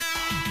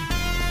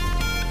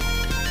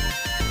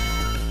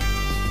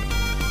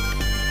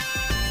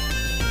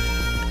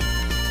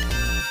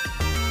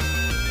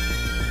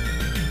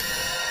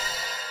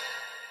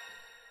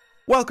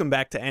Welcome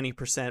back to Any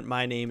Percent.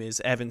 My name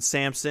is Evan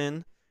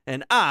Sampson,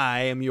 and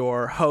I am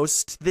your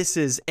host. This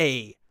is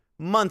a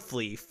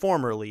monthly,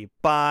 formerly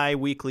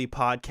bi-weekly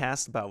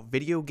podcast about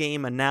video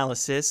game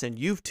analysis, and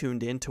you've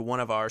tuned in to one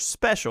of our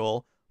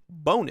special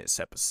bonus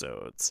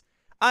episodes.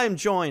 I'm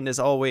joined, as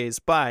always,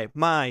 by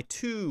my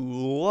two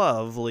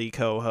lovely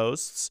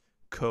co-hosts,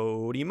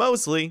 Cody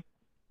Mosley.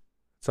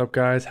 What's up,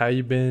 guys? How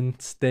you been?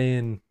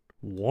 Staying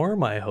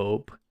warm, I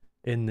hope,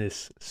 in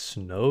this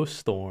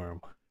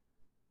snowstorm.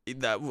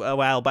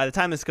 Well, by the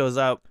time this goes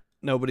up,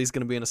 nobody's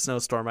going to be in a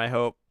snowstorm, I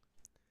hope.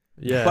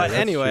 Yeah, but that's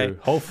anyway, true.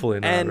 Hopefully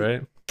not, and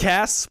right?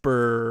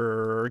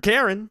 Casper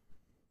Karen.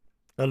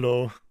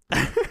 Hello.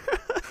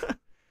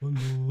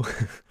 Hello.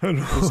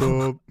 What's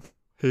up?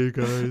 Hey,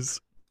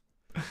 guys.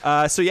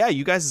 So yeah,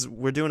 you guys,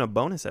 we're doing a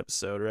bonus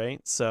episode,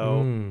 right?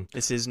 So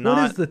this is not...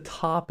 What is the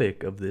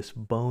topic of this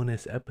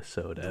bonus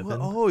episode,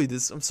 Evan?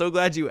 I'm so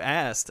glad you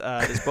asked.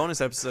 This bonus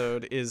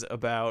episode is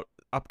about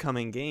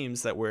upcoming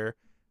games that we're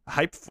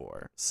hyped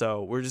for.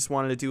 So we're just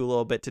wanting to do a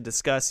little bit to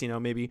discuss,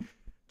 maybe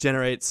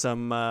generate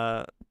some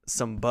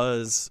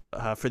buzz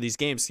for these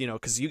games,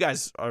 because you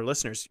guys, our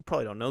listeners, you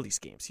probably don't know these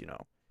games,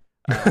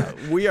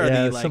 we are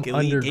the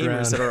elite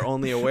gamers that are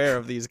only aware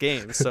of these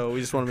games. So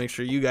we just want to make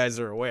sure you guys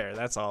are aware.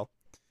 That's all.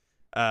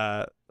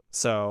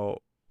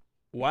 So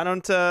why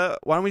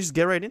don't we just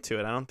get right into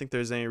it? I don't think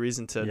there's any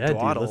reason to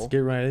dawdle. Dude, let's get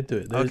right into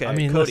it. Okay, I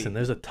mean, Cody. listen,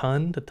 there's a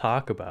ton to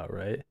talk about,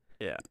 right?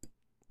 Yeah.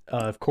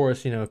 Of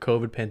course,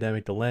 COVID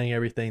pandemic delaying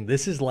everything.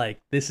 This is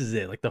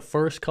it. Like the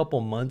first couple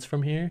months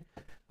from here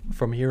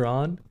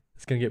on,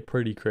 it's gonna get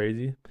pretty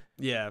crazy.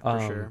 Yeah,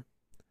 for sure.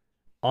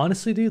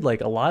 Honestly, dude,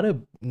 like a lot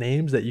of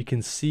names that you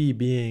can see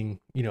being,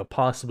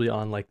 possibly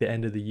on like the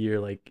end of the year,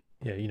 like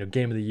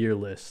game of the year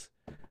lists,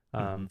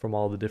 from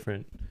all the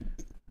different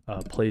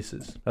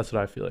places. That's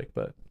what I feel like.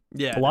 But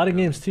yeah, a lot of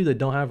games too that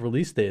don't have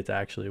release dates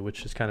actually,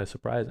 which is kind of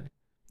surprising.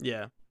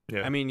 Yeah.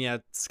 I mean,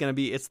 it's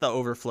the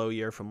overflow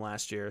year from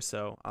last year,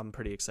 so I'm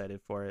pretty excited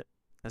for it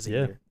as a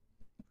year.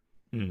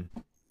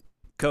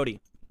 Cody,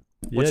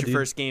 what's your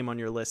first game on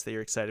your list that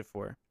you're excited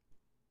for?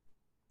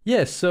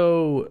 Yeah,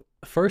 so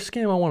first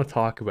game I want to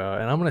talk about,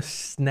 and I'm gonna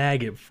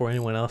snag it before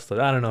anyone else does.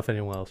 I don't know if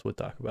anyone else would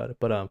talk about it,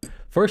 but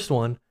first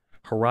one,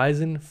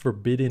 Horizon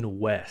Forbidden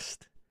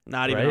West.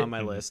 Not even on my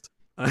list.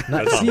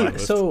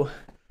 So,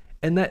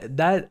 and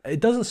that it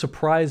doesn't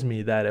surprise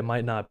me that it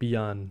might not be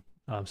on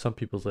some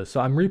people's list. So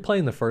I'm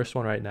replaying the first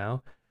one right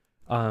now.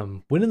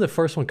 When did the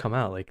first one come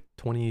out? Like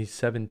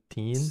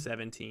 2017?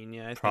 17,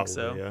 yeah, I think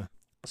so. Yeah.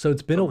 So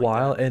it's been a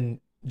while, and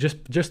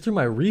just through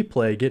my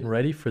replay, getting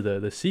ready for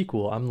the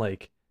sequel, I'm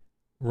like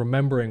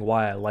remembering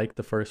why I like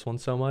the first one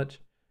so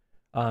much.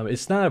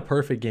 It's not a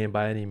perfect game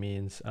by any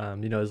means.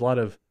 There's a lot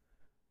of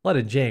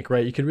jank,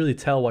 right? You could really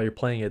tell while you're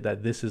playing it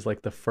that this is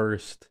like the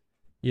first.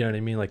 You know what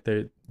I mean? Like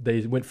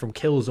they went from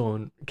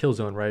Killzone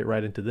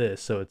right into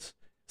this, so it's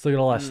still got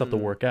all that stuff to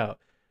work out.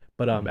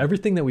 But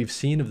everything that we've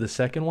seen of the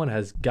second one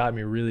has got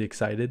me really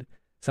excited.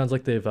 Seems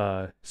like they've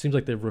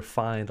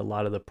refined a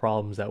lot of the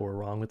problems that were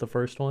wrong with the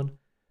first one.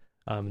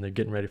 And they're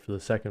getting ready for the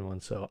second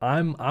one. So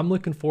I'm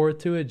looking forward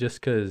to it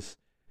just because,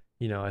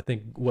 I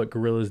think what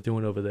Guerrilla's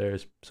doing over there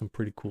is some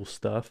pretty cool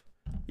stuff.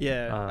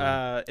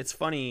 Yeah. It's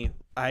funny.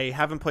 I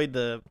haven't played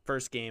the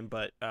first game,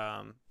 but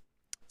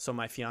so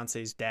my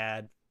fiance's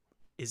dad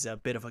is a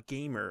bit of a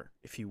gamer,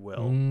 if you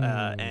will,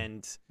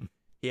 and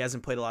he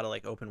hasn't played a lot of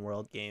like open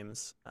world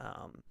games.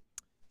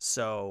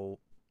 So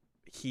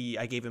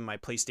I gave him my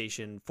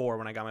PlayStation 4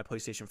 when I got my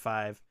PlayStation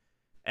 5,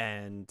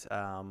 and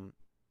I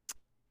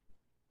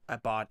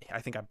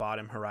think I bought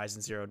him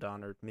Horizon Zero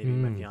Dawn, or maybe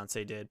my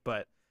fiance did,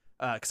 but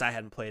because I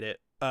hadn't played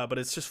it. But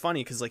it's just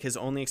funny because like his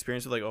only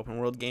experience with like open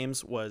world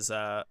games was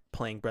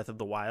playing Breath of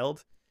the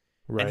Wild,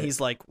 right. And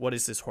he's like, "What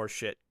is this horse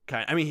shit?"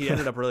 I mean, he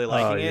ended up really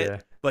liking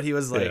it, but he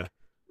was like,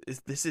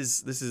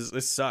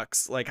 this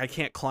sucks. Like I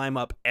can't climb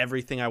up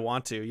everything I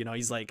want to.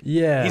 He's like,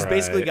 he's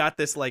basically got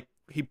this like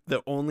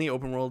the only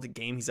open world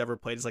game he's ever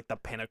played is like the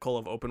pinnacle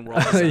of open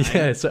world design.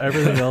 Yeah, so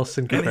everything else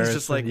in comparison. And he's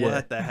just like,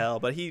 what the hell?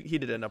 But he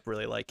did end up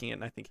really liking it,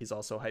 and I think he's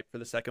also hyped for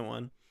the second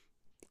one.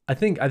 I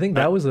think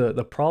that was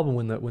the problem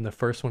when the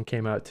first one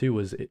came out too.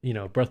 Was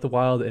Breath of the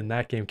Wild and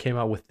that game came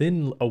out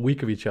within a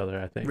week of each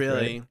other. I think.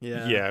 Really? Right?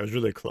 Yeah. Yeah, it was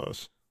really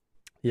close.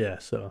 Yeah.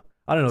 So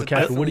I don't know,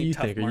 Casper. What do you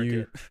think? Are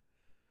you?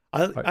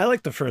 I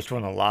like the first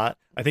one a lot.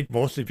 I think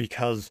mostly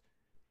because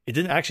it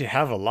didn't actually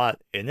have a lot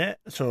in it.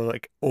 So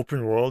like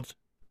open world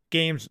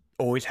games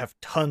always have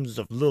tons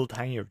of little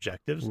tiny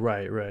objectives.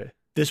 Right.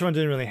 This one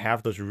didn't really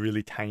have those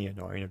really tiny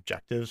annoying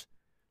objectives.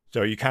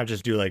 So you kind of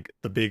just do like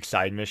the big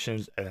side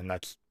missions, and then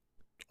that's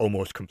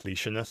almost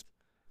completionist.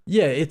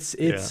 Yeah, it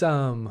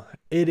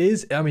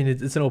is. I mean,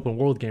 it's an open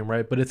world game,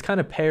 right? But it's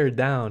kind of pared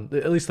down.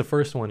 At least the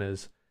first one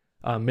is.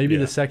 Maybe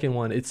the second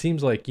one, it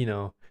seems like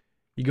you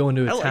go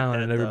into a town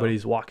and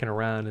everybody's walking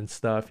around and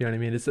stuff. You know what I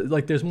mean? It's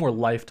like there's more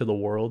life to the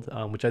world,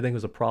 which I think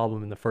was a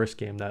problem in the first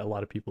game that a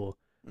lot of people.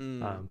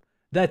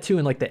 That too,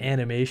 and like the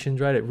animations,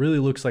 right? It really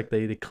looks like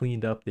they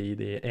cleaned up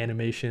the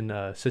animation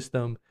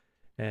system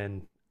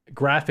and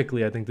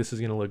graphically, I think this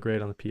is gonna look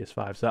great on the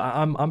PS5. So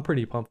I'm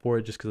pretty pumped for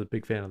it just because I'm a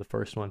big fan of the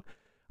first one.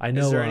 I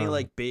know. Is there any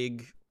like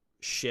big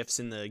shifts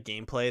in the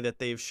gameplay that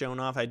they've shown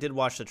off? I did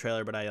watch the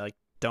trailer, but I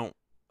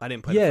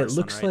didn't play the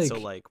first one, right? So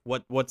like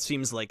what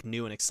seems like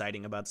new and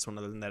exciting about this one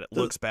other than that it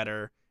looks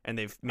better and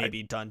they've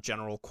maybe done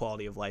general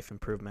quality of life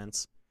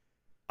improvements?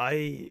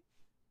 I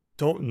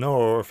don't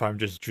know if I'm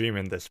just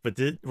dreaming this, but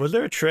was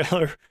there a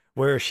trailer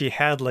where she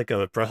had like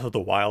a Breath of the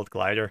Wild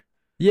glider?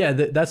 Yeah,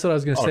 that's what I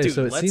was gonna say. Dude,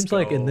 so it seems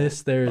like in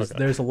this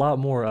there's a lot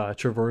more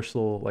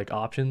traversal like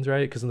options,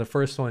 right? Because in the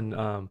first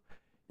one,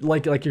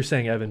 like you're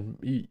saying, Evan,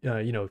 you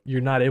know,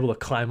 you're not able to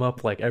climb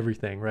up like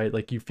everything, right?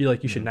 Like you feel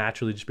like you should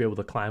naturally just be able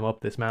to climb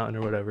up this mountain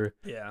or whatever.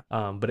 Yeah.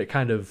 But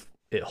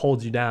it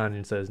holds you down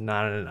and says,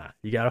 nah.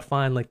 You gotta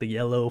find like the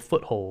yellow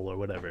foothold or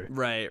whatever.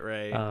 Right.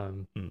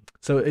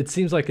 So it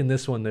seems like in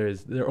this one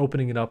they're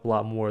opening it up a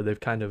lot more. They've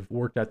kind of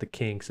worked out the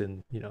kinks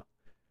and you know.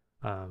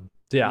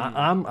 So yeah,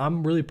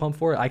 I'm really pumped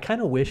for it. I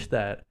kind of wish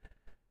that,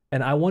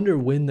 and I wonder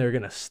when they're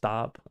gonna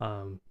stop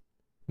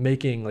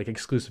making like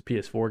exclusive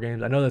PS4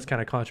 games. I know that's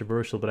kind of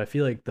controversial, but I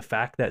feel like the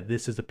fact that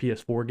this is a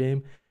PS4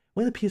 game,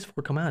 when did the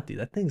PS4 come out, dude?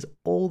 That thing's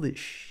old as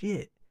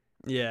shit.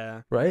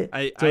 Yeah. Right.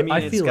 I mean,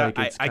 I feel like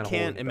I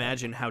can't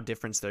imagine how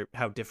different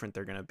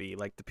they're gonna be,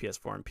 like the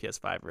PS4 and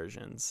PS5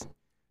 versions.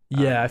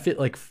 Yeah, I feel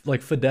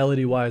like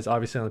fidelity wise,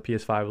 obviously on the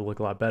PS5 will look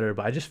a lot better,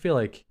 but I just feel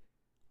like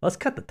let's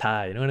cut the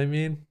tie. You know what I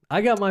mean?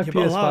 I got my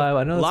PS5.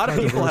 I know a lot of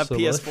people have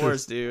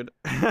PS4s, dude.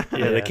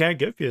 Yeah, they can't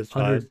get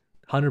PS5.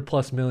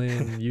 100+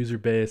 million user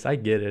base. I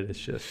get it. It's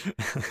just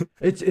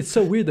it's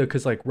so weird though,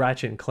 because like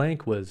Ratchet and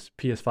Clank was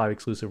PS5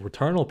 exclusive,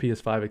 Returnal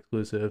PS5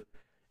 exclusive,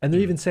 and they're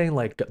even saying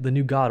like the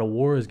new God of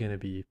War is gonna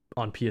be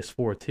on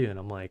PS4 too, and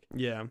I'm like,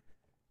 yeah.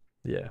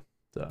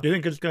 So do you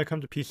think it's gonna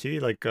come to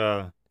PC like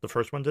the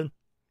first one did?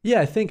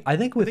 Yeah, I think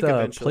with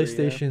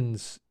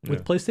PlayStation's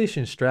with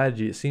PlayStation's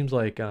strategy, it seems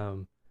like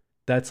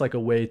that's like a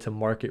way to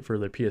market for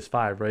their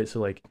PS5, right? So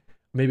like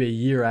maybe a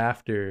year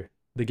after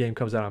the game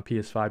comes out on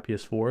PS5,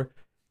 PS4,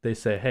 they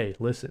say, hey,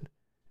 listen,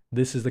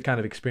 this is the kind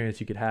of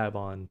experience you could have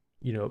on,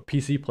 you know,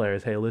 PC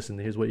players. Hey, listen,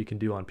 here's what you can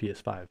do on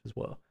PS5 as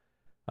well.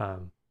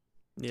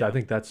 So I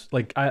think that's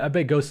like, I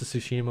bet Ghost of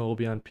Tsushima will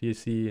be on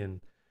PC, and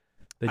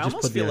they just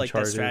put the feel like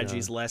that strategy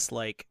is less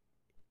like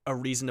a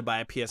reason to buy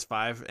a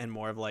PS5 and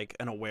more of like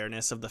an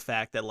awareness of the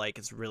fact that like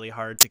it's really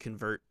hard to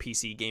convert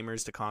PC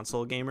gamers to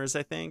console gamers,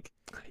 I think.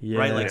 Yeah.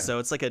 Right. Like, so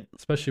it's like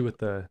especially with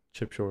the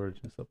chip shortage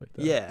and stuff like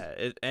that.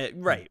 Yeah.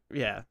 Right.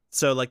 Yeah.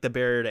 So like the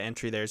barrier to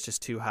entry there is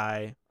just too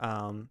high.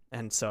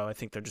 And so I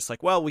think they're just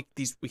like, well, we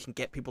can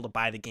get people to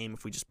buy the game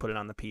if we just put it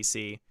on the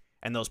PC,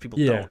 and those people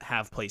don't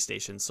have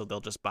PlayStation, so they'll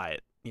just buy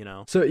it, you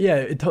know? So yeah,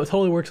 it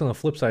totally works on the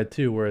flip side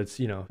too, where it's,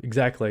 you know,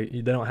 exactly,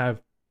 they don't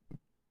have,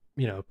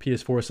 you know,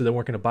 PS4, so they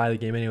weren't going to buy the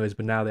game anyways,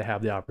 but now they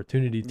have the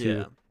opportunity to.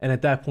 Yeah. And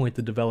at that point,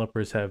 the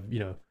developers have, you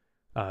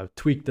know,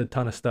 tweaked a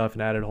ton of stuff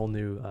and added whole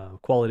new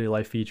quality of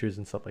life features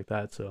and stuff like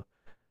that. So,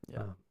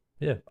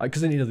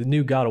 because then, you know, the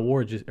new God of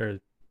War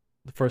the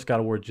first God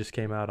of War just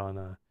came out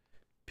on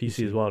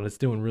PC as well, and it's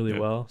doing really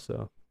well.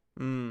 So,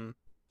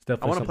 it's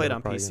definitely I want to play it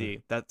on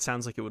PC. That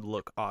sounds like it would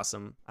look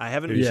awesome. I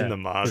haven't seen the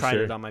mods, tried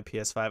it on my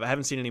PS5. I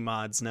haven't seen any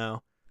mods.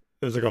 No.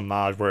 There's like a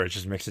mod where it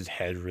just makes his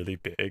head really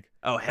big.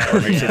 Oh, hell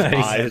makes his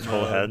eyes, his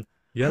whole head.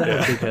 You gotta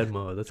have big head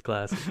mode. That's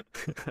classic.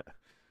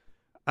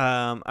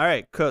 All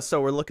right, cool. So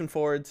we're looking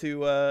forward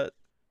to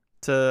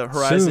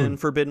Horizon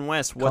Forbidden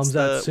West. What's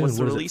the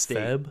release date?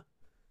 Feb?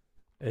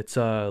 It's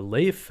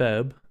late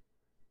Feb.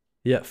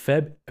 Yeah,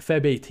 Feb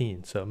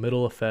 18. So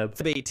middle of Feb.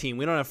 Feb 18.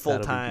 We don't have full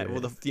time,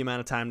 the amount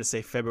of time to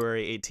say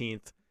February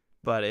 18th,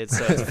 but it's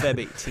Feb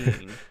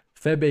 18.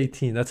 Feb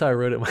 18. That's how I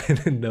wrote it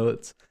in my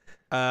notes.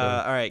 All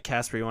right,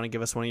 Casper, you want to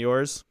give us one of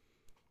yours?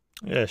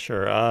 Yeah,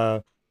 sure.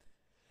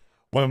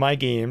 One of my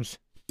games,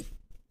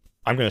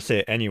 I'm going to say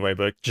it anyway,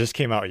 but it just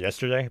came out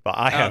yesterday, but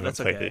I haven't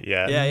played it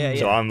yet. Yeah.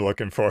 So I'm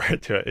looking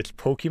forward to it. It's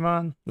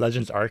Pokemon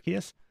Legends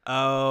Arceus.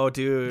 Oh,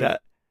 dude.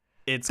 That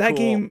cool.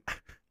 game,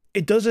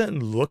 it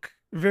doesn't look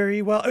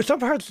very well. Some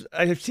parts,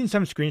 I've seen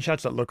some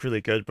screenshots that look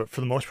really good, but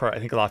for the most part, I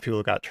think a lot of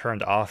people got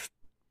turned off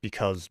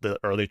because the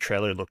early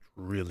trailer looked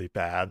really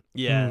bad.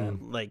 Yeah,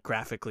 like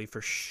graphically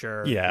for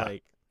sure. Yeah.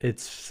 Like,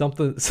 it's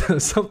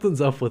something's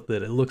up with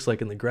it. It looks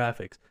like in the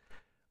graphics.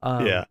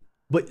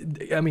 But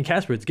I mean,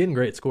 Casper, it's getting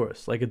great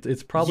scores. Like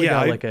it's probably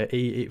got like a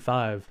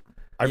 8.85.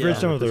 I've read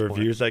some of the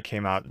reviews that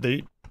came out.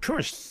 They pretty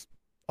much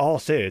all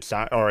say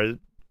it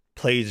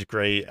plays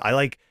great.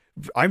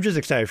 I'm just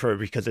excited for it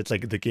because it's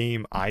like the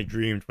game I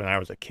dreamed when I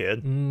was a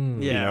kid.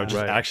 You know,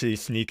 just actually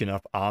sneaking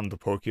up on the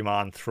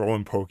Pokemon,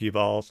 throwing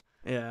Pokeballs.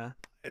 Yeah.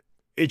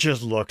 It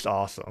just looks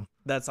awesome.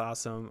 That's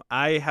awesome.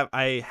 I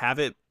have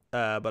it,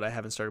 but I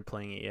haven't started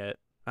playing it yet.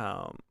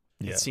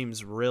 It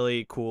seems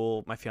really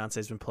cool. My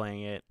fiance's been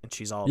playing it, and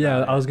she's all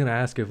about it. I was gonna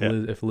ask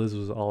if Liz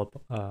was all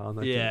up on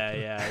that.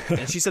 Yeah.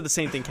 And she said the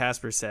same thing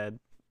Casper said.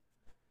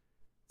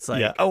 It's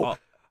like,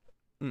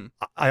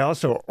 I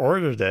also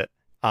ordered it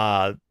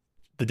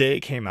the day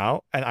it came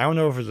out, and I don't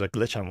know if it was a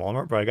glitch on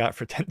Walmart, but I got it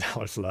for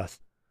 $10 less.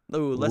 Oh,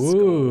 let's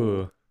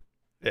go.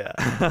 Yeah.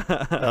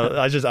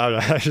 I just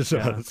wanted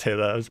to say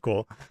that. It was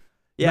cool.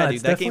 Yeah,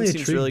 dude, that game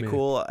seems really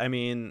cool. I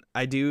mean,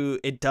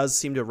 it does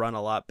seem to run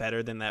a lot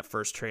better than that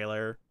first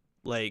trailer,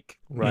 like,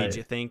 made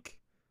you think.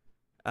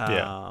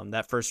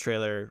 That first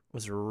trailer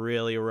was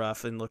really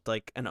rough and looked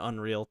like an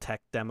Unreal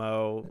Tech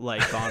demo,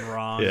 like, gone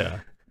wrong. Yeah.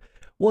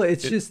 Well,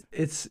 it's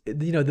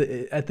you know,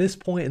 at this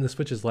point in the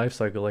Switch's life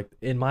cycle, like,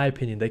 in my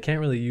opinion, they can't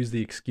really use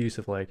the excuse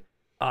of like,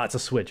 it's a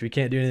Switch, we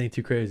can't do anything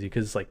too crazy,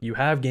 because like you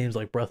have games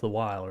like Breath of the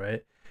Wild,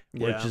 right?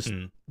 Where just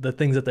the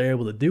things that they're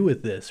able to do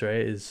with this,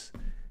 right, is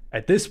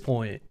at this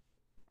point,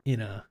 you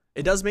know,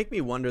 it does make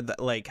me wonder that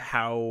like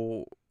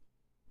how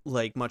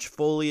like much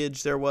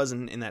foliage there was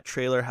in that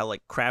trailer, how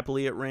like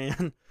crappily it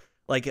ran.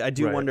 Like I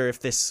do wonder if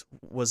this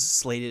was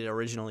slated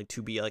originally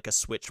to be like a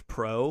Switch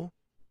Pro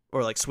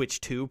or like Switch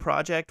 2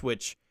 project,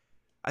 which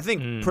I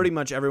think pretty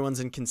much everyone's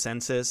in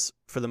consensus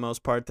for the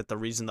most part that the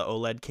reason the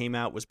OLED came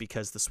out was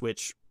because the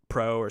Switch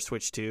Pro or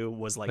Switch 2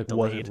 was like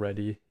delayed.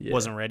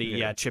 Wasn't ready.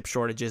 Yeah, chip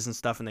shortages and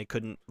stuff, and they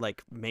couldn't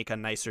like make a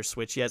nicer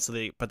Switch yet,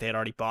 but they had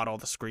already bought all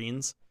the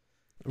screens.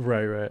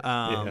 Right.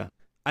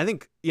 I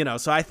think, you know,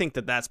 so I think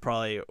that's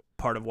probably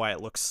part of why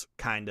it looks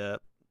kind of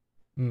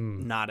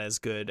not as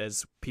good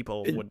as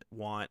people would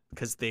want,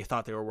 because they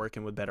thought they were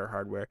working with better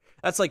hardware.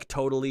 That's like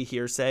totally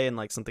hearsay and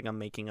like something I'm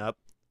making up.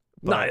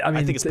 But no, I mean,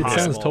 I think it's possible. It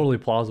sounds totally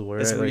plausible,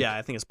 right? Like, yeah,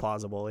 I think it's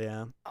plausible,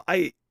 yeah.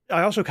 I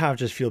also kind of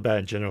just feel bad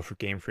in general for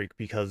Game Freak,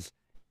 because,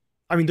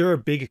 I mean, they're a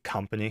big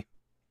company,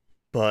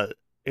 but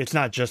it's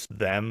not just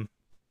them.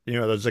 You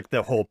know, there's like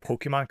the whole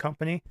Pokemon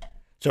company.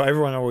 So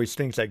everyone always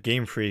thinks that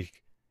Game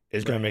Freak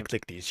is going to make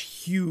like these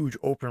huge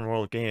open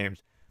world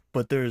games,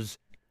 but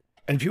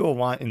and people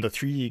want in the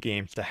 3D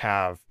games to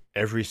have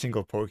every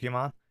single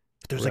Pokemon,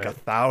 but there's like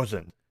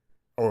 1,000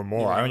 or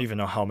more. I don't even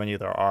know how many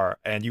there are,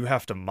 and you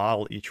have to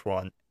model each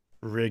one,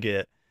 rig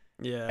it,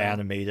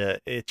 animate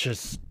it.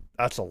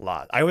 That's a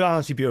lot. I would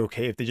honestly be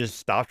okay if they just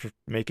stopped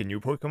making new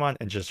Pokemon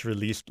and just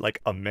released like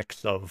a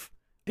mix of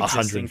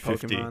existing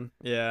 150 Pokemon.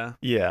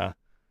 Yeah,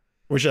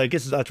 which I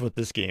guess that's what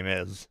this game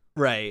is.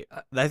 Right.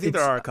 I think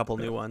there are a couple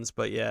new ones,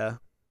 but yeah.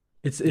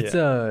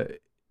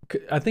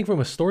 I think from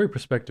a story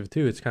perspective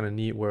too, it's kind of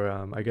neat where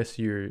I guess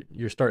you're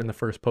starting the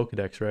first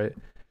Pokedex, right?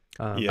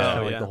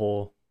 Like the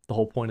whole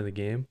point of the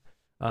game.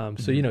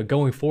 So you know,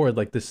 going forward,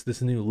 like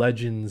this new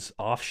Legends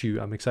offshoot,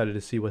 I'm excited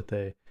to see what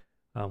they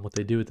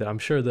do with it. I'm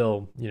sure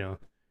they'll, you know,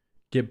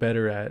 get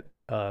better at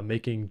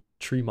making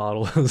tree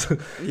models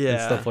and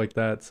stuff like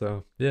that.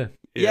 So yeah.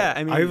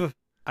 I mean,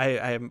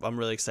 I'm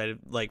really excited.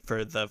 Like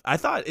I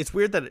thought it's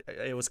weird that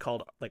it was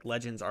called like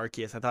Legends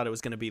Arceus. I thought it was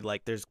gonna be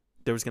like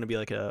there was gonna be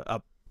like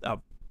a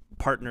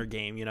partner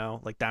game, you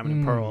know, like Diamond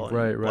and Pearl,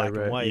 and Black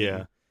and White.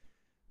 Yeah.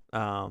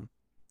 I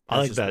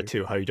like that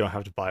too. How you don't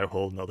have to buy a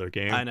whole nother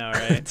game. I know,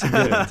 right? to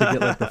get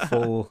like the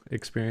full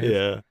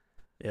experience.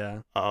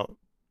 Yeah.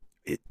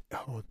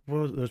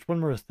 There's one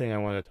more thing I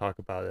want to talk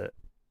about it,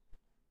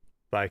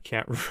 but I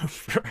can't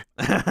remember.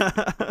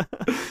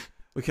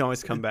 We can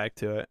always come back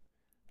to it.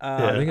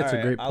 I think it's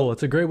a great pull.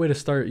 It's a great way to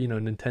start, you know,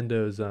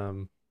 Nintendo's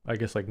I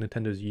guess like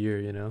Nintendo's year,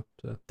 you know.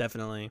 So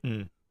definitely.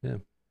 Yeah.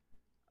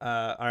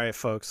 All right,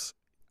 folks.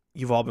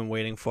 You've all been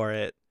waiting for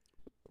it.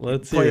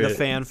 Let's play the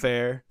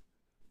fanfare.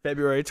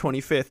 February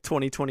 25th,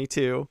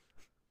 2022.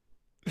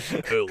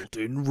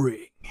 Elden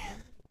Ring.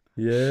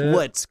 Yeah.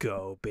 Let's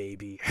go,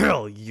 baby.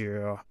 Hell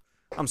yeah.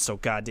 I'm so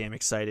goddamn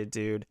excited,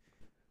 dude.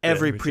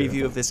 Every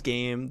preview of this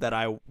game that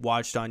I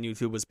watched on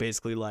YouTube was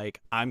basically like,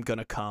 I'm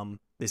gonna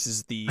come. This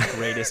is the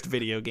greatest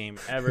video game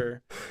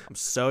ever. I'm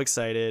so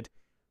excited.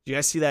 Did you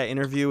guys see that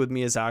interview with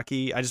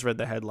Miyazaki? I just read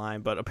the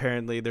headline, but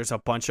apparently there's a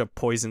bunch of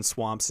poison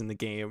swamps in the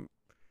game.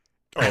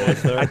 Oh,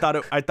 is there? I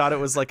thought it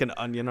was like an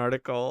Onion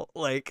article.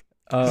 Like,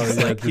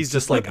 he's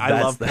just like,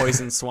 I love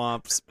poison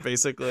swamps,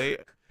 basically.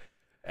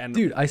 And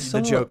dude, I saw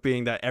the joke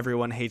being that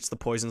everyone hates the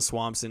poison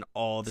swamps in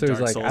all the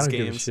Dark Souls I don't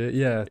games. Give a shit.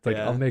 Yeah, it's like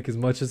I'll make as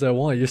much as I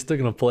want. You're still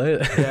gonna play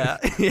it.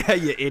 yeah,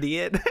 you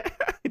idiot.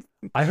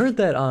 I heard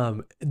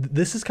that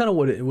this is kind of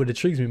what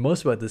intrigues me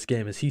most about this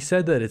game is he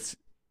said that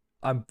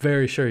I'm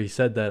very sure he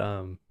said that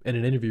in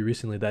an interview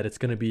recently that it's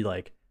gonna be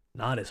like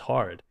not as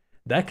hard.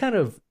 That kind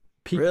of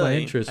piqued my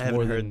interest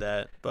more than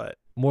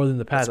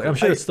the past. Like, I'm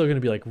sure it's still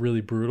gonna be like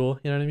really brutal,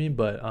 you know what I mean?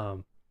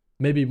 But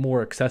maybe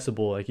more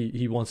accessible. Like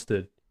he wants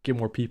to get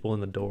more people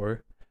in the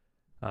door.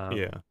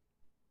 Because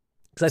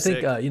I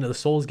think you know, the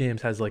Souls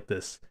games has like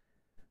this,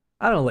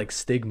 I don't know, like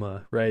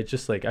stigma, right?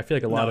 Just like I feel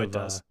like a lot of it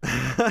does.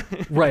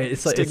 Right.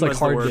 It's like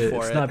hard to.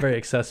 It's not very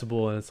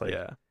accessible, and it's like,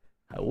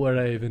 how do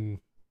I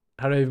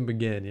even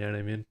begin? You know what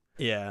I mean?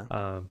 Yeah.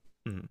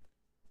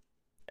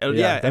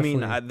 Yeah, I mean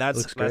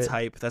that's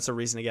hype. That's a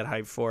reason to get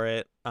hype for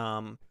it.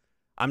 I'm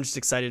just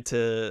excited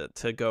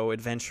to go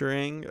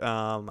adventuring.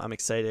 I'm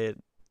excited.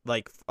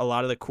 Like a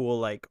lot of the cool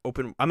like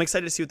I'm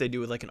excited to see what they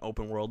do with like an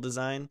open world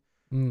design.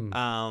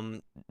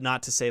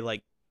 Not to say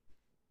like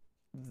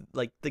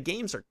the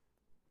games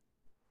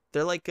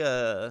they're like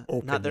they're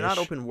not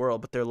open world,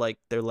 but they're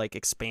like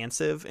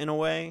expansive in a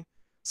way.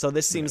 So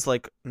this seems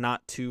like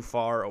not too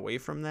far away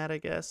from that, I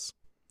guess.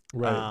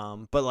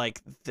 Right. But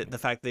like the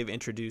fact that they've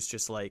introduced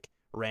just like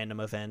random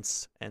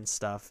events and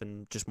stuff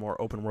and just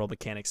more open world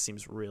mechanics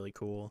seems really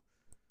cool.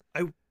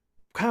 I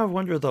kind of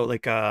wonder though,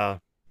 like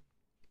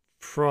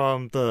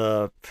from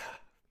the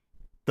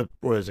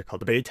what is it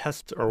called, the beta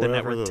test or the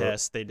whatever network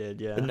test they did,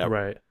 yeah.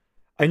 Right.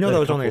 I know that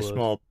was only a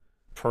small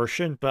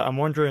portion, but I'm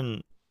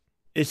wondering,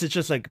 is it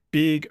just like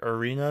big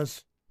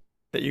arenas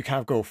that you kind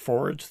of go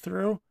forwards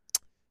through,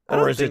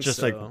 or is it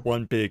just like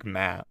one big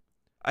map?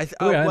 I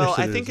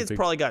think it's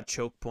probably got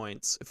choke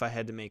points. If I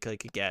had to make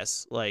like a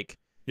guess, like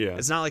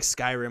it's not like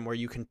Skyrim where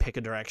you can pick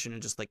a direction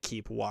and just like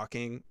keep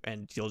walking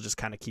and you'll just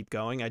kind of keep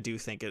going. I do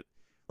think it,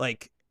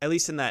 like at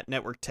least in that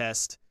network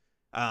test,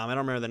 I don't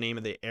remember the name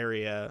of the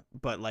area,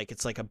 but like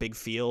it's like a big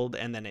field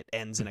and then it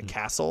ends in a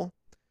castle.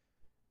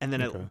 And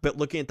then but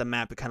looking at the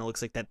map, it kind of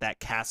looks like that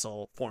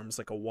castle forms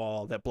like a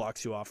wall that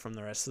blocks you off from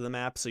the rest of the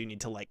map. So you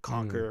need to like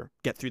conquer,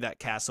 get through that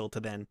castle to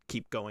then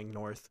keep going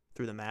north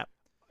through the map.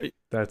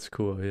 That's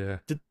cool, yeah.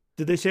 Did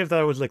they say if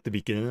that was like the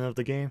beginning of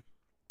the game?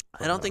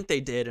 I don't think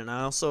they did, and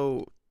I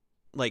also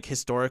like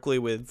historically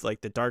with like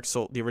the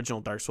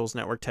original Dark Souls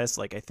network test,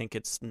 like I think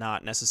it's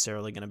not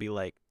necessarily going to be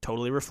like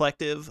totally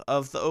reflective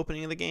of the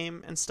opening of the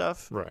game and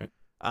stuff. Right.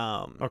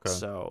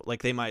 So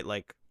like they might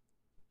like,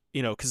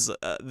 you know, because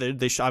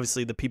they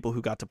obviously the people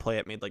who got to play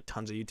it made like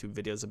tons of YouTube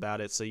videos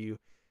about it. So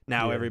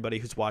everybody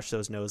who's watched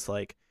those knows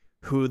like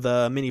who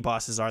the mini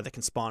bosses are that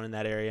can spawn in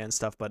that area and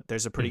stuff. But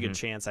there's a pretty good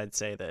chance, I'd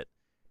say, that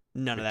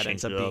none of that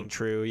ends up being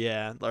true.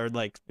 Yeah, or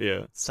like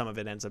some of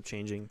it ends up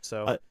changing.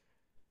 So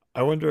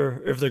I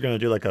wonder if they're gonna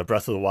do like a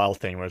Breath of the Wild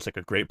thing where it's like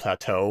a Great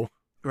Plateau,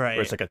 right?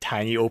 Where it's like a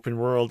tiny open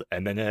world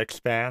and then it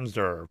expands,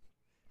 or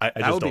I just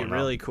don't know. That would be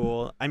really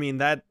cool. I mean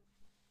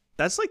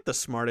that's like the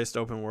smartest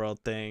open world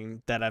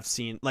thing that I've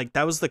seen. Like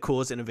that was the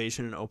coolest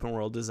innovation in open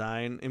world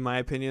design, in my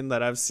opinion,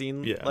 that I've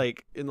seen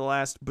like in the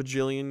last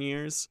bajillion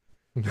years.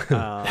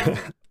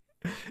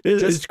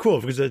 It's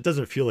cool because it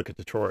doesn't feel like a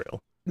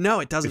tutorial.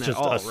 No, it doesn't at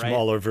all. It's just a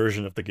smaller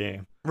version of the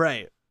game.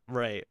 Right.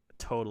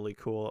 Totally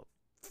cool.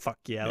 Fuck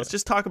yeah. Let's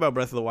just talk about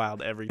Breath of the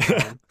Wild every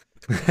time.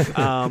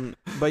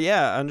 But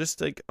yeah,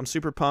 I'm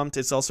super pumped.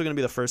 It's also going to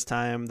be the first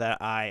time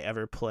that I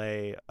ever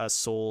play a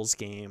Souls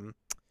game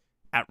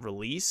at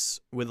release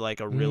with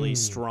like a really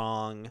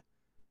strong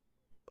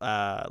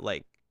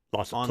like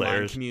lots of online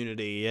players.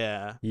 Community.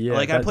 Yeah.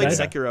 Like I played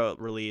Sekiro at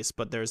release,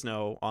 but there's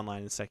no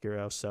online in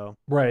Sekiro, so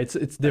right.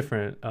 It's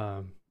different.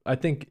 I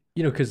think,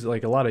 you know, because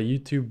like a lot of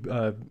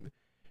YouTube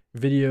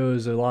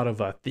videos, a lot of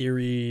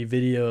theory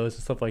videos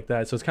and stuff like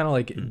that. So it's kind of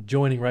like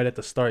joining right at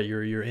the start.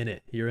 You're in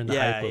it. You're in the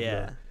hype of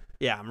the...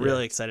 Yeah, I'm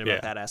really excited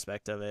about that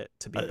aspect of it,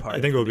 to be part of it.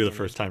 I think it will be the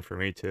first time for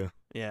me too.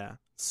 Yeah.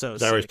 So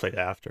I always played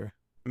after.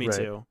 Me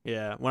too.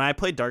 Yeah. When I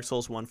played Dark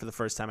Souls 1 for the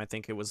first time, I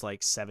think it was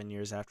like 7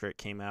 years after it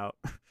came out.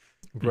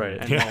 Right.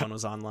 And no one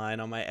was online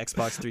on my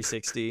Xbox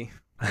 360.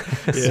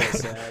 So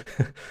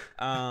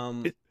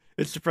sad.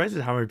 It's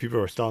surprising how many people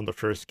are still on the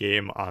first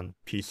game on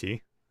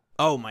PC.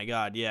 Oh my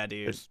god, yeah,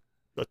 dude. There's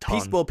a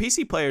ton.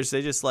 PC players,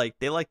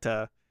 they like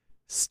to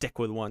stick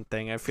with one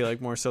thing. I feel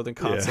like more so than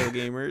console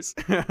gamers.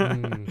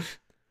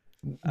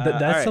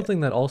 That's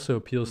something that also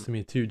appeals to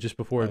me too. Just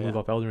before I move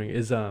off Elden Ring,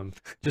 is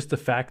just the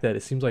fact that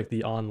it seems like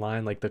the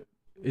online, like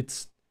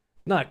it's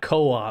not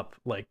co-op,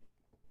 like,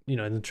 you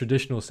know, in the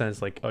traditional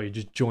sense, like, oh, you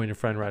just join a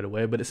friend right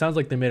away. But it sounds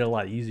like they made it a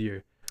lot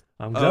easier.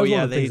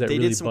 They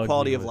did some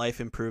quality of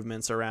life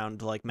improvements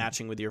around like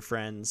matching with your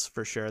friends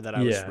for sure that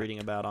I was reading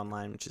about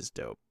online, which is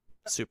dope.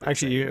 Super.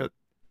 Actually,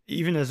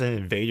 even as an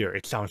invader,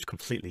 it sounds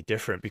completely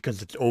different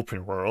because it's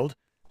open world.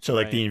 So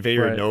like the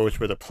invader knows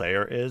where the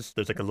player is.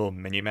 There's like a little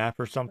mini map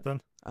or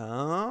something.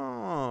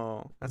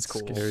 Oh, that's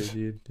cool. Scary,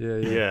 dude. Yeah.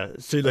 Yeah.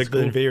 So like the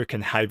invader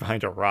can hide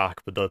behind a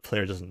rock, but the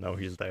player doesn't know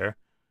he's there.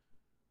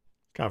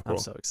 Kind of cool. I'm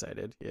so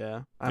excited.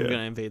 Yeah. I'm going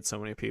to invade so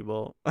many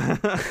people. I'm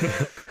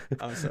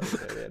so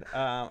excited.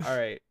 All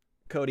right.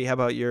 Cody, how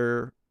about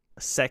your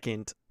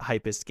second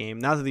hypest game?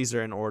 Now that these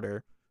are in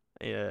order.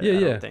 I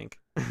don't think.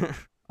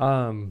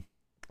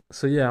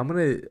 So yeah,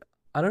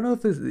 I don't know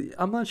if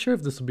I'm not sure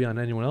if this will be on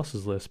anyone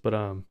else's list, but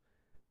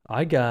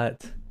I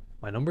got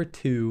my number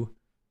 2,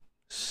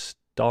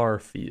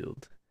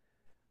 Starfield.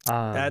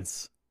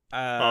 That's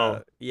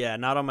not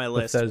on my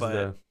list,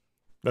 Bethesda.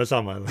 But that's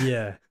on my list.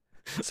 Yeah.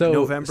 So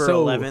November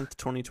 11th,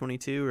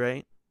 2022,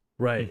 right?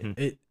 Right.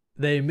 Mm-hmm.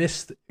 They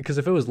missed, because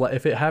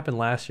if it happened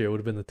last year, it would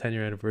have been the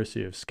 10-year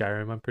anniversary of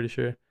Skyrim, I'm pretty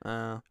sure.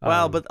 But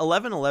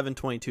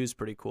 11/11/22 is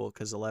pretty cool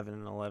because 11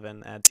 and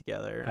 11 add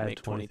together and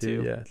make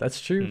 22. Yeah, that's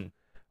true.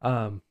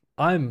 I've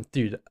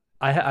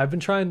been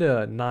trying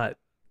to not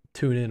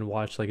tune in and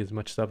watch like as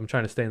much stuff. I'm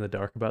trying to stay in the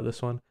dark about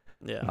this one.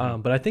 Yeah.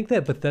 But I think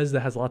that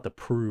Bethesda has a lot to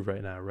prove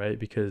right now, right?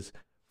 Because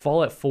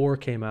Fallout 4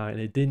 came out and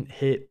it didn't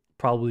hit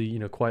probably, you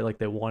know, quite like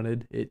they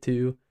wanted it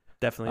to.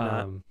 Definitely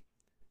not.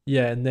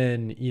 Yeah, and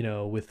then, you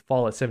know, with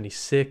Fallout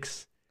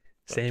 76,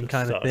 same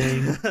kind of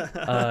thing.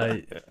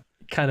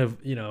 Kind of,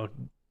 you know,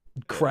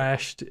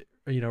 crashed,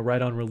 you know,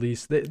 right on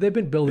release. They've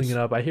been building it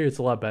up. I hear it's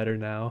a lot better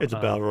now. It's a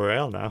battle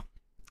royale now.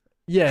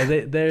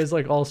 Yeah, there's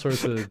like all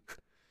sorts of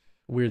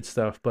weird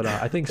stuff. But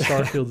I think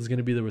Starfield is going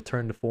to be the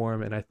return to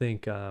form, and I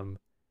think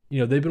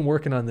they've been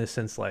working on this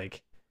since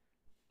like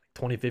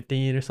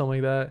 2015 or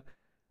something like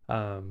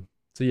that.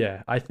 So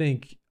yeah, I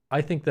think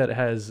that it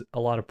has a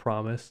lot of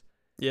promise.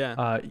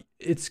 Yeah.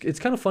 It's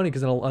kind of funny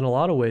because in a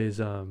lot of ways,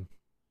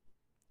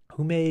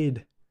 who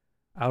made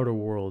Outer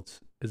Worlds?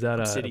 Is that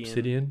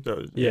Obsidian?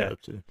 Yeah.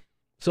 Obsidian.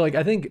 So like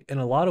I think in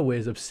a lot of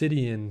ways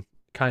Obsidian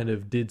kind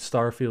of did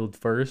Starfield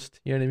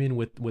first. You know what I mean?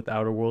 With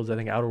Outer Worlds, I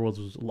think Outer Worlds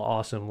was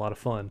awesome, a lot of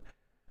fun.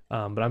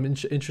 But I'm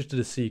interested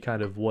to see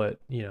kind of what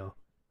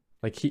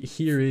like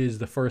here is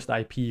the first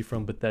IP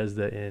from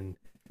Bethesda in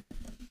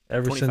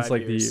ever since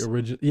like years. The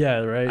original. Yeah,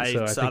 right.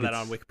 I saw that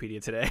on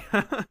Wikipedia today.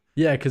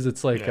 Yeah, because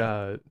it's like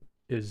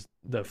is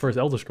the first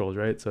Elder Scrolls,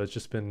 right? So it's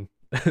just been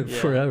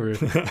forever.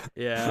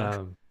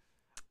 Yeah.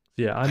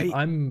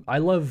 I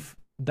love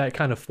that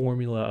kind of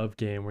formula of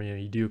game where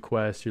you do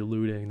quests, you're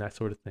looting, that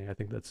sort of thing. I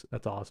think that's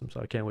awesome.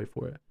 So I can't wait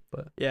for it.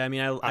 But yeah, I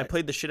mean, I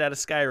played the shit out of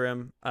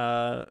Skyrim.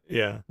 And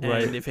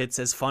if it's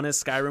as fun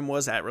as Skyrim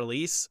was at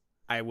release,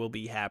 I will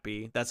be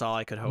happy. That's all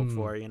I could hope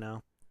for.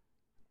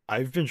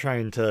 I've been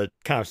trying to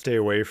kind of stay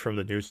away from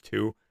the news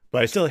too,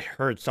 but I still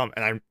heard some,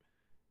 and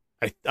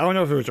I don't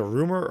know if it was a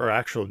rumor or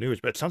actual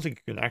news, but it sounds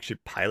like you can actually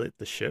pilot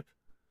the ship,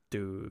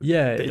 dude.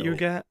 Yeah, that you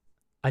get.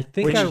 I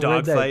think I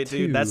read that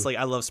too. Dude. That's like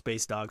I love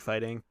space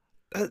dogfighting.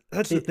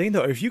 That's the thing,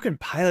 though. If you can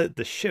pilot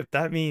the ship,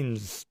 that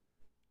means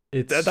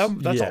that's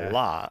a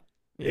lot.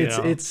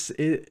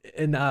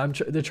 And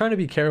they're trying to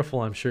be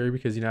careful, I'm sure,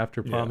 because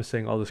after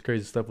promising all this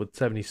crazy stuff with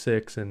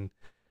 76 and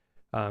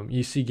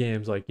you see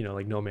games like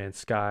like No Man's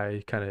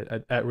Sky kind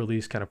of at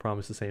release kind of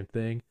promise the same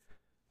thing.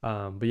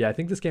 But yeah, I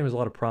think this game has a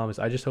lot of promise.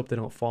 I just hope they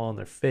don't fall on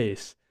their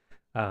face.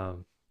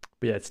 But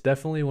yeah, it's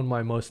definitely one of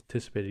my most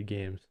anticipated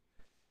games.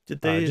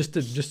 Did they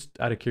just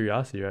out of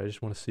curiosity, right? I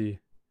just want to see.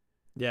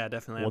 Yeah,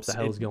 definitely. What the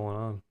hell is going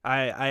on?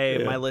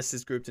 My list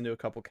is grouped into a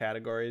couple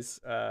categories,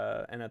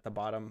 and at the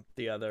bottom,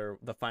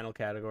 the final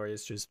category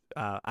is just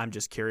I'm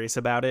just curious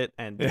about it,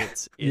 and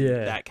it's in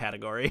that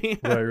category.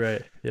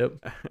 Right. Yep.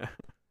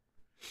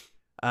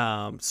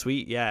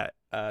 Sweet, yeah.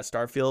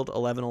 Starfield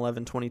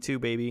 11/11/22,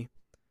 baby.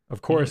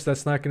 Of course,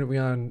 that's not going to be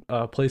on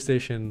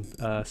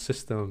PlayStation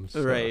systems.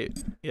 So. Right.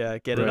 Yeah,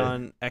 get it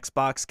on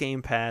Xbox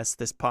Game Pass.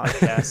 This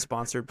podcast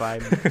sponsored by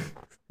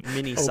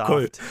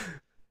Minisoft.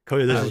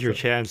 Cody, this is your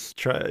chance.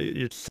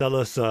 You sell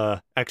us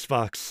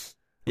Xbox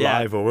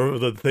Live, or what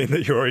was the thing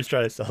that you always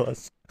try to sell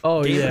us?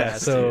 Oh Game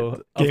Pass,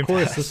 so of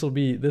course this will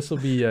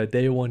be a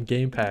day one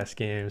Game Pass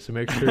game. So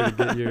make sure to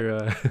get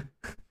your.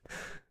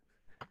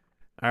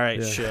 All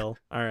right, shill.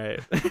 All right.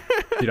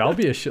 Dude, I'll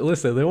be a shill.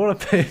 Listen, they want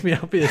to pay me.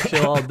 I'll be a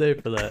shill all day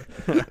for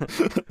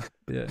that.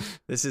 Yeah.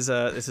 This is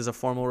a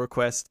formal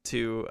request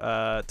to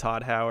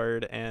Todd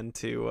Howard and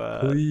to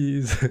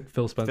please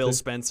Phil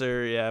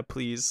Spencer. Yeah,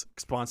 please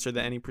sponsor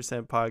the Any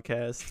Percent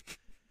podcast.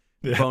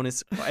 Yeah.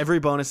 Every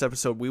bonus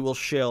episode, we will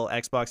shill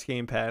Xbox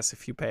Game Pass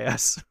if you pay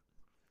us.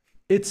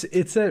 It's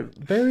at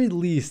very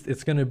least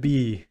it's gonna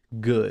be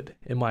good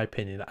in my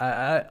opinion.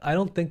 I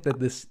don't think that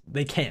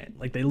they can't,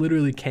 like, they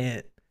literally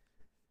can't.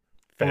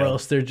 Or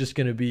else they're just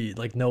gonna be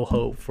like no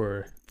hope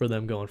for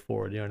them going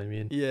forward. You know what I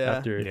mean? Yeah.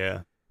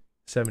 After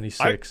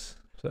 76.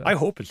 I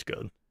hope it's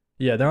good.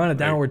 Yeah, they're on a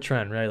downward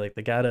trend, right? Like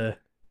they gotta.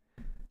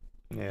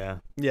 Yeah.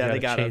 Yeah, they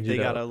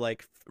gotta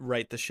like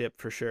right the ship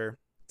for sure.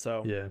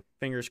 So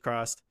fingers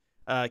crossed.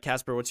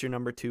 Casper, what's your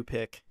number 2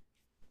 pick?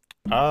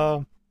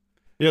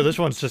 This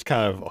one's just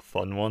kind of a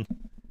fun one.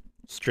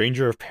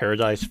 Stranger of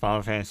Paradise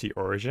Final Fantasy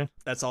Origin.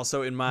 That's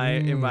also in my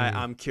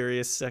I'm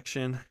curious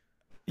section.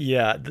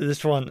 Yeah,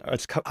 this one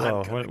it's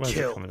when is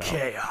it coming out?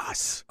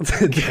 Chaos.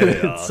 Dude,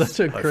 it's such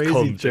a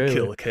crazy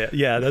trailer.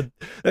 Yeah,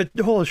 that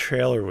whole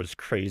trailer was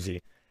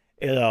crazy.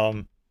 It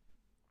I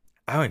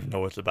don't even know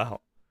what it's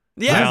about.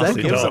 Yeah,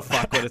 who gives a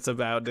fuck what it's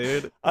about,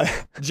 dude?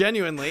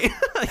 Genuinely.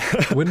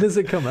 When does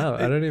it come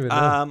out? I don't even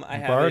know. I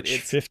have March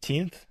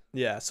 15th.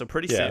 Yeah, so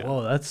pretty soon.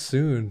 Oh, that's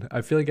soon.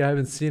 I feel like I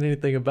haven't seen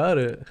anything about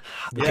it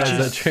because of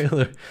that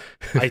trailer.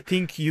 I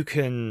think you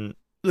can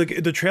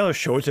the trailer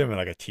shows him in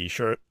like a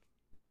t-shirt.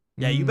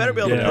 Yeah, you better be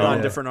able to put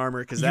on different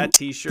armor because that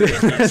t-shirt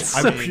is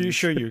I'm pretty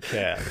sure you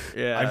can.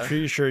 Yeah. I'm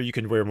pretty sure you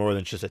can wear more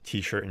than just a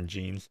t-shirt and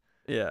jeans.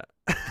 Yeah.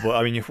 Well,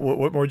 I mean,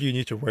 what more do you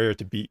need to wear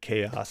to beat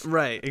chaos?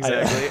 Right,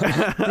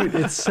 exactly. Dude,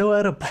 it's so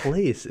out of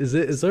place.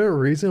 Is there a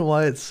reason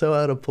why it's so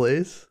out of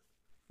place?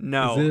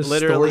 No,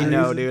 literally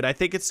no, dude. I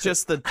think it's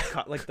just I'm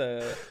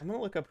gonna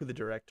look up who the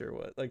director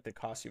was, like the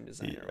costume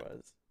designer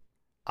was.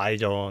 I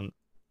don't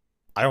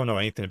know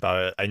anything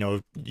about it. I know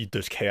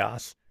there's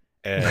chaos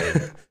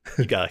and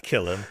you gotta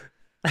kill him.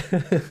 I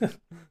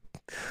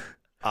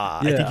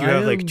think you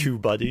have like 2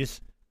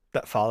 buddies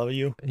that follow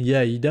you.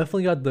 Yeah, you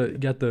definitely got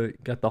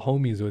the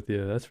homies with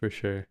you. That's for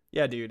sure.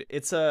 Yeah, dude.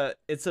 It's a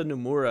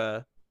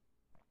Nomura.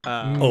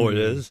 It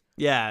is.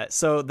 Yeah,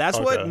 so that's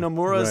what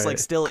Nomura's like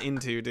still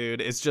into,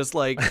 dude. It's just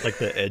like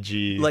the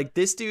edgy. Like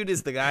this dude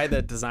is the guy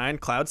that designed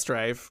Cloud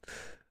Strife.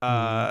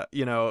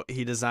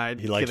 He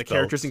designed the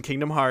characters in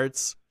Kingdom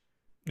Hearts.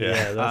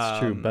 Yeah, that's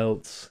true.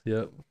 Belts.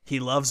 Yep. He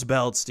loves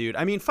belts, dude.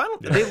 I mean,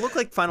 they look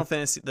like Final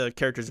Fantasy, the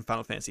characters in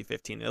Final Fantasy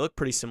 15. They look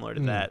pretty similar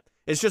to that.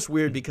 It's just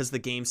weird because the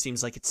game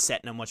seems like it's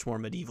set in a much more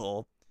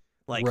medieval,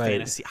 like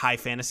high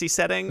fantasy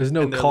setting. There's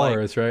no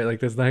cars, right? Like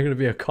there's not going to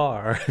be a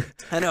car.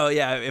 I know,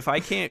 yeah. If I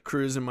can't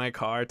cruise in my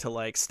car to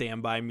like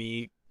Stand By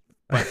Me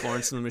by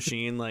Florence and the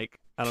Machine, like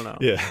I don't know.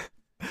 Yeah.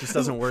 It just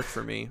doesn't work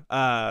for me.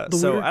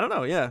 So I don't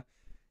know, yeah.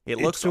 It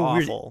looks so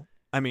awful. Weird.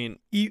 I mean,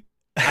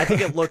 I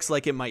think it looks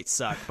like it might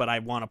suck, but I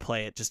want to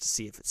play it just to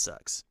see if it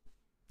sucks.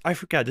 I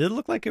forgot. Did it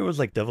look like it was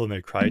like Devil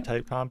May Cry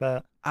type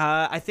combat?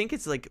 I think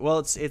it's like, well,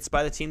 it's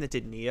by the team that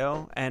did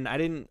Neo, and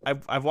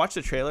I've watched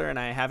the trailer and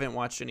I haven't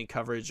watched any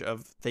coverage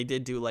of. They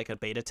did do like a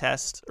beta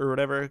test or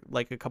whatever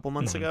like a couple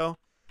months ago,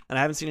 and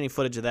I haven't seen any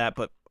footage of that.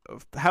 But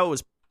how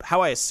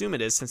I assume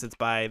it is, since it's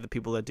by the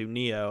people that do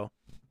Neo,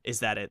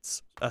 is that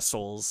it's a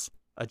Souls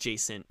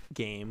adjacent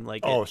game.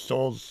 Like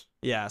Souls.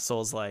 Yeah,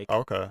 Souls like.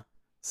 Okay.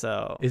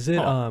 So is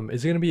it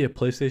is it gonna be a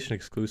PlayStation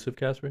exclusive,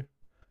 Casper?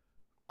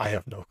 I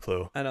have no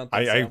clue. I don't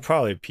think so. I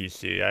probably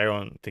PC. I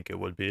don't think it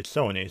would be. It's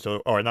Sony,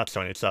 or not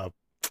Sony. It's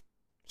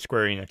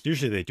Square Enix.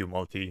 Usually they do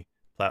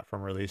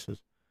multi-platform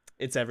releases.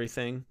 It's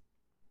everything.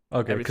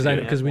 Okay,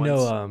 because we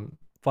know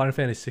Final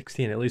Fantasy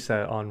 16, at least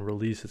on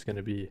release, it's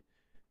gonna be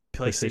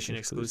PlayStation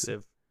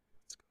exclusive.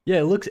 Yeah,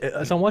 it looks.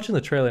 As I'm watching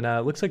the trailer now,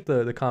 it looks like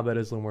the combat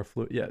is a little more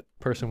fluid. Yeah,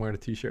 person wearing a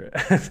t-shirt.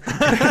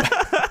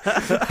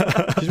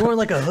 She's wearing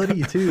like a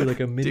hoodie too, like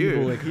a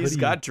medieval like hoodie. He's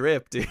got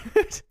drip, dude.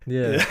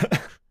 Yeah.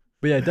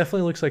 But yeah, it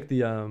definitely looks like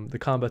the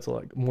combat's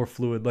like more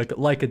fluid,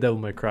 like a Devil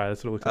May Cry.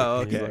 That's what it looks like. Oh,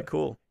 okay,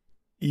 cool.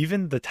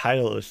 Even the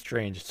title is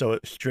strange. So,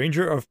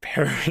 Stranger of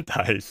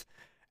Paradise,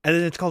 and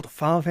then it's called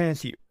Final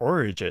Fantasy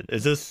Origin.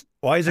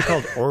 Why is it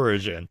called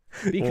Origin?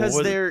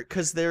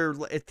 Because they're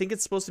I think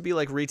it's supposed to be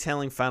like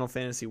retelling Final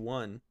Fantasy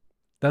 1.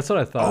 That's what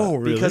I thought. Oh,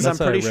 really? Because I'm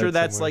pretty sure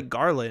that's somewhere. Like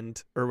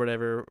Garland or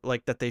whatever,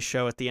 like that they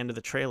show at the end of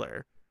the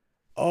trailer.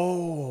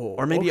 Oh,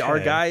 or maybe our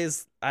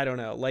guys. I don't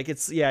know. Like I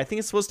think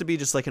it's supposed to be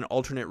just like an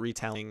alternate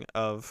retelling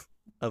of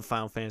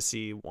Final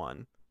Fantasy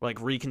 1, like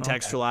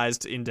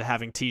recontextualized into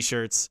having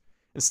T-shirts.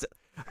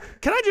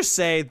 Can I just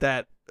say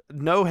that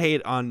no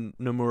hate on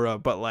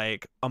Nomura, but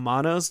like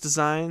Amano's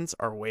designs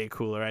are way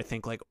cooler. I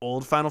think like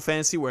old Final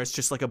Fantasy, where it's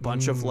just like a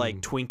bunch of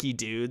like twinky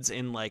dudes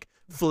in like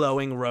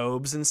flowing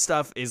robes and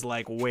stuff, is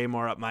like way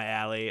more up my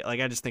alley. Like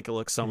I just think it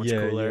looks so much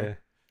cooler.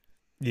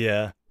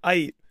 Yeah.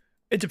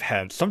 It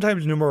depends.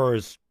 Sometimes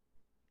Nomura's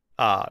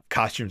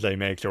costumes that he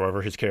makes or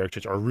whatever his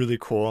characters are really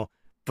cool,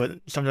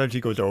 but sometimes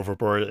he goes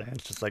overboard and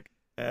it's just like,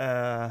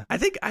 I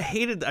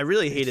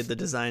really hated the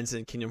designs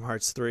in Kingdom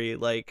Hearts 3.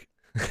 Like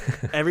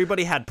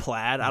everybody had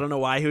plaid. I don't know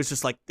why. He was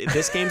just like,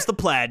 this game's the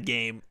plaid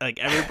game. Like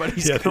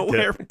everybody's gonna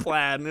wear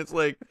plaid, and it's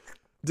like,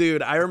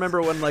 dude, I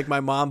remember when like my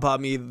mom bought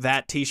me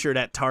that T-shirt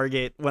at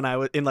Target when I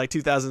was in like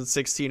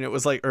 2016. It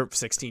was like, or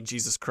 16,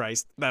 Jesus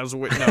Christ, that was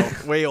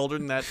way older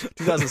than that.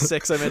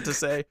 2006, I meant to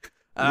say.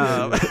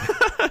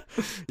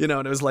 You know,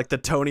 and it was like the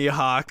Tony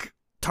Hawk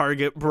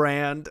Target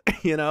brand.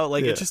 You know,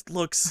 like it just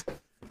looks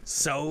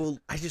so.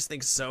 I just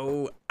think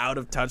so out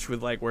of touch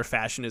with like where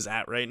fashion is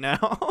at right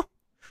now.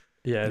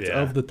 Yeah, it's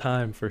of the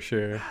time for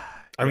sure.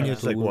 I mean,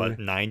 it's like what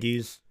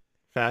 90s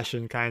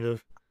fashion kind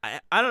of. I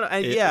don't know.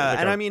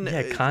 I mean,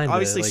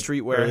 obviously like,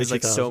 streetwear has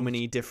like so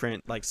many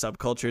different like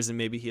subcultures, and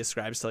maybe he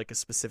ascribes to like a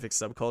specific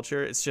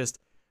subculture. It's just,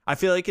 I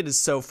feel like it is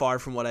so far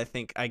from what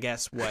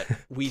what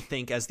we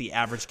think as the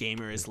average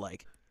gamer is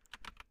like,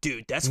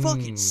 dude, that's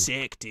fucking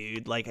sick,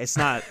 dude. Like, it's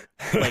not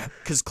like,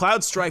 because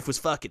Cloud Strife was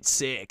fucking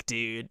sick,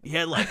 dude. He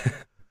had like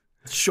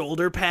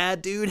shoulder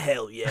pad, dude,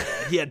 hell yeah.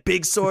 He had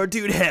big sword,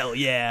 dude, hell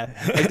yeah.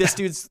 Like this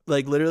dude's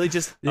like literally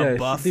just a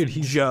buff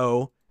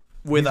Joe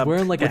with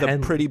a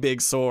pretty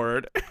big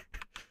sword.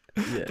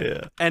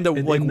 Yeah. And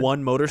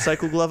one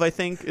motorcycle glove, I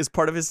think, is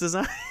part of his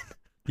design.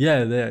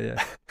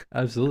 Yeah.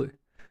 Absolutely.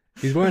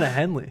 He's wearing a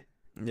Henley.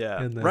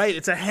 Yeah. Right,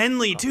 it's a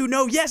Henley too.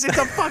 No, yes, it's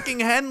a fucking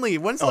Henley.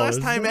 When's the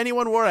last time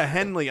anyone wore a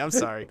Henley? I'm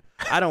sorry.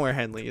 I don't wear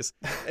Henleys.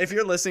 If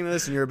you're listening to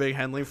this and you're a big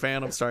Henley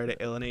fan, I'm sorry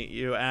to alienate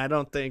you. And I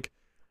don't think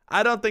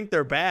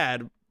they're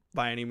bad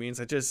by any means.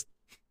 I just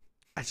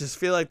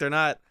feel like they're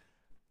not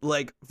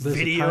like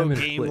video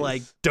game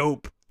like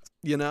dope,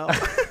 you know?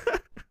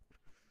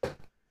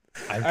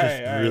 I'm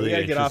just really we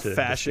gotta get off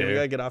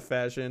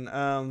fashion.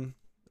 All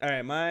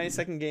right, my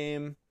second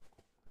game,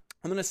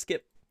 I'm gonna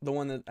skip the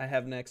one that I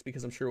have next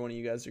because I'm sure one of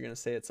you guys are gonna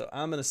say it. So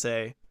I'm gonna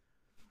say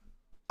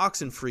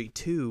Oxenfree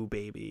 2,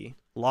 baby.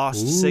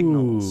 Lost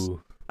Signals.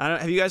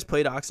 Have you guys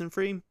played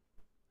Oxenfree?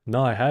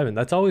 No, I haven't.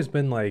 That's always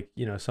been like,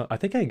 so I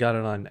think I got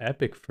it on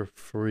Epic for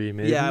free,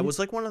 maybe. Yeah, it was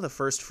like one of the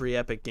first free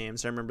Epic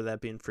games. I remember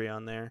that being free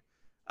on there.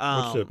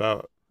 What's it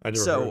about? I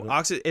never heard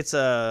of it. It's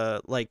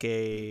a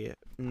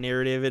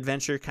narrative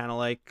adventure, kind of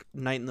like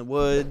Night in the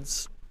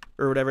Woods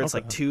or whatever. It's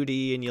like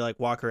 2D, and you like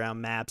walk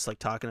around maps, like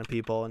talking to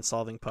people and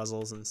solving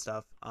puzzles and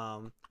stuff.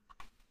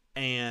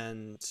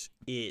 And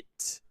it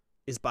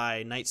is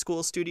by Night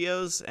School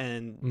Studios,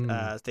 and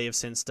they have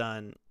since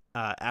done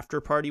After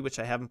Party, which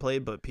I haven't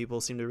played, but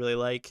people seem to really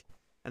like.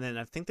 and then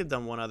I think they've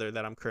done one other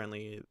that I'm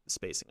currently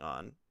spacing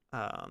on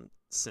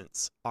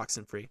since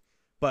Oxenfree.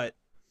 But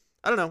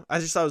I don't know. I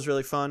just thought it was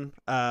really fun.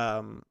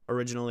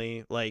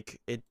 Originally, like,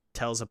 it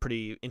tells a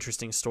pretty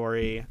interesting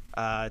story.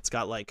 It's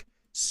got like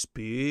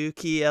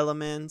spooky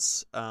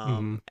elements,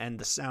 and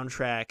the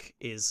soundtrack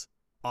is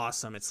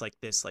awesome. It's like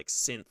this like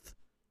synth.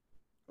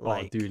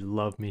 Like, oh, dude,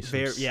 love me some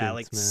synths, yeah,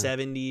 like man.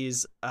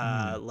 70s,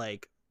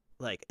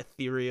 like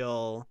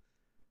ethereal,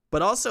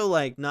 but also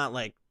like not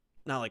like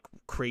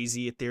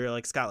crazy ethereal.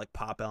 Like, it's got like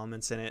pop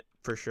elements in it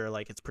for sure.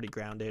 Like, it's pretty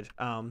grounded.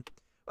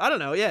 I don't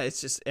know. Yeah,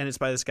 it's just, and it's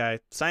by this guy,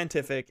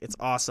 Scientific. It's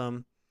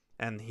awesome,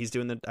 and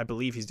I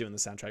believe he's doing the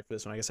soundtrack for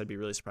this one. I guess I'd be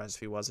really surprised if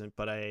he wasn't,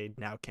 but I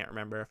now can't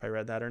remember if I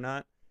read that or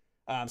not.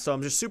 So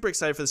I'm just super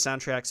excited for the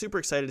soundtrack. Super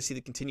excited to see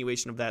the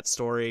continuation of that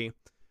story.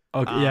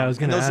 Okay, yeah, I was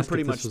gonna ask. Those are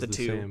pretty much the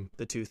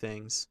two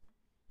things.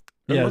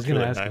 Yeah, I was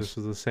gonna ask if this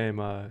was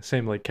the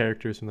same like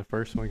characters from the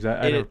first one, because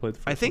I never played the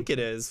first one. I think it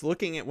is.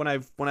 Looking at when I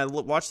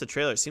watched the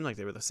trailer, it seemed like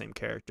they were the same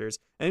characters,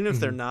 and even if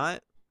they're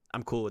not,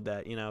 I'm cool with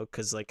that,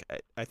 because like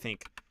I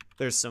think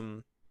there's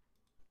some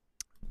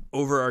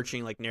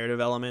overarching like narrative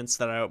elements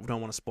that I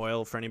don't want to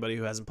spoil for anybody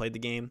who hasn't played the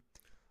game.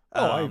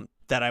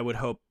 That I would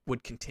hope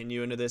would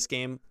continue into this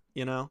game.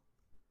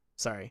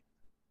 Sorry.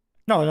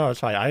 No, it's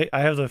fine.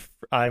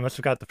 I must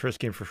have got the first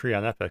game for free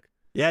on Epic.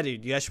 Yeah,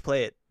 dude, you guys should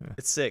play it.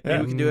 It's sick.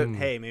 Maybe we can do it.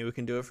 Hey, maybe we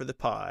can do it for the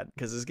pod,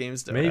 because this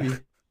game's dope. Maybe.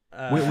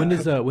 When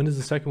does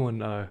the second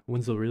one?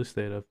 When's the release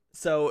date of?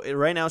 So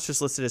right now it's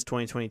just listed as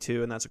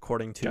 2022, and that's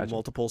according to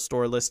multiple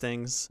store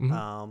listings.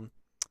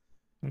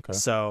 Okay.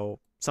 So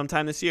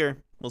sometime this year,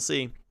 we'll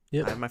see.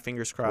 Yeah, I have my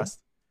fingers crossed.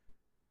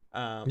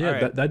 Cool.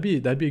 Right. that'd be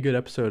a good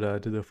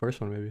episode to the first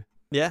one, maybe.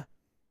 Yeah.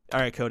 All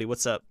right, Cody,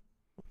 what's up?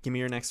 Give me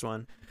your next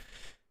one.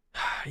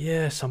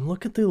 Yes, I'm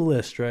looking through the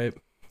list, right?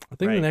 I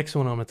think the next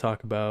one I'm going to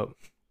talk about.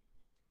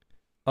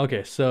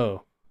 Okay,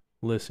 so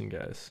listen,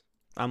 guys.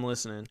 I'm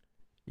listening.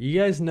 You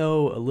guys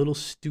know a little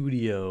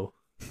studio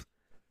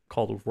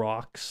called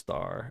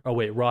Rockstar. Oh,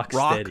 wait,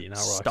 Rocksteady, not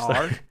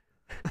Rockstar.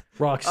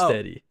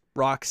 Rocksteady. Oh,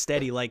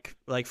 Rocksteady,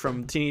 like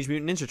from Teenage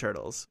Mutant Ninja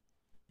Turtles.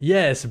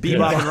 Yes,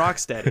 Bebop and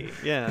Rocksteady.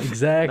 Yeah,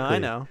 exactly. No, I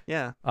know.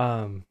 Yeah.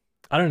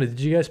 I don't know. Did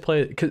you guys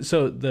play it?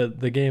 So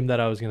the game that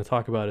I was going to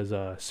talk about is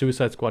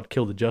Suicide Squad: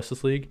 Kill the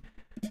Justice League.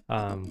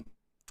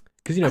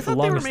 Because for the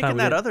longest time,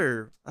 I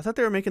thought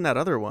they were making that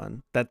other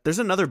one. That there's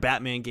another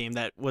Batman game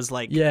that was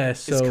like so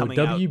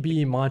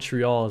WB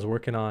Montreal is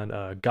working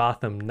on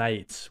Gotham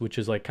Knights, which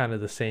is like kind of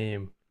the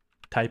same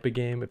type of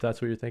game, if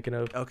that's what you're thinking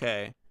of.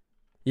 Okay.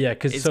 Yeah,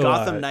 because is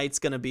Gotham Knights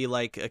gonna be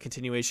like a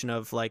continuation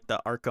of like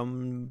the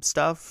Arkham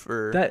stuff,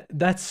 or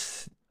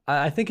that's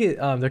I think it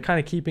they're kind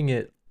of keeping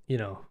it they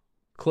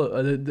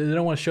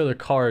don't want to show their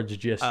cards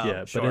just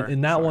yet, but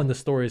in that one the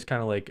story is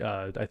kind of like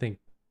I think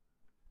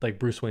like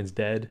Bruce Wayne's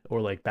dead,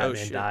 or like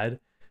Batman died,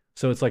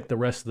 so it's like the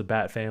rest of the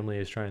Bat family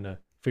is trying to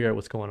figure out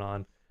what's going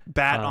on.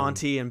 Bat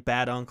auntie and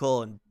Bat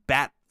uncle and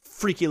Bat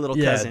freaky little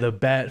cousin. Yeah, the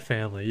Bat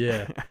family.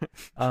 Yeah.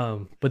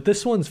 But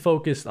this one's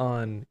focused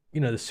on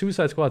the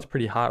Suicide Squad's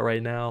pretty hot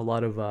right now. A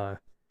lot of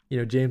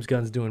James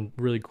Gunn's doing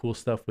really cool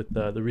stuff with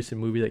the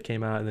recent movie that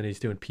came out, and then he's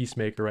doing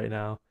Peacemaker right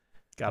now.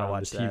 Gotta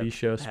watch the TV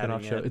show,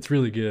 spinoff show. It's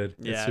really good.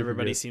 Yeah,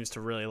 everybody seems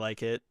to really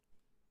like it.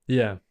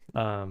 Yeah.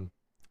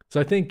 So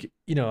I think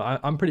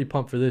I'm pretty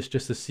pumped for this,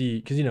 just to see,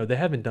 because they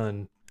haven't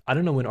done. I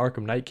don't know when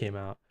Arkham Knight came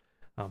out.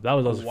 That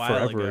was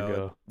forever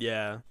ago.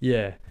 Yeah.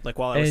 Yeah. Like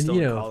while I was still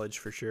in college,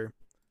 for sure.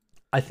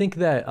 I think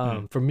that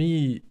for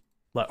me,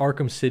 like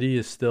Arkham City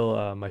is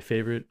still my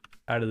favorite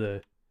out of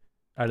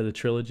the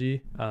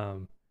trilogy.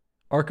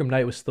 Arkham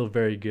Knight was still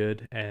very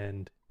good,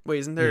 and wait,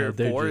 isn't there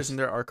four? Isn't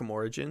there Arkham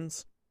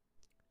Origins?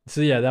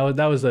 So yeah,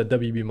 that was a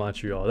WB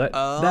Montreal.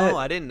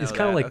 I didn't know. It's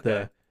kind of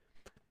like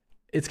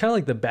it's kind of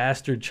like the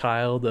bastard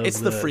child of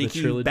the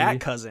freaky Bat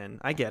cousin.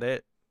 I get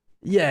it.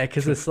 Yeah,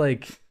 because it's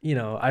like,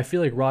 I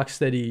feel like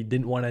Rocksteady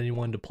didn't want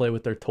anyone to play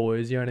with their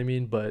toys, you know what I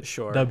mean? But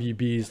sure.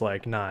 WB's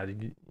like, nah,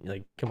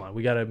 like, come on,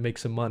 we got to make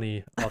some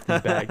money off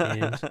these bad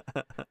games.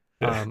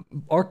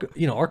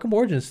 Arkham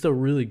Origins is still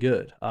really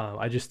good.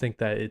 I just think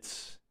that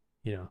it's,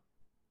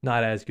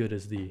 not as good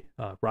as the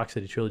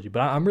Rocksteady trilogy. But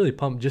I'm really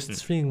pumped just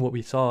seeing what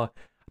we saw.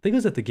 I think it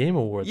was at the Game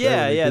Awards.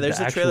 Yeah, there's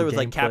a trailer with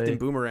like Captain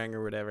Boomerang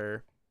or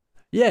whatever.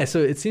 Yeah, so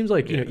it seems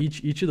like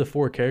each of the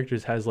four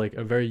characters has like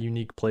a very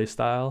unique play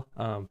style.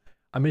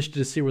 I'm interested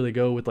to see where they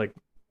go with like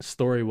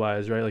story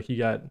wise, right? Like you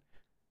got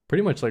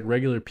pretty much like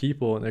regular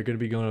people, and they're going to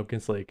be going up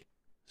against like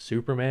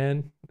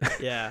Superman.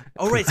 Yeah.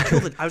 Oh right,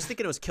 I was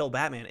thinking it was Kill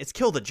Batman. It's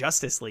Kill the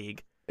Justice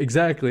League.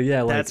 Exactly.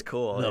 Yeah. Like, that's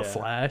cool. The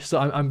Flash. So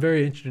I'm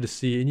very interested to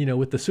see, and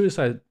with the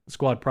Suicide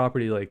Squad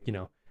property, like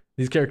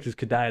these characters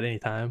could die at any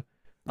time.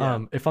 Yeah.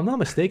 If I'm not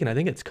mistaken, I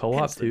think it's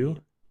co-op too,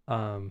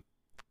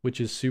 which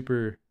is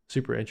super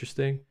super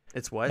interesting.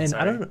 It's what? And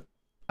sorry? I don't know.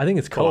 I think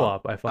it's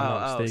co-op. If I'm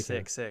not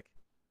mistaken. Sick.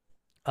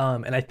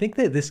 And I think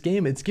that this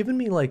game, it's given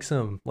me like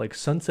some like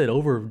Sunset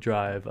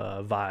Overdrive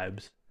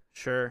vibes.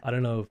 Sure. I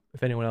don't know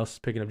if anyone else is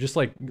picking up, just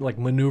like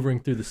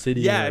maneuvering through the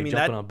city. Yeah, and,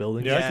 jumping on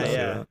buildings.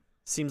 Yeah.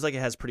 Seems like it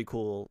has pretty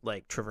cool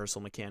like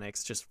traversal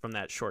mechanics just from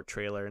that short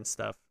trailer and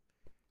stuff.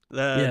 So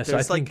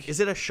there's like, is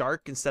it a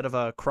shark instead of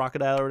a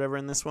crocodile or whatever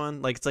in this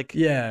one? Like it's like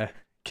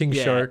King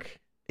Shark.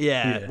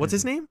 Yeah. What's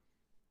his name?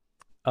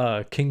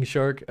 King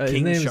Shark. His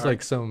name is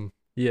like some.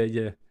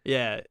 Yeah.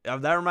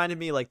 That reminded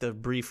me like the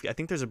brief. I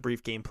think there's a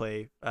brief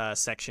gameplay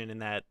section in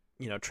that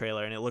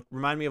trailer, and it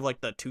reminded me of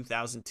like the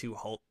 2002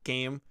 Hulk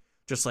game,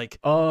 just like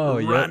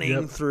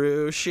running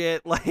through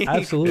shit. Like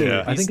absolutely,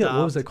 I think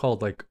what was it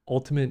called, like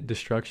Ultimate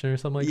Destruction or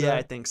something like that? Yeah,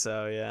 I think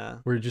so. Yeah,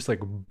 we're just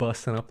like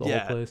busting up the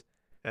whole place.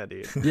 Yeah,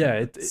 dude. Yeah,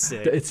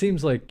 it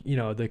seems like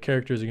the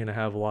characters are gonna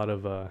have a lot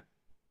of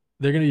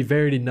they're gonna be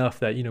varied enough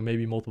that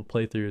maybe multiple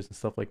playthroughs and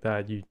stuff like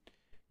that.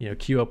 You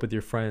queue up with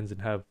your friends and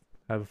have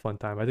a fun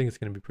time. I think it's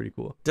gonna be pretty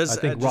cool. I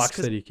think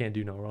Rocksteady can't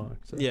do no wrong.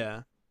 So.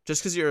 Yeah,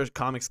 just because you're a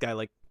comics guy,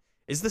 like,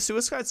 is the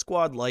Suicide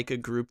Squad like a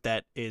group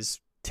that is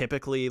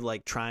typically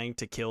like trying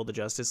to kill the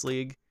Justice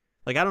League?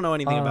 Like, I don't know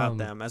anything about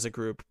them as a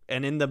group.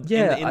 And in the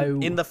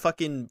in the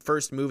fucking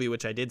first movie,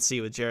 which I did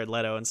see with Jared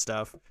Leto and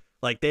stuff,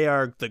 like they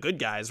are the good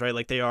guys, right?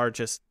 Like they are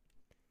just,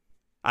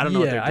 I don't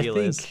know what their deal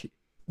is. I think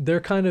they're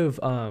kind of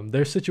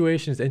their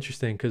situation is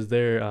interesting because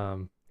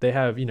they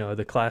have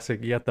the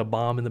classic, you got the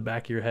bomb in the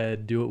back of your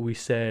head, do what we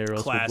say or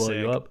else we'll blow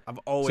you up. I've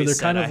always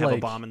said I have a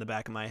bomb in the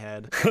back of my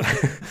head.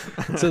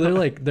 So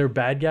they're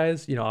bad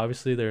guys.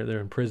 Obviously they're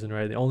in prison,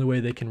 right? The only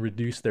way they can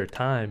reduce their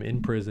time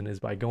in prison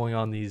is by going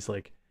on these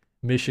like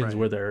missions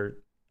where they're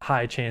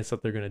high chance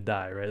that they're gonna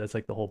die, right? That's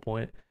like the whole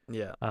point.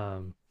 Yeah.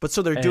 But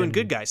so they're doing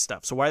good guy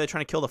stuff. So why are they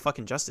trying to kill the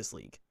fucking Justice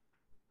League?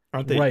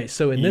 Aren't they right?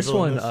 So in this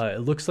one, it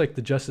looks like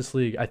the Justice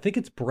League. I think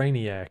it's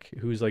Brainiac,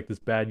 who's like this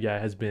bad guy,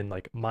 has been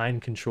like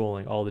mind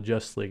controlling all the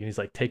Justice League, and he's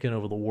like taking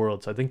over the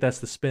world. So I think that's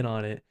the spin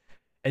on it.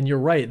 And you're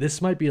right.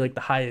 This might be like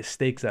the highest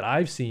stakes that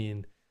I've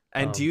seen.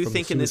 And do you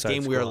think in this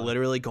game we are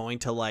literally going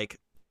to like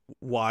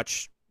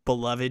watch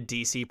beloved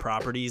DC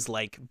properties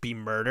like be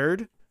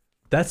murdered?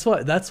 That's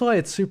why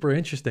it's super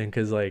interesting,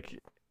 because like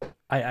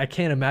I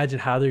can't imagine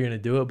how they're gonna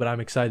do it, but I'm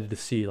excited to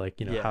see like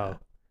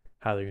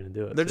how they're gonna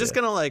do it. They're just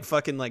gonna like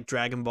fucking like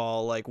Dragon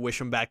Ball, like wish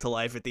him back to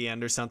life at the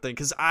end or something.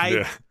 Because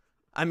I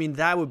mean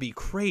that would be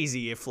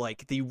crazy if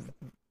like in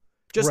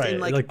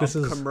like a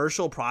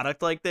commercial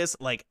product like this,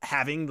 like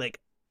having like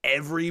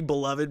every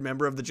beloved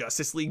member of the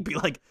Justice League be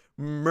like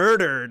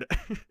murdered.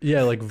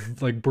 Yeah,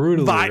 like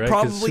brutally, right?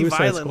 Probably Suicide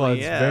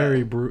violently.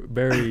 Squad's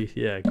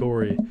very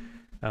gory,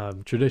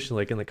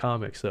 traditionally like in the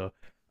comics. So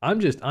I'm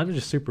just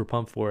super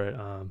pumped for it.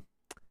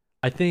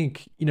 I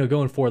think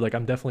going forward, like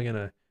I'm definitely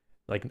gonna.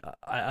 Like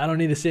I don't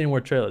need to see any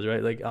more trailers,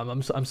 right? Like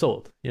I'm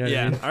sold. You know what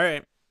I mean? All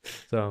right.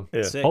 So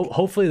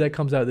hopefully that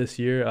comes out this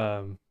year.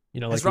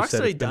 Like has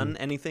Rocksteady done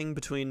anything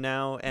between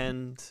now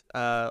and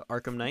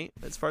Arkham Knight,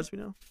 as far as we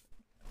know?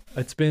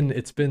 It's been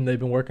they've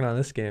been working on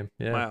this game.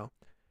 Yeah. Wow.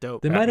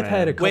 Dope. They might have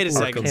had a couple. Wait a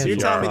second. So you're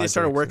telling me they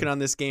started working on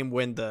this game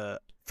when the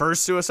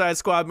first Suicide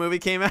Squad movie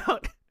came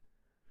out?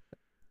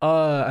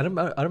 I don't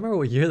remember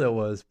what year that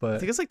was, but I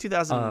think it's like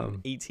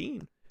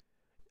 2018.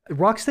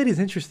 Rocksteady is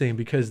interesting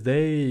because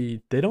they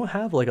don't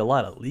have like a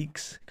lot of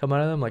leaks come out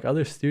of them. Like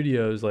other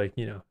studios, like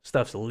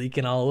stuff's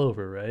leaking all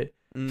over, right?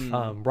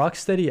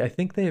 Rocksteady, I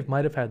think they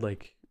might have had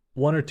like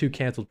one or two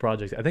canceled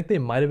projects. I think they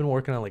might have been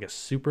working on like a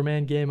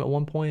Superman game at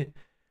one point.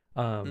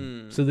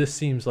 So this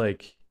seems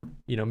like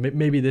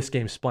maybe this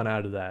game spun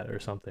out of that or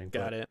something.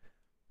 Got it.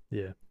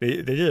 Yeah,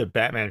 they did a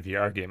Batman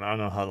VR game. I don't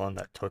know how long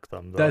that took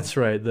them, though. That's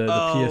right. The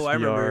PSVR. I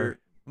remember.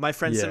 My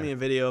friend sent me a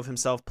video of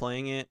himself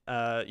playing it.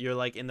 You're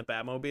like in the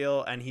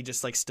Batmobile, and he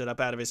just like stood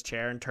up out of his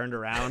chair and turned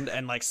around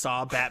and like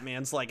saw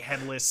Batman's like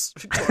headless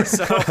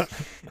torso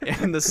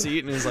in the seat,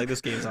 and he was like,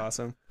 "This game's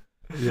awesome."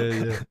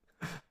 Yeah.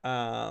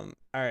 All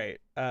right.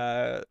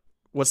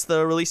 What's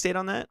the release date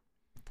on that?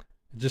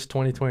 Just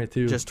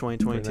 2022. Just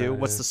 2022.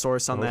 What's the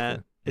source on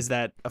that? Is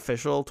that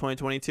official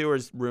 2022 or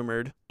is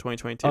rumored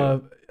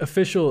 2022?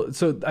 Official.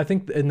 So I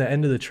think in the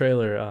end of the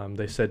trailer,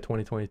 they said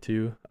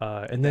 2022,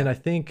 and then I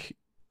think.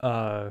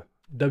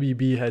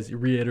 WB has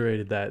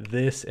reiterated that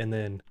this, and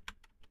then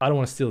I don't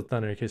want to steal the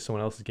thunder in case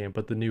someone else's game,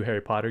 but the new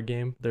Harry Potter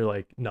game, they're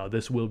like, no,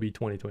 this will be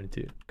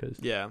 2022. Because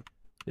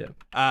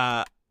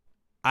I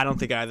don't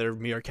think either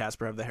me or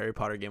Casper have the Harry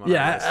Potter game on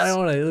our lists. I don't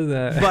want to do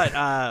that.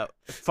 But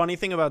funny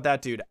thing about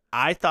that, dude,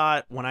 I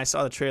thought when I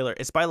saw the trailer,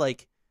 it's by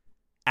like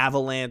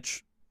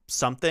Avalanche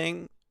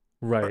something.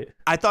 Right.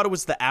 I thought it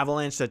was the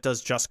Avalanche that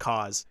does Just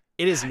Cause.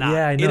 It is not.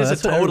 Yeah, I know. It is a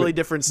totally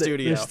different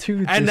studio.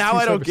 And now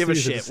I don't give a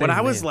shit. When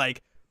I was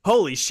like,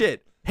 holy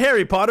shit,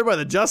 Harry Potter by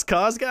the Just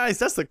Cause guys,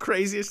 that's the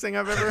craziest thing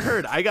I've ever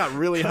heard. I got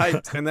really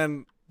hyped. And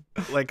then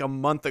like a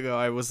month ago,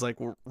 I was like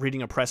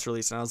reading a press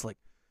release and I was like,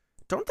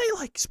 don't they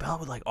like spell it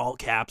with like all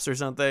caps or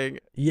something?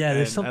 Yeah,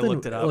 there's something. I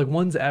looked it up. Like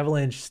one's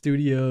Avalanche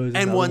Studios.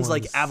 And one's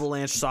like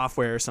Avalanche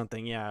Software or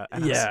something. Yeah.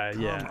 And yeah.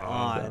 Come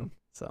on.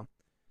 So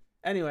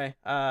anyway,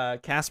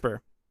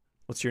 Casper,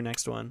 what's your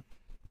next one?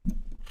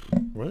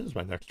 What is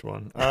my next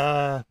one?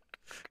 Come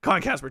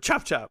on, Casper,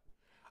 chop.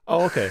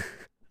 Oh, okay.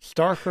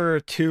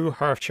 Stalker 2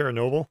 Heart of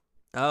Chernobyl.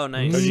 Oh,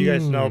 nice. So do you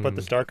guys know about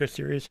the Stalker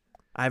series?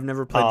 I've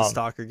never played the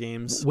Stalker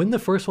games. When the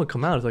first one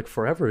come out, it's like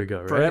forever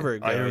ago, right? Forever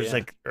ago. It was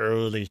like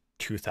early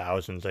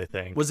 2000s, I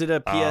think. Was it a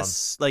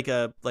PS like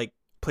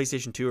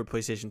PlayStation 2 or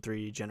PlayStation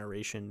 3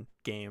 generation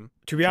game?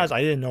 To be honest,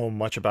 I didn't know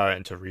much about it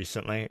until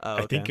recently.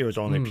 I think it was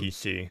only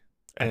PC.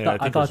 And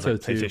I thought so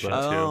too.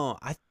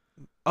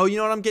 Oh, you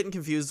know what I'm getting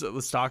confused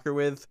with Stalker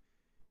with?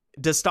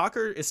 Is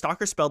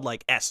Stalker spelled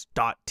like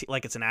S.T,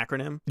 like it's an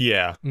acronym?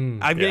 Yeah.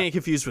 I'm getting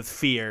confused with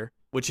Fear,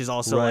 which is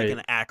also like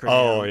an acronym.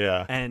 Oh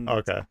yeah. And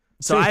okay.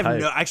 So I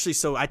have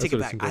so I take it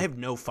back. I have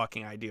no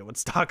fucking idea what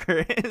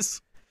Stalker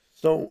is.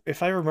 So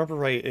if I remember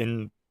right,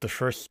 in the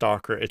first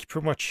Stalker, it's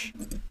pretty much,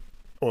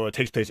 well, it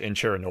takes place in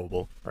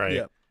Chernobyl, right?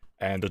 Yeah.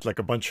 And there's like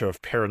a bunch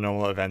of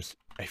paranormal events.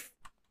 I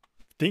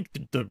think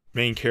the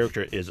main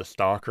character is a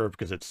stalker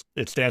because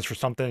it stands for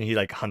something. He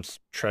like hunts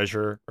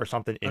treasure or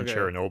something in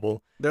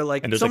Chernobyl. They're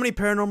like, so many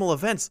paranormal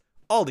events.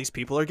 All these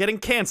people are getting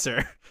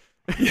cancer.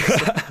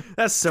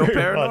 That's so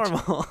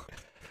paranormal. Much.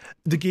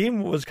 The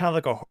game was kind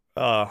of like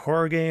a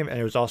horror game, and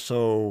it was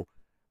also,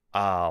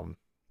 I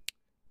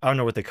don't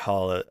know what they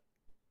call it,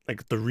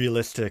 like the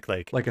realistic,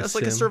 like it's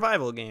like a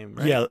survival game,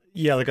 right?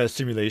 Yeah, like a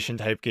simulation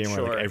type game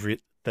where like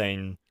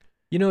everything.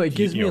 You know, it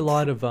gives me a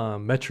lot of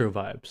Metro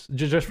vibes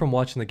just from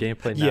watching the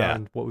gameplay now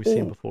and what we've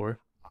seen before.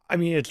 I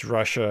mean, it's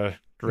Russia,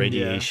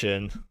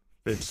 radiation,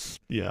 it's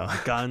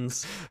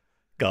guns.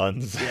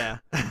 Yeah.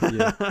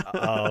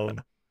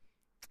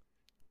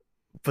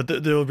 But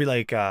there will be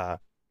like I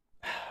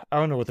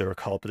don't know what they were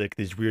called, but like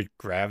these weird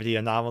gravity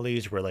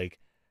anomalies where like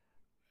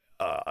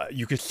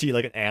you could see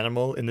like an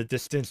animal in the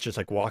distance just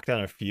like walk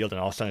down a field,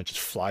 and all of a sudden it just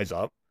flies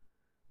up.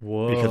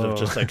 Whoa. Because of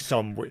just like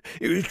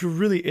it was a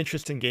really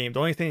interesting game. The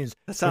only thing is,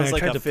 that sounds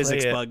like a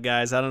physics bug,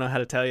 guys. I don't know how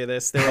to tell you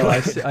this.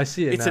 I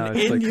see it it's now. An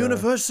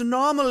in-universe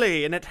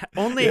anomaly, and it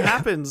only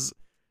happens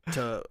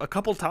to a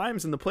couple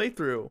times in the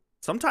playthrough.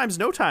 Sometimes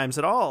no times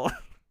at all.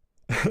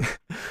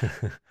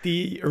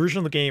 The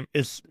original game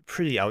is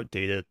pretty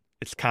outdated.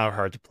 It's kind of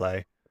hard to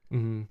play.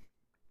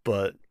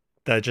 But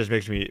that just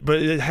makes me.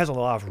 But it has a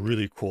lot of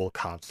really cool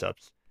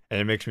concepts, and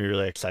it makes me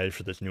really excited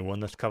for this new one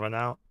that's coming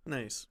out.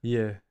 Nice.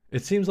 Yeah.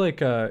 It seems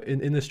like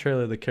in this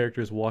trailer the character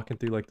is walking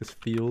through like this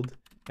field,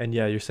 and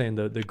you're saying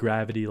the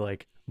gravity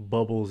like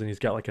bubbles, and he's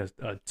got like a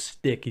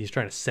stick, and he's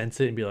trying to sense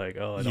it and be like,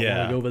 oh, I don't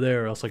want to go over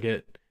there or else I'll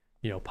get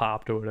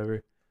popped or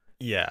whatever.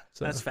 Yeah,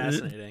 so that's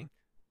fascinating.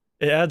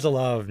 It adds a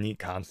lot of neat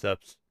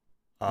concepts.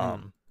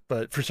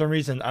 But for some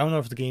reason, I don't know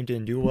if the game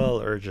didn't do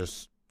well or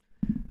just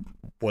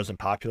wasn't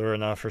popular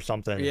enough or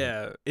something.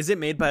 Yeah, is it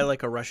made by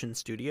like a Russian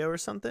studio or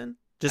something?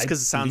 Just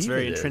because it sounds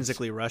very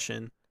intrinsically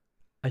Russian.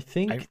 I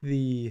think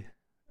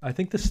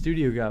the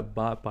studio got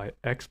bought by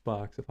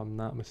Xbox, if I'm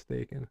not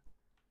mistaken.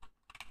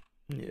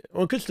 Yeah,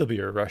 well, it could still be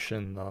a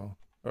Russian though,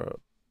 or a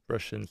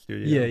Russian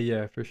studio.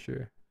 Yeah, for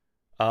sure.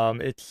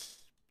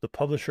 It's the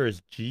publisher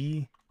is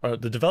the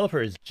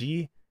developer is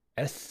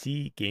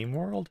GSC Game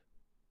World.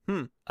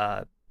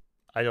 I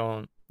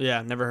don't.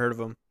 Yeah, never heard of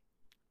them.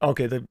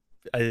 Okay,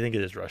 I think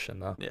it is Russian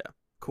though. Yeah,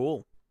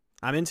 cool.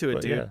 I'm into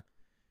it, dude. Yeah.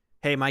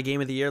 Hey, my game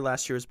of the year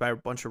last year was by a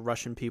bunch of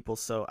Russian people.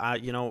 So,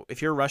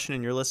 if you're Russian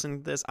and you're listening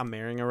to this, I'm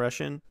marrying a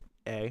Russian,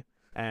 A.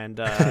 And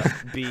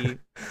B,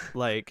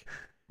 like,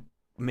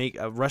 make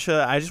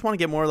Russia. I just want to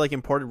get more, like,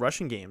 imported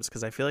Russian games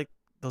because I feel like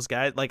those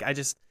guys, like, I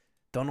just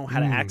don't know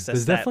how to access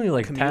there's that definitely,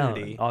 like,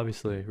 community. talent,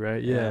 obviously,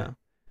 right? Yeah.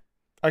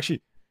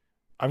 Actually,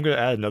 I'm going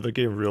to add another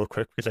game real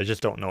quick because I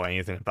just don't know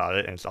anything about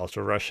it, and it's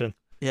also Russian.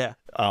 Yeah.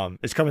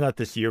 It's coming out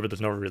this year, but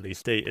there's no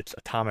release date. It's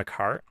Atomic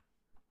Heart.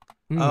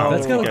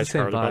 That's got the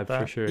same vibe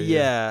for sure.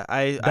 Yeah,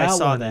 I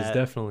saw that. That one is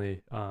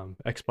definitely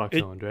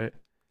Xbox owned, right?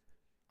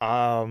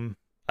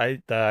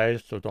 I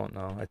still don't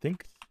know. I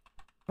think.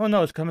 Oh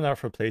no, it's coming out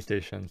for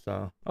PlayStation.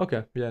 So.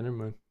 Okay, yeah, never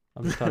mind.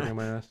 I'm just talking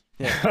my ass.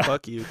 Yeah,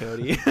 fuck you,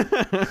 Cody.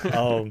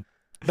 That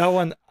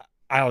one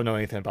I don't know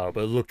anything about,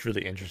 but it looked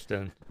really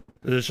interesting.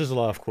 There's just a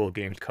lot of cool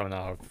games coming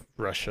out of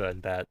Russia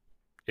and that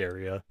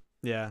area.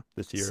 Yeah,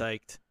 this year.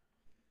 Psyched.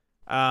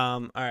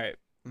 All right.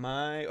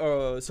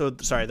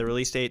 The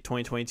release date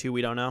 2022.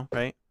 We don't know,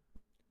 right?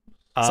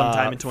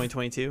 Sometime in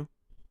 2022.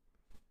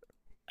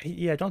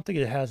 Yeah, I don't think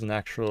it has an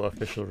actual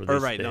official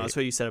release. date. No, that's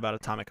what you said about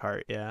Atomic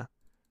Heart. Yeah.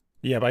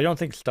 Yeah, but I don't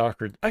think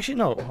Stalker. Actually,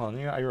 no. Hold on,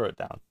 I wrote it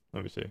down.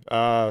 Let me see.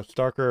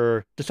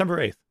 Stalker, December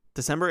 8th.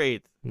 December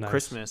 8th. Nice.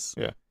 Christmas.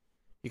 Yeah.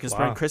 You can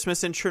spend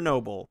Christmas in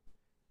Chernobyl.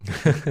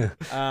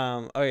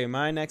 Okay,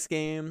 my next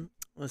game.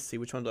 Let's see,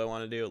 which one do I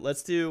want to do?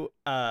 Let's do.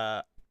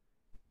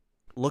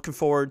 Looking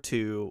forwd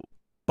to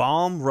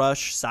Bomb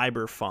Rush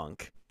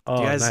Cyberfunk. Oh,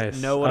 do you guys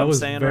nice. know what I'm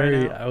saying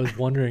right now? I was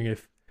wondering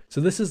if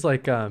this is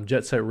like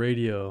Jet Set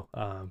Radio,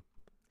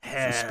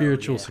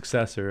 spiritual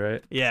successor,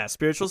 right? Yeah,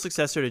 spiritual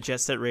successor to Jet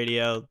Set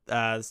Radio.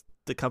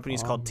 The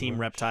company's called Team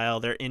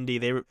Reptile. They're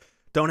indie. They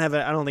don't have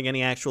I don't think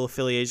any actual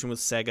affiliation with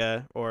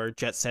Sega or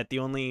Jet Set.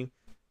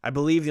 I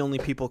believe the only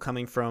people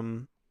coming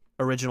from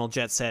original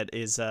Jet Set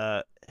is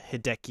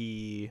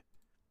Hideki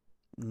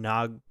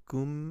I'm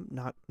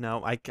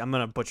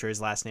gonna butcher his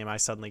last name. I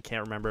suddenly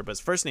can't remember, but his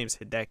first name's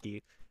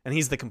Hideki, and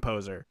he's the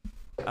composer.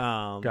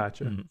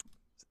 Gotcha.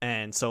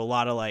 And so a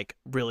lot of like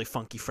really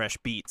funky, fresh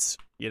beats,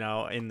 you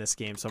know, in this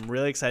game. So I'm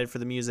really excited for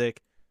the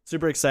music.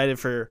 Super excited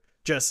for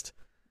just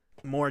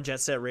more Jet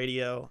Set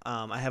Radio.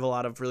 I have a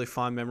lot of really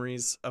fond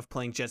memories of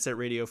playing Jet Set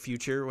Radio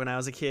Future when I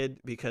was a kid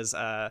because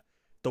the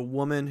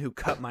woman who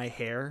cut my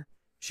hair,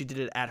 she did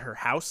it at her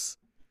house.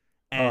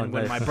 And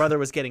when my brother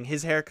was getting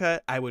his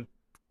haircut, I would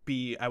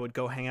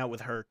go hang out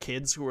with her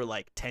kids who were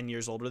like 10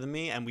 years older than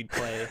me, and we'd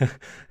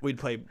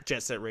play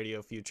Jet Set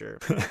Radio Future.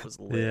 It was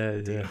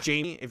lit. Yeah.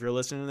 Jamie, if you're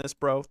listening to this,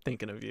 bro,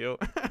 thinking of you.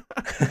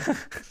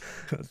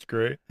 That's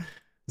great.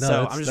 No,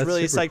 so I'm just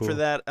really psyched for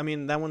that. I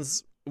mean, that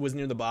was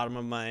near the bottom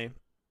of my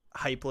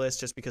hype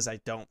list just because I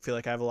don't feel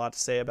like I have a lot to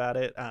say about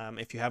it.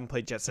 If you haven't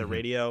played Jet Set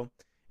Radio,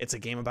 it's a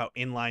game about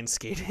inline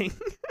skating.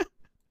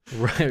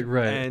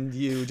 Right. And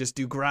you just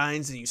do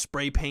grinds and you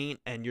spray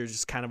paint and you're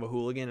just kind of a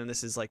hooligan, and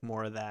this is like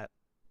more of that.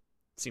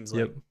 Seems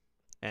like,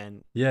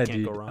 and yeah,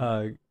 can't go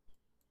wrong.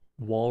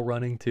 Wall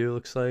running too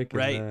looks like,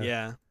 right? And,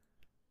 yeah.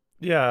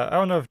 I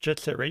don't know if Jet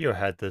Set Radio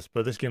had this,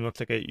 but this game looks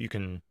like you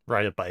can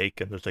ride a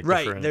bike and there's like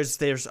different...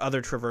 There's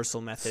other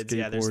traversal methods.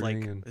 Yeah, there's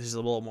a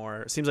little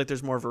more. Seems like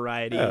there's more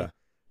variety. Yeah.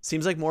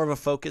 Seems like more of a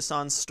focus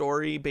on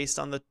story based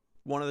on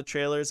one of the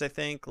trailers. I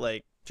think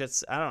like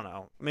I don't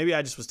know. Maybe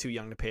I just was too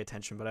young to pay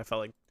attention, but I felt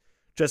like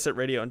Jet Set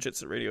Radio and Jet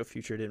Set Radio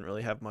Future didn't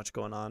really have much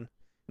going on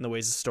in the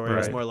ways of story. Right. It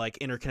was more like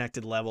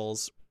interconnected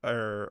levels.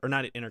 Or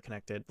not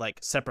interconnected, like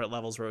separate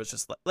levels where it was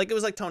just like it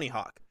was like Tony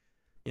Hawk,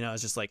 you know.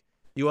 It's just like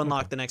you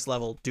unlock the next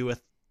level,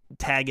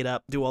 tag it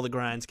up, do all the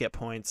grinds, get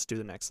points, do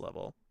the next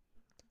level.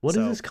 What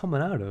is this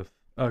coming out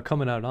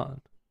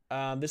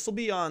on? This will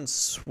be on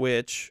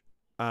Switch.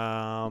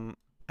 I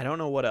don't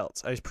know what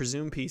else. I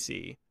presume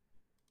PC.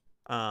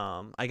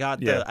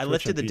 I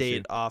lifted the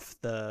date off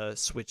the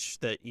Switch,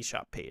 the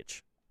eShop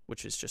page,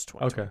 which is just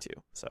 2022.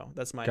 Okay. So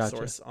that's my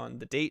source on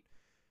the date.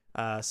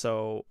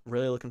 So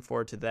really looking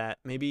forward to that.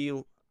 Maybe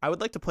I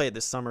would like to play it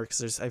this summer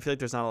because I feel like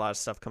there's not a lot of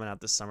stuff coming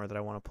out this summer that I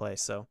want to play.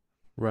 So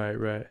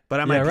right. But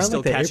I might be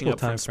still like catching April up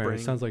from spring.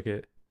 It sounds like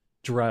it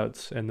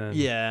droughts and then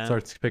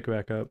starts to pick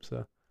back up.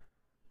 So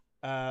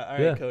all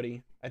right,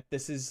 Cody.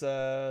 This is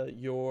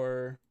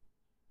your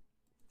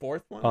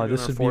fourth one.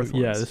 This would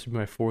be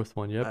my fourth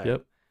one.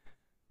 Yep.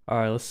 All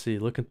right, let's see.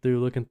 Looking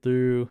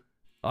through.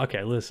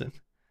 Okay, listen.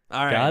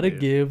 All right, gotta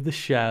give the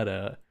shout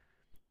out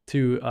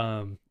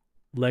to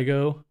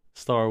Lego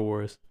Star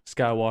Wars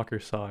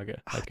Skywalker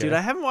Saga. Okay. Dude,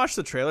 I haven't watched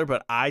the trailer,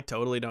 but I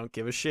totally don't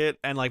give a shit.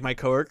 And like my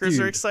coworkers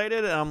are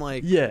excited, and I'm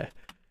like,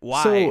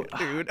 why,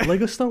 dude?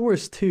 Lego Star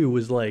Wars 2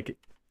 was like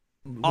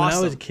when I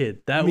was a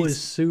kid. That was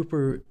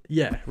super,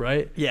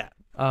 right? Yeah.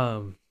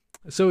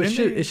 So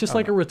it's just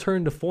like a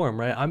return to form,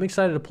 right? I'm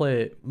excited to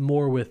play it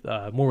more with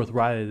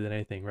Riley than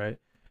anything, right?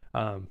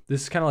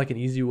 This is kind of like an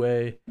easy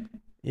way.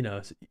 You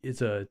know,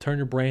 it's a turn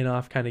your brain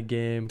off kind of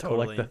game.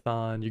 Totally.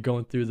 Collect-a-thon. You're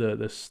going through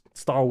the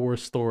Star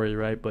Wars story,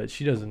 right? But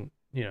she doesn't,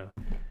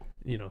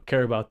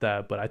 care about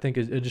that. But I think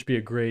it'd just be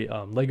a great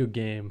Lego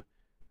game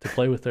to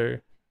play with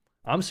her.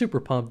 I'm super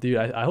pumped, dude.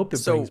 I hope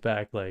it brings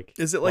back like.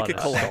 Is it like a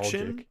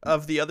collection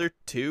of the other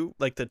two,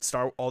 like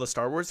all the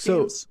Star Wars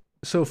games?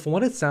 So from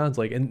what it sounds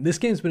like, and this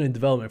game's been in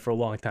development for a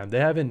long time. They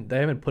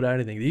haven't put out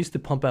anything. They used to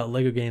pump out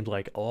Lego games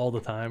like all the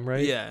time,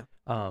 right? Yeah.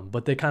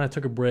 But they kind of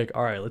took a break.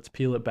 All right, let's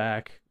peel it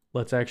back.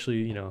 Let's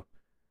actually,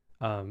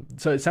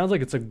 so it sounds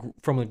like it's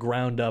from the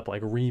ground up,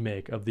 like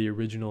remake of the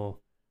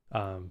original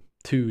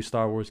 2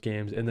 Star Wars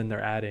games, and then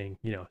they're adding,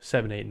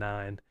 7, 8,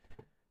 9.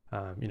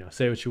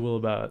 Say what you will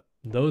about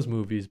those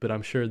movies, but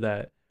I'm sure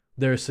that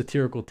their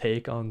satirical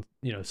take on,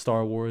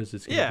 Star Wars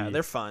is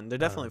they're fun. They're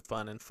definitely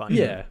fun and funny.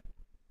 Yeah.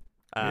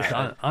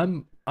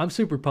 I'm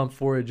super pumped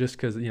for it just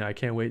because I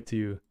can't wait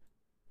to.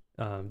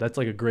 That's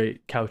like a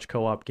great couch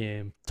co-op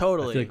game.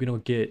 Totally. I feel like we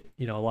don't get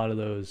a lot of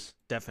those.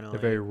 Definitely.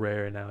 They're very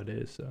rare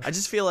nowadays. So I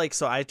just feel like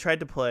I tried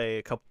to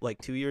play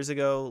 2 years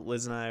ago.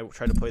 Liz and I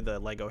tried to play the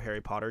Lego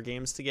Harry Potter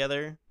games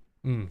together,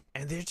 and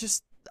they're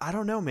just I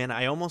don't know, man.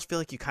 I almost feel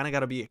like you kind of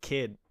got to be a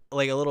kid,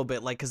 like a little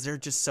bit, like because they're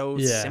just so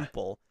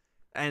simple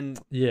and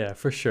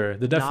for sure.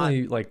 They're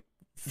definitely like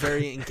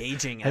very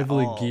engaging,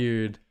 heavily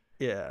geared.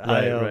 Yeah,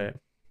 right.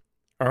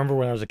 I remember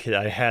when I was a kid,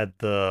 I had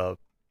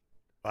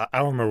I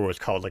don't remember what it's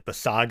called, like the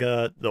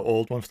Saga, the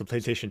old one for the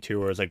PlayStation 2,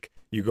 where it's like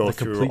you go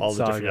through all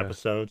the different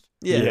episodes.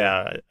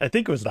 Yeah, I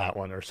think it was that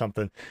one or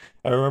something.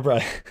 I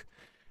remember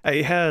I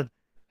had,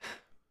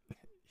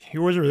 he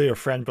wasn't really a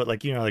friend, but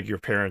like like your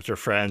parents are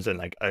friends, and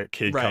like a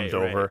kid comes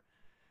over,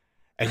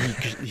 and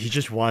he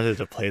just wanted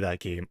to play that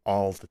game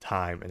all the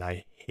time, and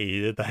I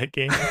hated that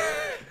game.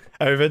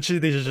 And eventually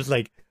they just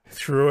like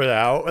threw it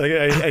out. Like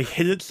I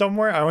hid it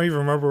somewhere. I don't even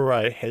remember where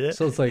I hid it.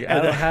 So it's like,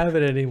 I don't have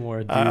it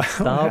anymore, dude.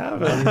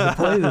 Stop. I need to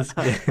play this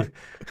game.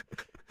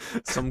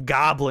 Some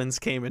goblins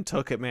came and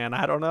took it, man.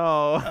 I don't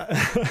know.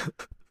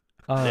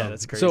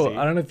 That's crazy. So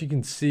I don't know if you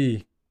can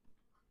see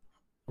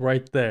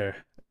right there.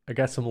 I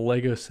got some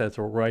Lego sets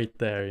right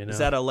there. Is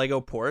that a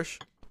Lego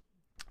Porsche?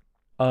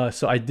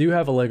 So I do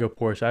have a Lego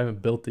Porsche. I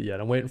haven't built it yet.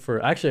 I'm waiting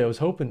for. Actually, I was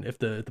hoping if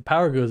the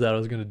power goes out, I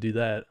was gonna do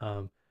that.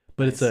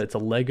 But nice. It's a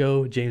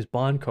Lego James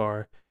Bond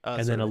car.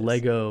 And then a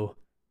Lego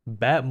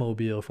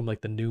Batmobile from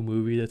like the new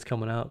movie that's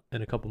coming out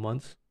in a couple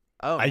months.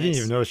 Oh, I didn't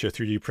even notice your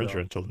 3D printer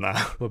until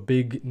now. I'm a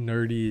big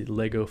nerdy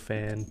Lego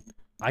fan.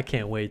 I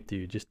can't wait,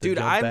 dude. Just to Dude,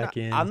 jump back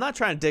in. I'm not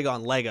trying to dig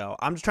on Lego.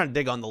 I'm just trying to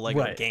dig on the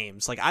Lego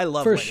games. Like I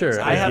love for Legos. sure.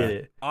 I have get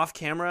it. Off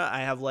camera. I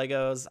have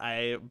Legos.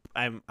 I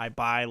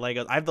buy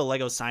Legos. I have the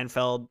Lego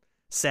Seinfeld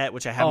set,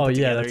 which I haven't put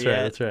together that's yet.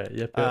 right. That's right.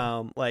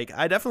 Yep. Like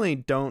I definitely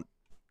don't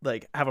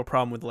like have a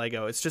problem with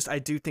Lego. It's just I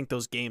do think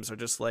those games are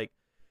just like,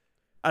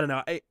 I don't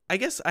know. I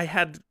guess I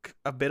had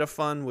a bit of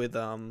fun with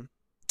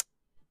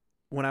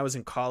when I was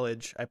in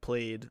college. I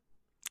played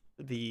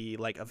the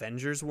like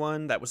Avengers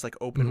one that was like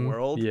open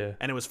world, and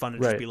it was fun to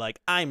just be like,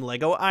 I'm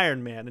Lego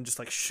Iron Man, and just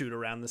like shoot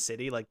around the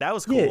city. Like that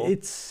was cool. Yeah,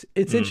 it's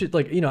interesting.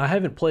 Like, you know, I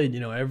haven't played,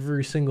 you know,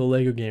 every single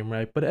Lego game,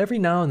 right? But every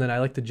now and then I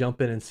like to jump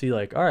in and see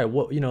like, all right,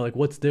 what, you know, like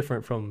what's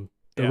different from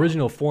the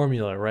original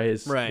formula, right?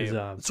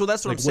 So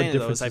that's what I'm saying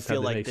though, is I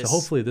feel like this, so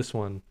hopefully this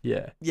one,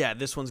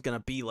 this one's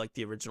gonna be like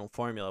the original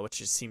formula, which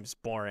just seems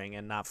boring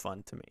and not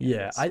fun to me.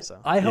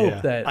 I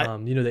hope that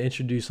you know, they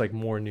introduce like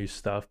more new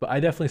stuff, but I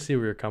definitely see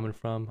where you're coming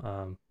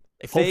from.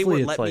 If they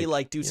would let me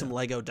like do some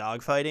Lego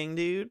dogfighting,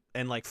 dude,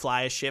 and like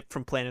fly a ship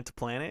from planet to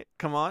planet,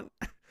 come on,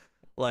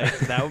 like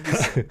that would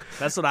be.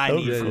 That's what I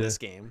need from this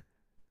game.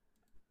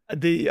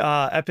 The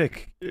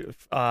Epic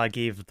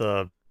gave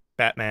the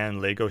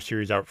Batman Lego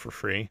series out for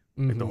free,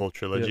 like the whole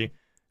trilogy. Yep.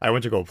 I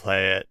went to go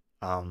play it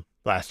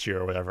last year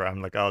or whatever.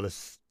 I'm like, oh,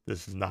 this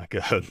is not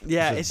good.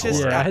 Yeah, it's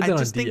just I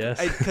just think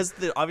because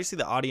obviously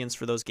the audience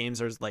for those games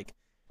is like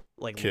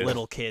kids.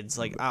 Little kids,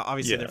 like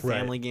obviously they're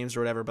family games or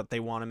whatever, but they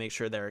want to make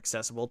sure they're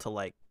accessible to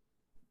like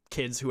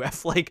kids who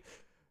have like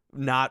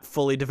not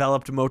fully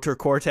developed motor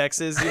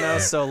cortexes, you know.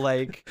 So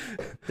like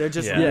they're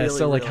just really,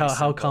 so like really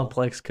how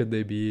complex could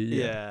they be?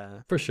 Yeah,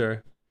 for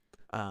sure.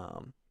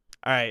 All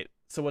right,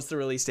 so what's the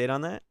release date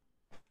on that?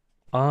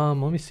 Let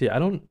me see. I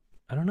don't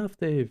know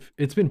if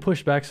it's been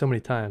pushed back so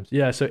many times.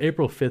 Yeah, so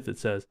April 5th it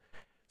says.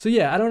 So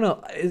yeah, I don't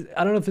know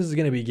if this is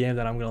gonna be a game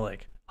that I'm gonna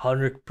like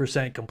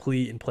 100%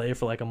 complete and play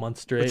for like a month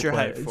straight. But you're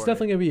hyped for it's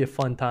definitely gonna be a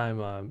fun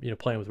time, you know,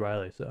 playing with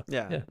Riley. So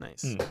yeah.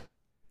 Nice.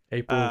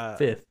 April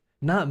 5th,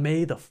 not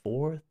May the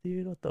 4th,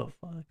 dude. What the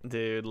fuck,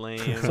 dude?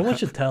 Lame. Someone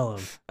should tell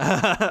him.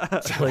 Like,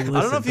 listen,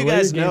 I don't know if you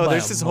guys know.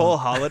 There's this whole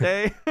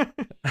holiday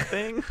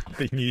thing.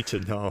 They need to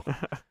know.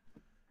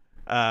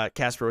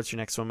 Casper, what's your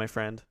next one, my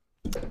friend?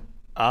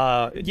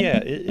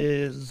 It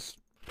is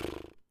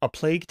A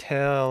Plague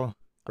Tale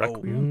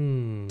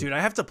Requiem. Dude, I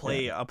have to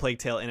play A Plague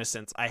Tale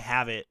Innocence. I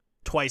have it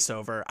twice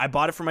over. I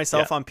bought it for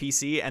myself on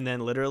PC, and then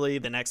literally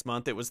the next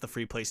month it was the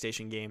free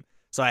PlayStation game.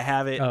 So I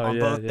have it on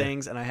both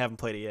things, and I haven't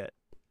played it yet.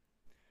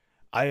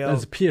 It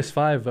was a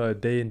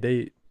PS5 day and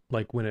date,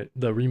 like when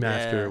the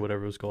remaster or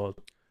whatever it was called.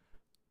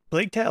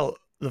 Plague Tale,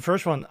 the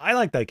first one, I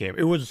liked that game.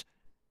 It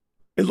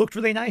looked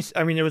really nice.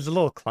 I mean, it was a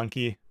little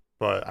clunky,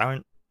 but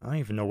I don't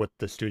even know what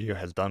the studio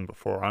has done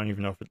before. I don't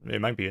even know if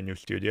it might be a new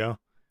studio.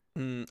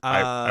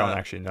 I don't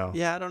actually know.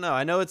 Yeah, I don't know.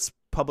 I know it's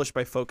published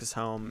by Focus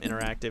Home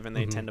Interactive, and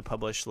they tend to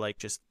publish like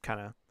just kind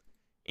of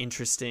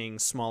interesting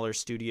smaller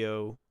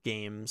studio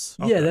games.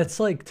 Yeah, that's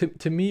like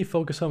to me,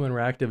 Focus Home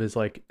Interactive is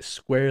like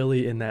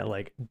squarely in that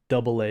like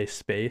AA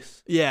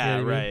space. Yeah,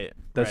 you know right.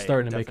 That's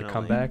starting to make a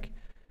comeback.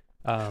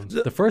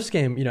 The first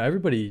game, you know,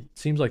 everybody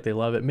seems like they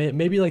love it.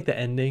 Maybe like the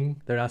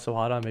ending, they're not so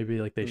hot on.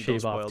 Maybe like they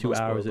shave off 2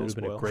 hours. It would have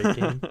been a great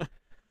game.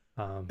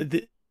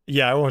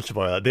 I won't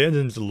spoil that. The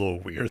ending's a little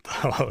weird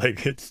though.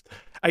 Like it's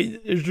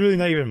really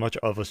not even much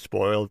of a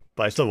spoil,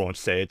 but I still won't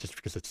say it just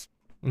because it's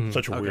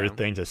such a weird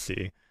thing to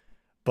see.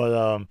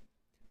 But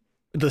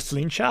the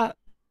slingshot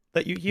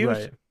that you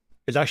use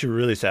is actually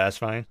really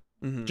satisfying.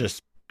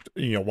 Just,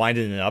 you know,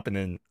 winding it up and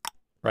then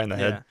right in the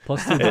head.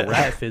 Plus the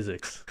rat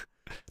physics.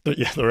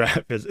 The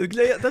rat physics.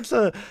 Yeah, that's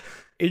a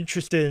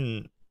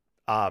interesting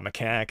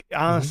mechanic.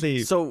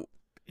 Honestly, so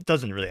it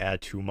doesn't really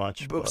add too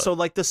much. But so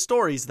like the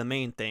story's the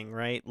main thing,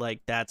 right?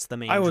 Like that's the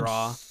main draw.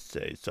 I would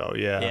say so.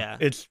 Yeah.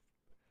 It's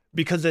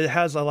because it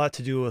has a lot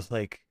to do with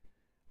like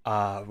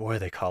what do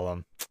they call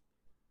them?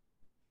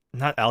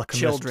 Not alchemists.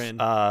 Children.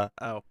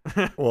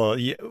 Well,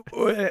 yeah,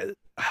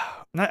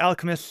 not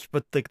alchemists,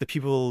 but like the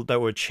people that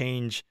would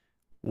change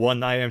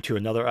one item to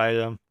another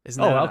item.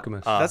 Isn't that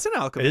alchemist? That's an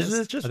alchemist. Is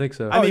it just? I think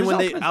so. I mean, when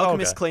the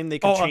alchemists claim they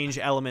could change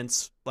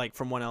elements like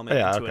from one element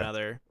to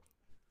another.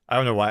 I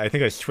don't know why. I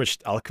think I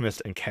switched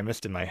alchemist and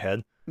chemist in my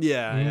head.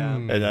 Yeah.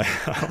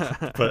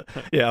 And, but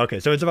yeah, okay.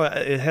 So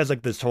it has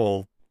like this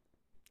whole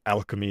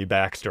alchemy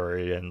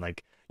backstory, and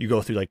like you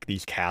go through like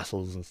these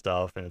castles and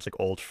stuff, and it's like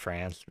old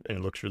France, and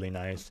it looks really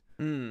nice.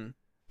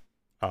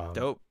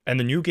 Dope. And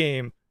the new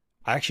game,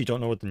 I actually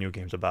don't know what the new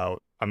game's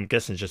about. I'm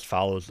guessing it just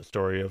follows the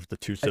story of the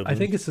two siblings. I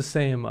think it's the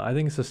same. I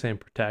think it's the same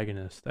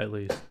protagonist at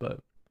least, but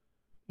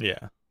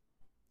yeah.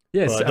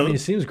 I mean,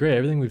 it seems great.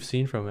 Everything we've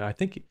seen from it, I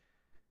think.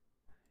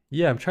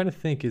 Yeah, I'm trying to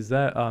think. Is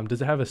that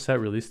does it have a set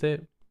release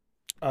date?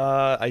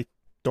 I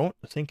don't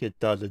think it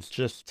does. It's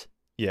just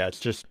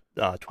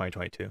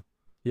 2022.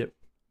 Yep.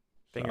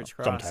 Fingers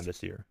crossed. Sometime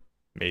this year,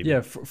 maybe.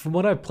 Yeah, from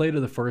what I've played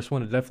of the first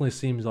one, it definitely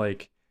seems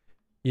like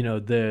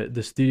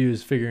the studio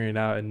is figuring it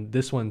out, and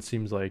this one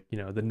seems like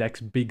the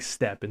next big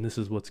step, and this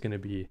is what's gonna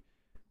be,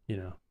 you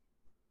know.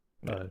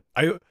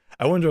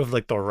 I wonder if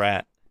like the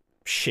rat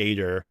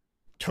shader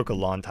took a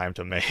long time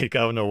to make. I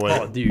don't know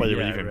what it would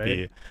even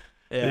be.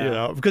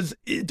 Yeah, because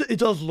it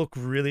does look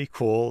really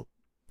cool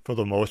for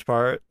the most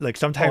part. Like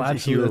sometimes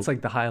absolutely, that's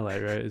like the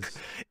highlight,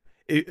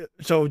 right?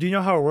 So do you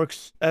know how it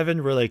works,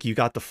 Evan? Where like you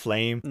got the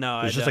flame?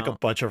 No, there's just like a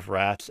bunch of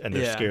rats, and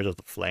they're scared of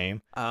the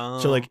flame. Oh.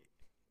 So like,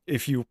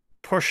 if you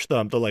push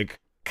them, they'll like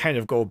kind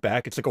of go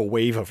back. It's like a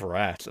wave of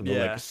rats, and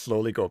they'll like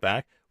slowly go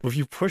back. But if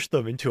you push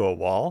them into a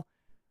wall,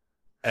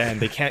 and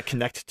they can't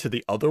connect to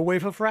the other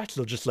wave of rats,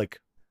 they'll just like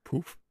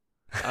poof.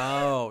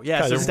 Oh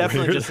yeah, so it's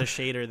definitely just a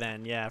shader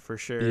then. Yeah, for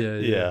sure.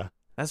 Yeah.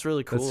 That's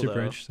really cool. That's super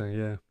interesting.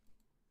 Yeah.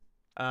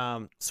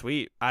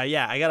 Sweet.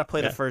 Yeah, I gotta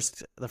play the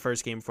first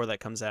game before that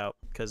comes out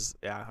because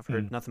I've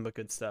heard nothing but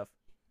good stuff.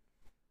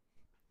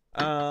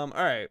 All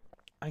right,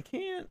 I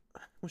can't.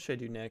 What should I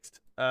do next?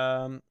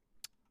 How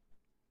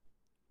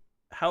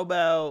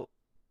about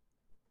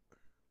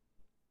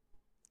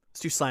let's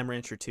do Slime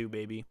Rancher 2,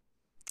 baby.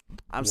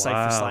 I'm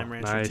psyched for Slime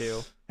Rancher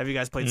 2. Have you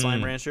guys played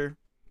Slime Rancher?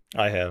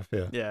 I have.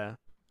 Yeah. Yeah.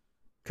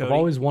 Cody? I've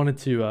always wanted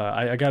to.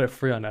 I got it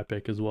free on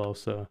Epic as well,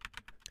 so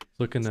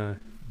looking to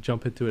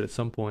jump into it at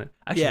some point.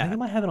 Actually, I think I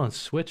might have it on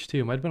Switch too.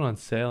 It might have been on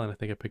sale, and I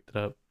think I picked it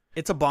up.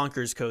 It's a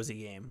bonkers cozy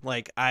game.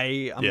 Like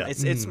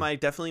it's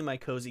definitely my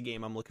cozy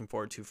game I'm looking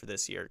forward to for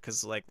this year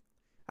because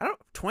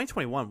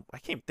 2021. I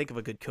can't think of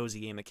a good cozy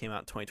game that came out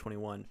in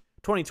 2021.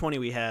 2020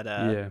 we had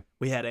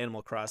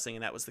Animal Crossing,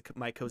 and that was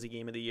my cozy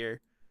game of the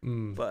year.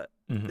 But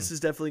this is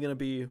definitely gonna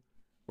be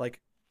like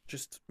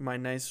just my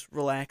nice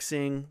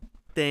relaxing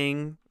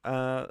thing,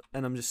 and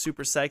I'm just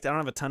super psyched. I don't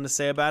have a ton to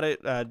say about it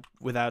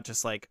without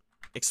just like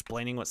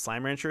explaining what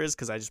Slime Rancher is,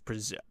 because I just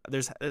presume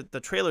the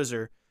trailers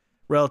are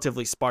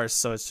relatively sparse,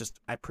 so it's just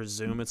I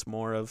presume it's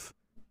more of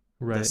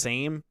the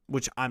same,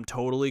 which I'm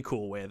totally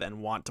cool with and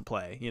want to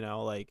play.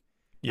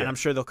 And I'm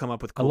sure they'll come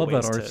up with cool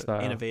ways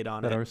to innovate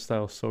on it. That art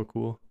style is so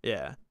cool.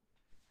 Yeah.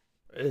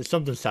 It's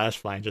something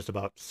satisfying just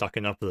about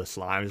sucking up the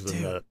slimes. Dude,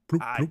 and the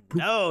I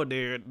know,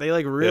 dude. They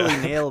like really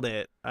nailed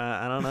it.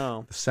 I don't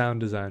know. The sound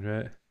design,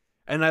 right?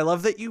 And I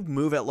love that you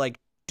move at like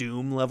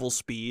Doom level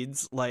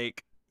speeds.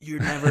 Like you're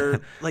never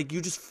like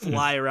you just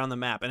fly around the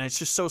map, and it's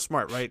just so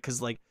smart, right?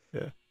 Because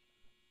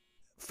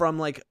from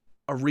like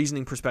a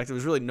reasoning perspective,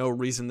 there's really no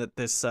reason that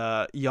this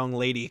young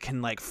lady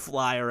can like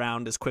fly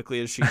around as quickly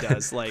as she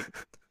does. Like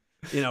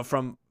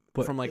from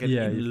like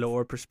a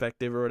lore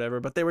perspective or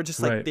whatever. But they were just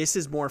like, this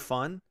is more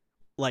fun.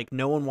 Like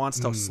no one wants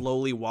to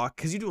slowly walk,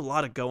 because you do a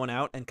lot of going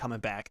out and coming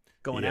back,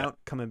 out,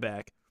 coming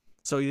back.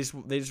 So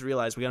they just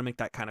realized we got to make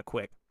that kind of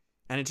quick.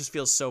 And it just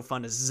feels so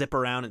fun to zip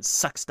around and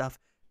suck stuff,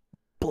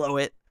 blow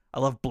it.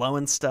 I love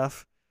blowing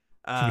stuff.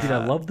 Dude,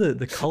 I love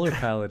the color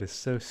palette is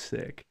so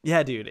sick.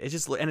 Yeah, dude.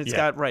 It's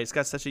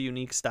got such a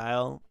unique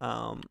style.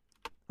 I'm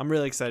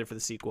really excited for the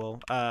sequel.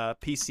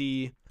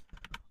 PC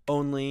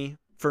only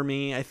for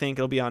me. I think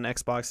it'll be on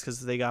Xbox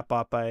because they got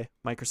bought by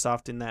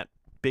Microsoft in that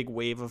big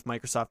wave of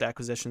Microsoft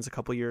acquisitions a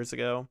couple years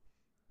ago.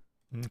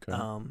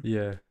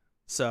 Okay.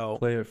 So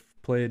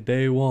play it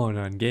day one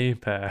on Game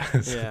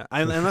Pass. Yeah,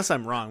 unless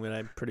I'm wrong, but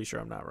I'm pretty sure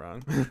I'm not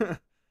wrong.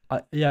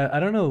 I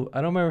don't know.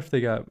 I don't remember if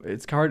they got.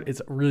 It's hard. It's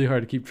really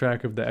hard to keep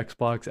track of the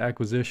Xbox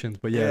acquisitions,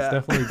 but it's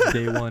definitely the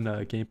day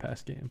one Game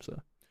Pass game.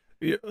 So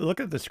look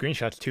at the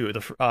screenshots too.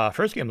 The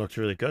first game looks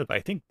really good, but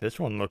I think this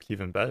one looks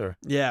even better.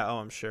 Yeah. Oh,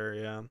 I'm sure.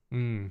 Yeah.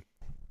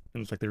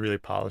 It's like they really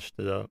polished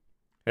it up.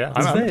 Yeah,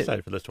 I'm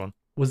excited for this one.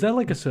 Was that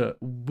like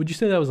would you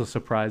say that was a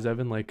surprise,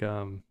 Evan? Like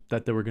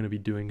that they were going to be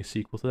doing a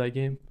sequel to that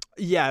game?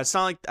 Yeah, it's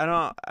not like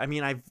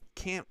I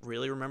can't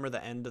really remember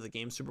the end of the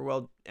game super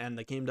well, and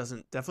the game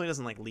definitely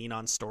doesn't like lean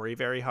on story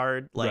very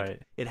hard.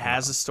 Like it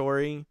has a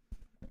story,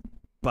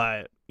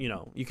 but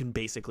you can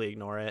basically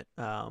ignore it.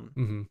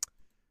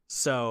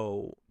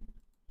 So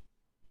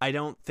I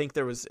don't think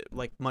there was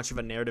like much of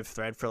a narrative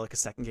thread for like a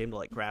second game to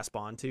like grasp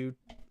onto.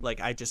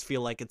 Like I just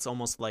feel like it's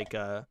almost like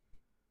a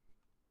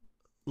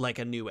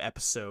new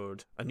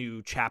episode, a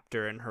new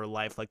chapter in her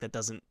life. Like I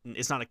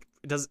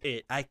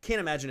can't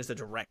imagine it's a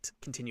direct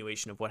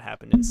continuation of what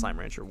happened in Slime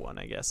Rancher 1,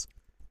 I guess.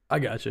 I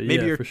gotcha.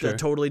 Maybe you're for sure. a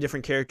totally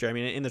different character. I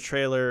mean, in the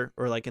trailer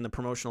or like in the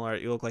promotional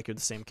art, you look like you're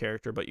the same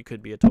character, but you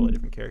could be a totally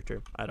different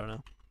character. I don't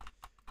know.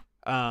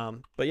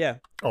 But yeah,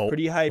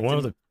 pretty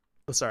hyped.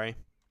 Sorry.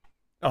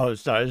 Oh,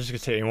 sorry. I was just gonna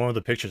say, in one of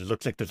the pictures, it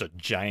looks like there's a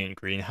giant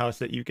greenhouse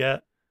that you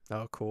get.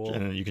 Oh, cool.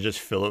 And you can just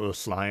fill it with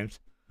slimes.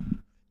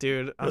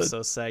 Dude, I'm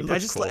so psyched.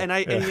 Cool.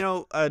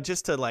 And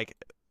just to like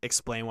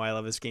explain why I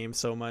love this game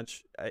so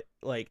much,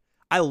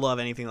 I love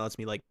anything that lets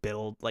me like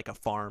build like a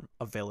farm,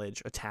 a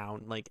village, a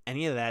town, like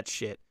any of that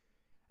shit,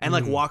 and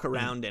like walk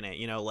around in it.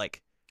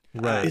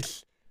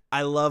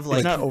 I love like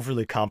it's not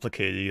overly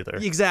complicated either.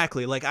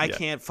 Exactly. Like I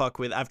can't fuck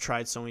with. I've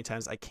tried so many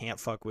times. I can't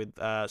fuck with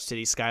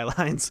City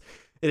Skylines.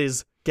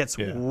 It gets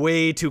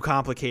way too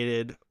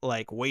complicated,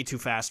 like way too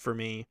fast for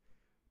me.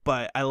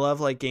 But I love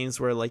like games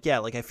where like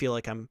I feel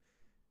like I'm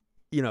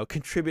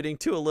contributing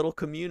to a little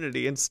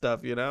community and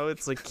stuff.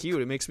 It's like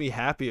cute. It makes me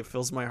happy. It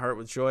fills my heart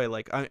with joy.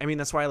 Like I mean,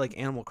 that's why I like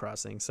Animal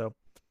Crossing. So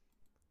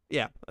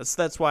yeah,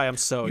 that's why I'm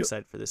so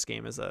excited for this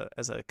game as a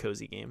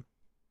cozy game.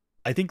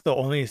 I think the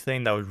only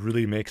thing that would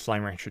really make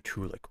Slime Rancher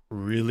 2 like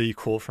really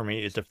cool for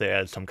me is if they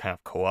add some kind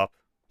of co-op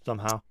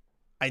somehow.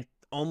 I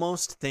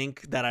almost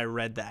think that I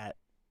read that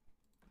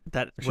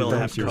will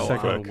have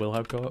co-op. Will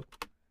have co-op.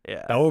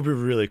 Yeah, that would be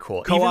really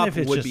cool. Co-op even if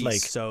it's would just be like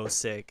so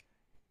sick.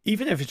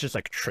 Even if it's just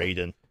like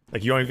trading,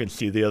 like you don't even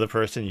see the other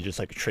person, you just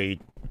like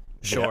trade,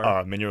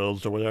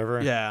 minerals or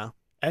whatever. Yeah,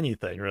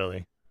 anything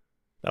really,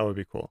 that would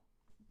be cool.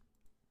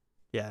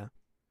 Yeah.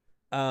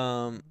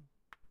 So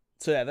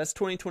yeah, that's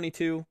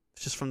 2022.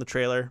 It's just from the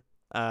trailer.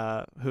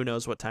 Who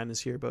knows what time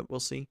this year, but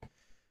we'll see.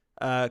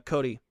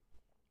 Cody,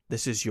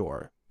 this is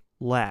your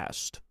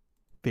last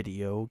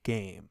video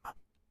game.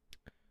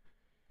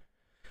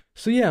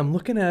 So yeah, I'm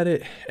looking at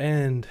it,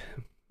 and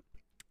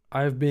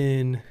I've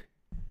been,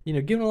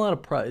 giving a lot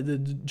of the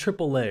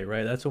AAA,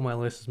 right? That's what my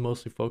list is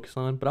mostly focused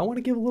on. But I want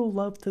to give a little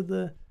love to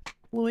the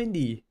little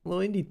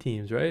indie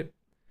teams, right?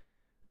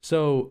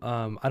 So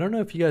I don't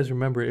know if you guys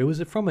remember, it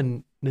was from a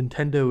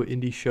Nintendo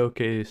Indie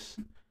Showcase.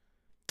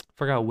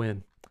 Forgot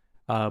when,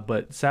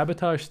 but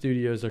Sabotage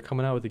Studios are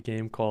coming out with a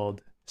game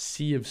called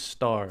Sea of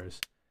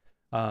Stars.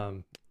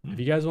 If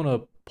you guys want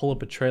to pull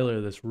up a trailer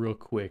of this real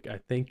quick, I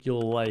think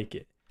you'll like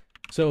it.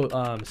 So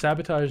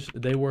Sabotage,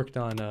 they worked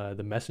on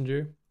The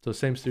Messenger, so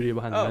same studio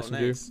behind The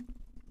Messenger. Nice.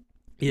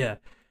 Yeah.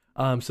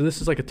 So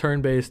this is like a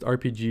turn-based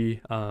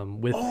RPG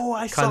with. Oh,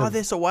 I saw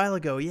this a while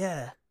ago.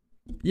 Yeah.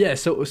 Yeah.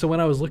 So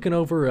when I was looking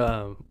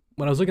over,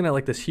 when I was looking at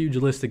like this huge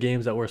list of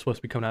games that were supposed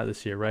to be coming out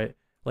this year, right?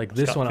 Like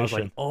this one, I was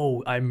like,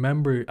 oh, I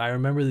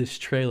remember this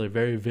trailer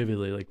very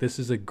vividly. Like this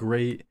is a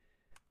great,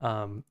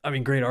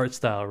 great art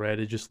style, right?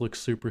 It just looks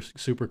super,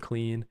 super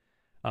clean.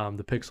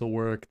 The pixel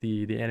work,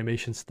 the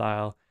animation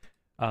style.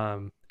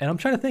 And I'm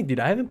trying to think, dude,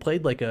 I haven't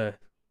played like a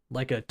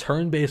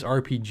turn-based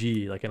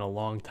RPG like in a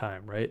long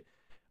time, right?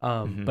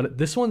 But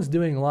this one's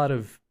doing a lot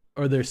of,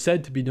 or they're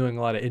said to be doing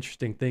a lot of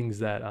interesting things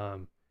that,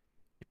 I'm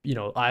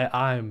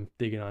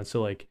digging on. So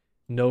like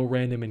no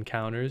random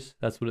encounters.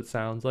 That's what it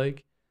sounds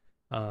like.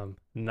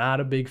 Not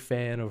a big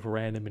fan of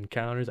random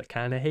encounters. I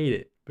kind of hate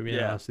it, to be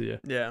honest with you.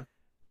 Yeah.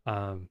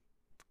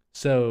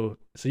 So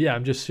yeah,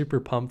 I'm just super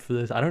pumped for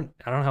this. I don't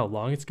know how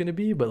long it's gonna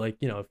be, but like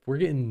if we're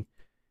getting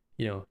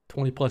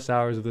 20 plus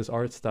hours of this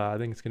art style, I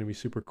think it's gonna be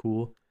super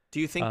cool. Do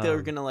you think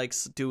they're gonna like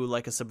do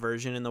like a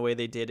subversion in the way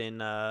they did in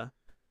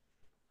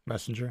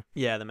Messenger?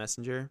 Yeah, the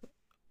Messenger.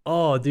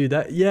 Oh, dude,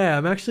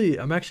 I'm actually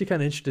kind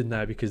of interested in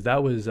that, because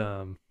that was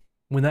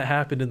when that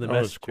happened in the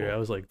Messenger, cool. I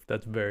was like,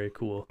 that's very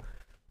cool.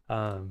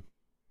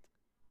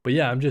 But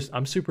yeah,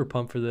 I'm super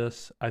pumped for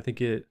this. I think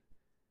it.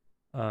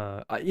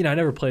 I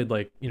never played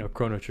like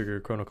Chrono Trigger,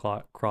 Chrono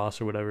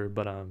Cross or whatever,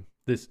 but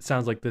this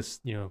sounds like this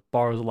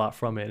borrows a lot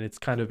from it, and it's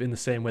kind of in the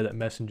same way that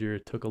Messenger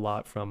took a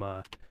lot from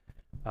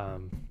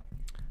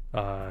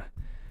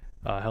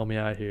help me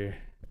out here.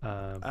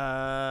 NES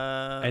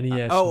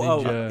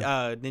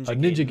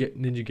Ninja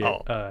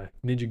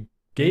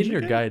Gaiden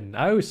or Gaiden.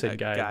 I always said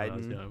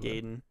Gaiden.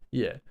 Gaiden.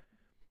 Yeah.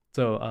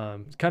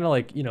 So it's kind of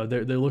like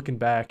they're looking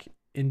back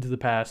into the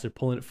past, they're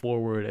pulling it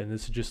forward, and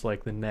this is just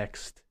like the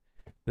next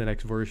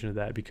version of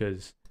that,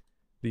 because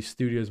these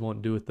studios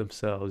won't do it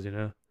themselves,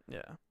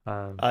 Yeah.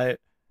 I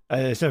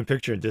sent a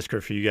picture in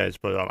Discord for you guys,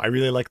 but I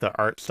really like the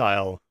art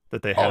style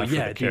that they have for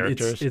the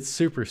characters. Dude, it's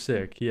super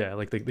sick. Yeah,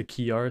 like the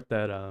key art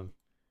that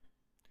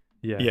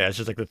yeah, it's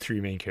just like the three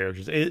main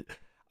characters. It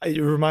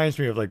reminds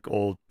me of like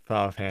old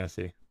Final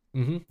Fantasy.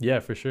 Yeah,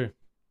 for sure.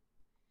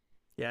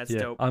 Yeah, it's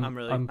dope. I'm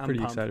pretty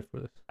pumped. excited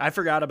for this. I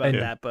forgot about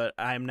that, but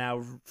I'm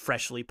now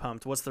freshly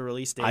pumped. What's the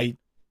release date?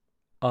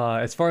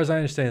 As far as I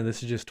understand,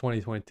 this is just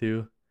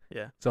 2022.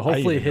 Yeah. So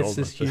hopefully it hits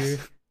this year.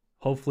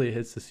 Hopefully it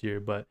hits this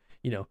year, but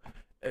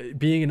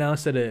being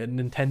announced at a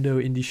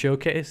Nintendo Indie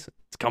Showcase,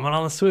 it's coming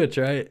on the Switch,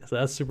 right? So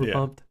that's super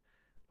pumped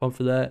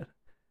for that.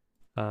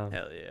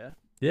 Hell yeah.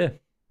 Yeah.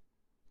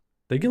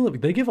 They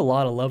give a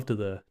lot of love to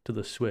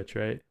the Switch,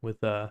 right?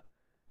 With I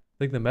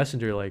think the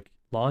Messenger like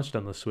launched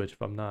on the Switch,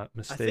 if I'm not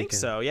mistaken. I think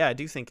so. Yeah, I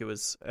do think it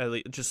was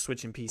just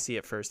Switch and PC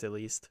at first, at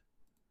least.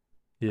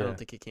 Yeah. I don't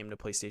think it came to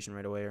PlayStation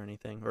right away or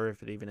anything, or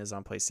if it even is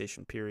on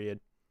PlayStation. Period.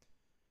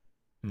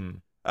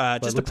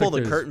 Just to pull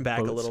the curtain back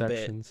a little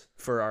bit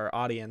for our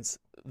audience,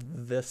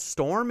 the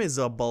storm is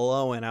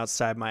blowing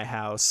outside my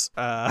house.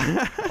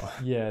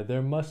 Yeah,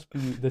 there must be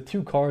the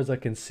two cars I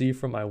can see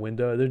from my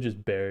window. They're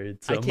just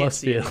buried, so I it can't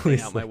must see be at anything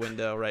least out my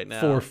window right now.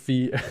 4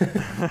 feet.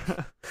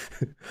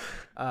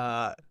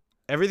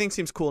 Everything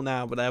seems cool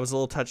now, but I was a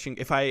little touching.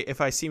 If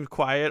I seemed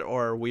quiet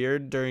or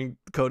weird during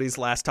Cody's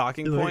last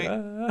talking point,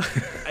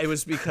 it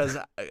was because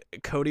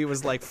Cody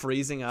was like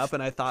freezing up,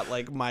 and I thought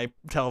like my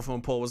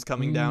telephone pole was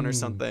coming down or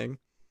something.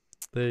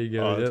 There you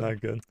go. It's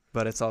not good,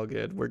 but it's all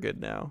good. We're good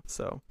now.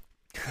 So,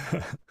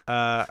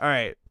 all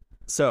right.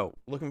 So,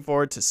 looking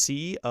forward to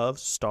Sea of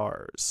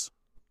Stars.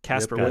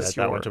 Casper, what's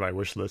your? That went to my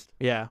wish list.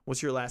 Yeah.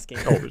 What's your last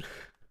game?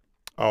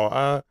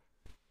 I'm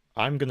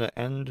gonna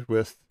end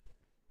with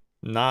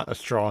not a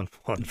strong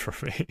one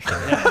for me.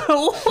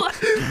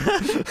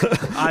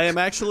 I am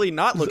actually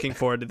not looking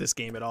forward to this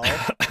game at all.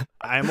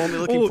 I am only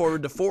looking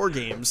forward to 4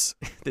 games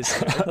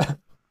this year.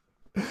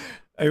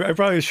 I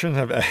probably shouldn't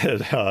have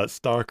added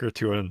Stalker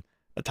 2 and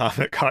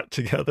Atomic Heart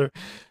together.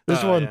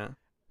 This one,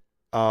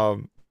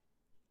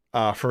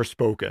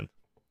 Forspoken.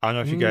 I don't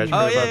know if you guys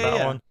heard about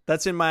that one.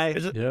 That's in my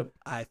Yep.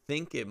 I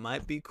think it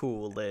might be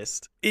cool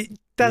list.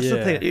 That's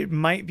the thing. It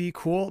might be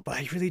cool, but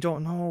I really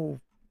don't know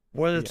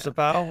what it's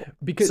about.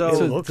 Because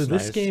so this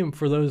nice. game,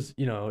 for those,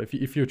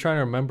 if you're trying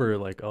to remember,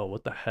 like, oh,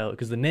 what the hell,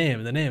 because the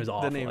name is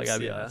awful. The name's, like, I'll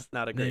be honest,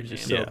 not a great name.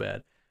 Just so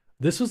bad.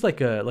 This was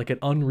like an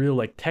Unreal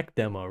like tech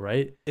demo,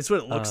 right? It's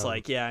what it looks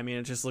like. Yeah, I mean,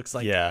 it just looks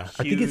like I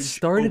think it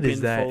started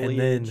as that, foliage. and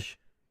then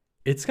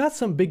it's got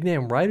some big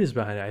name writers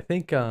behind it. I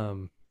think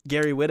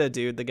Gary Whitta,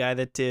 dude, the guy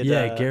that did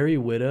Gary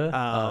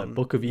Whitta,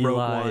 Book of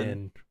Eli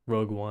and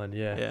Rogue One.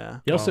 Yeah.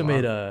 He also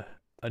made a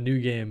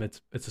new game.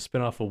 It's a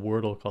spinoff of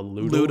Wordle called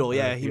Loodle. Loodle,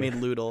 yeah, he made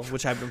Loodle,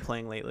 which I've been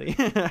playing lately.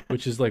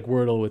 Which is like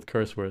Wordle with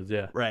curse words,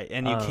 yeah. Right,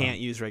 and you can't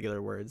use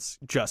regular words,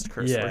 just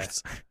curse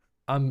words.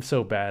 I'm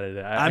so bad at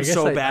it. I'm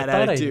so bad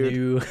at it,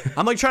 dude.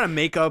 I'm like trying to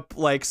make up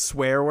like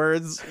swear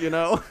words, you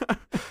know?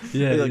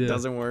 It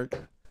doesn't work.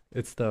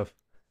 It's tough.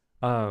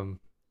 But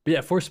yeah,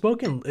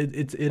 Forspoken,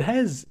 it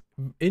has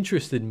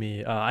interested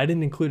me. I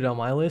didn't include it on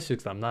my list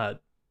because I'm not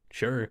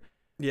sure.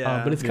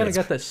 Yeah. But it's kind of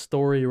got that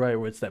story, right,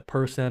 where it's that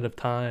person out of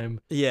time.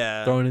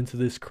 Yeah. Thrown into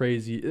this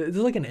crazy. It's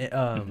like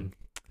and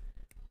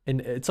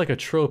it's like a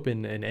trope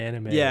in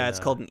anime. Yeah, it's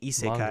called an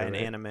isekai manga, in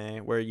right?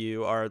 anime,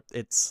 where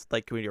it's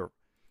like when you're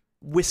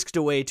whisked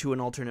away to an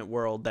alternate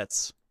world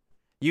that's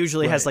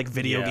usually has like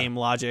video game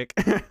logic.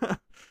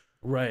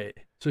 Right.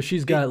 So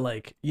she's got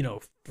like,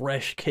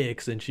 fresh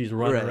kicks and she's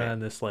running around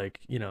this like,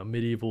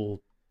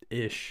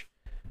 medieval-ish.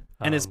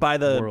 And it's by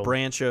the world.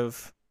 branch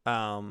of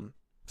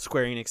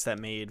Square Enix that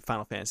made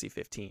Final Fantasy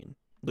 15,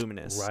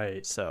 Luminous.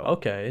 Right. So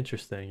okay,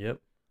 interesting. Yep.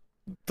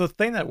 The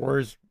thing that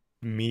worries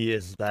me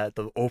is that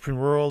the open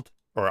world,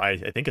 or I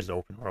think it's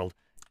open world,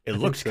 it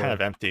looks kind of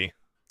empty.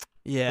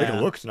 Yeah. Like,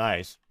 it looks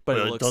nice, but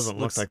it doesn't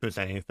look looks like there's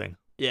anything.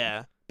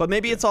 Yeah. But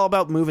maybe it's all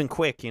about moving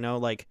quick,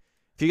 like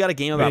if you got a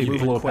game about Maybe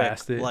moving blow quick,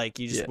 past it. like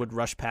you just would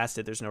rush past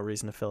it. There's no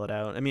reason to fill it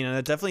out. I mean, and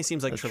it definitely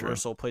seems like That's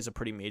traversal plays a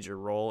pretty major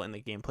role in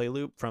the gameplay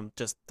loop from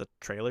just the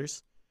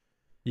trailers.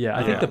 Yeah,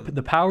 I think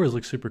the powers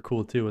look super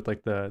cool too, with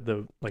like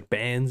the like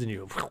bands and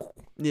you.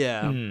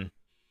 Yeah.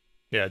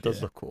 Yeah, it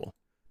does look cool.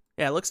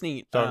 Yeah, it looks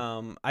neat.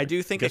 So, I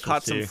do think it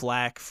caught some see.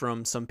 flack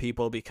from some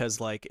people because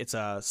like it's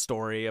a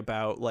story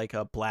about like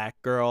a black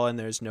girl and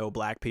there's no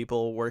black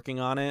people working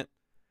on it.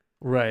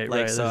 Right.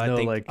 Like right. so, There's I no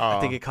think like.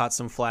 I think it caught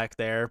some flack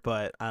there,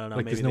 but I don't know.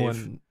 Like, Maybe there's no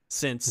they've one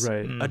since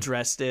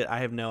addressed it. I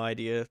have no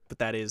idea, but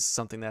that is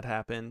something that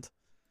happened.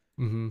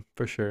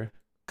 For sure.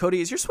 Cody,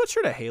 is your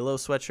sweatshirt a Halo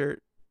sweatshirt?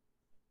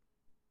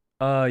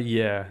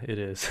 Yeah, it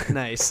is.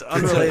 Nice.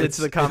 Unrelated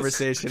to the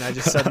conversation, I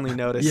just suddenly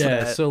noticed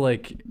that. Yeah, so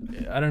like,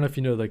 I don't know if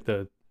you know like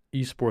the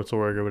esports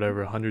org or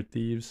whatever, 100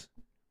 Thieves.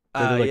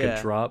 They did like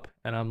a drop,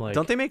 and I'm like,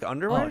 don't they make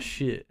underwear? Oh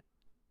shit,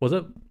 was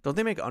it? Don't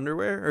they make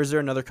underwear, or is there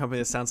another company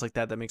that sounds like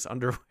that makes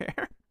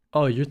underwear?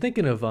 Oh, you're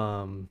thinking of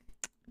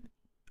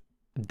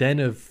Den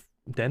of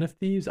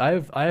Thieves. I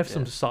have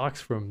some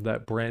socks from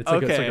that brand. It's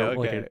like,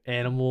 like an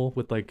animal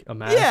with like a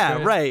mask. Yeah,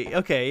 right? right.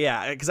 Okay,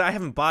 yeah. Because I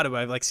haven't bought it,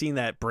 but I've like seen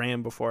that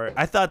brand before.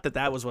 I thought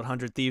that was what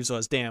 100 Thieves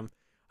was. Damn.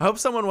 I hope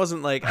someone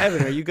wasn't like,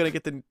 Evan, are you gonna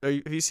get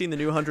have you seen the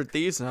new 100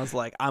 Thieves? And I was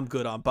like, I'm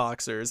good on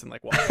boxers and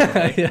like walked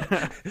away.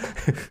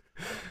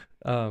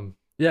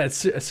 Yeah,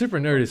 it's a super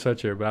nerdy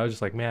sweatshirt, but I was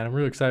just like, man, I'm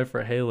really excited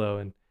for Halo,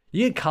 and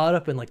you get caught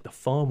up in like the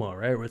FOMO,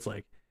 right? Where it's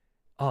like,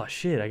 oh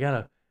shit, I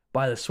gotta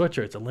buy the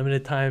sweatshirt. It's a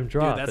limited time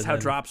drop. Dude, that's how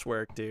drops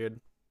work,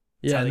 dude.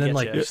 That's and then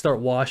like you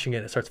start washing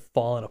it, it starts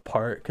falling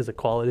apart because the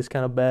quality is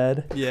kind of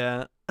bad.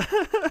 Yeah.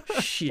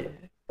 Shit.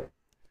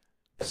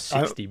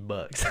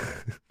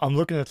 $60. I'm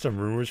looking at some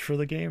rumors for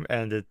the game,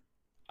 and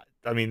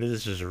I mean, this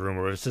is just a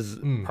rumor. This is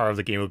part of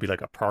the game would be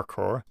like a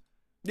parkour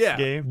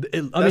game.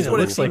 It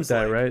looks like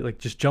that, right? Like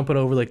just jumping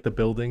over like the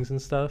buildings and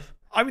stuff.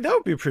 I mean, that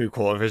would be pretty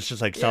cool if it's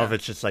just like some of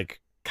it's just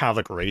like kind of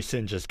like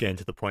racing, just getting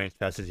to the point as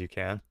fast as you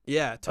can.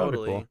 Yeah,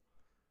 totally. Cool.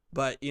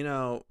 But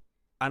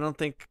I don't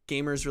think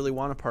gamers really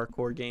want a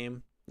parkour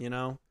game,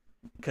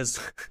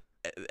 because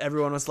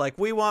everyone was like,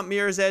 we want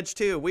Mirror's Edge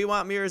 2. We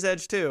want Mirror's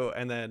Edge 2.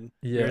 And then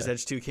Mirror's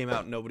Edge 2 came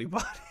out and nobody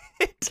bought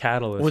it.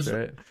 Catalyst,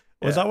 right?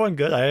 Was that one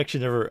good? I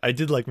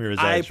did like Mirror's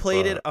Edge. I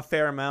played it a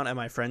fair amount at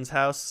my friend's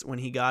house when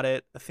he got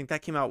it. I think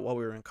that came out while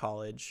we were in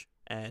college.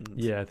 And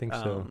yeah, I think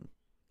so.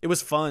 It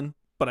was fun,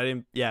 but I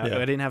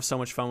didn't have so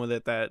much fun with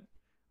it that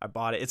I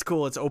bought it. It's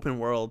cool. It's open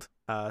world,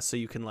 so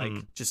you can like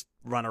just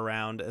run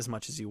around as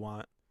much as you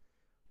want.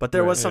 But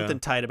there was something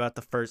tight about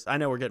the first. I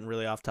know we're getting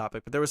really off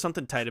topic, but there was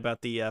something tight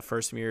about the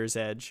first Mirror's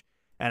Edge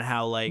and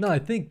how like I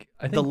think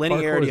the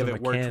linearity of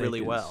it worked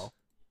really well.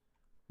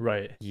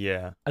 Right.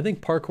 Yeah. I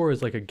think parkour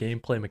is like a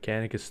gameplay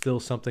mechanic is still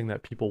something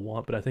that people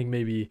want, but I think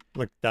maybe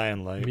like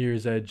Dying Light.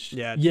 Mirror's Edge.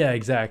 Yeah,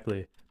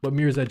 exactly. But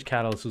Mirror's Edge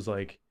Catalyst was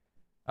like,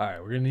 all right,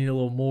 we're gonna need a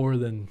little more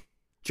than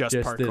just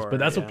parkour, this. But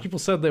that's what people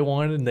said they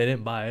wanted, and they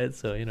didn't buy it.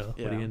 So what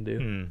are you gonna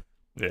do?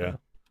 Yeah.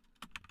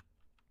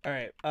 All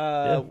right.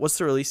 What's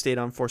the release date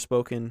on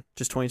Forspoken?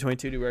 Just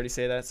 2022? Did we already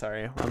say that?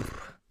 Sorry.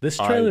 This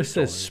trailer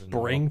says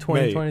spring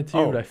 2022,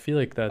 but I feel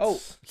like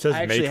that's. It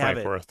says May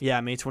 24th.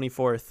 Yeah, May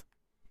 24th.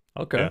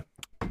 Okay.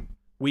 Yeah.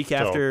 Week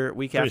after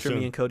me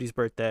and Cody's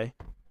birthday.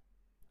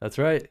 That's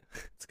right.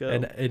 Let's go.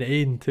 And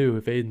Aiden too,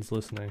 if Aiden's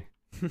listening.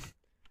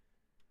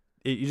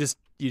 You just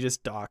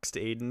doxed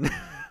Aiden.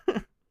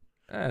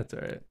 That's all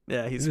right.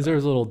 Yeah, he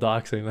deserves a little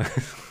doxing.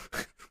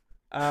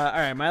 All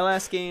right, my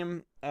last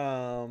game.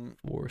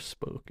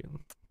 Forspoken.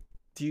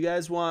 Do you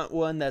guys want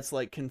one that's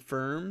like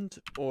confirmed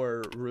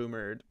or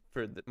rumored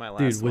for my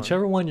last? Dude,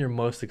 whichever one you're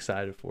most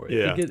excited for.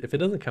 Yeah. If it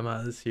doesn't come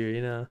out this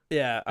year,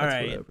 Yeah. All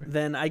right. Whatever.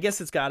 Then I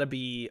guess it's got to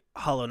be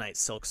Hollow Knight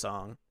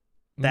Silksong.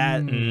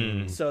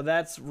 So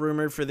that's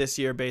rumored for this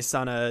year based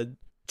on a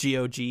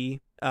GOG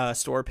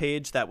store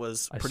page that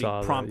was pretty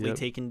promptly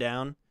taken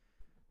down.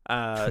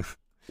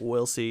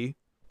 We'll see.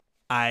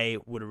 I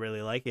would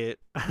really like it.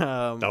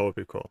 That would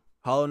be cool.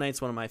 Hollow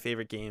Knight's one of my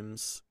favorite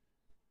games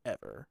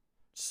ever.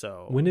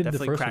 So when did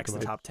definitely the first cracks one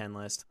the come top 10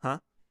 list. Huh?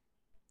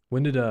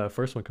 When did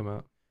first one come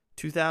out?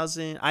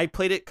 2000. I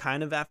played it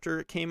kind of after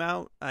it came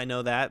out. I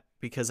know that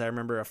because I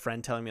remember a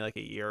friend telling me like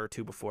a year or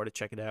two before to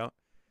check it out.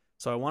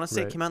 So I want to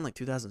say it came out in like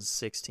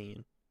 2016.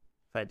 If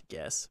I had to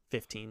guess.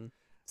 15,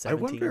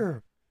 17.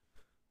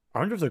 I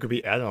wonder if they could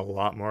be adding a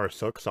lot more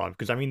Silksong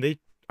because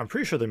I'm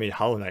pretty sure they made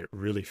Hollow Knight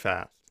really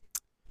fast.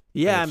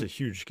 Yeah, it's a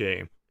huge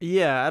game.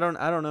 Yeah, I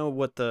don't know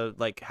what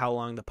how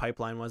long the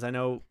pipeline was. I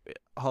know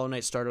Hollow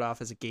Knight started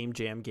off as a game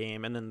jam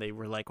game, and then they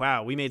were like,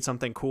 "Wow, we made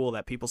something cool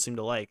that people seem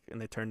to like,"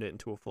 and they turned it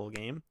into a full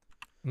game.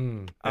 Yeah.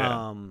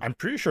 I'm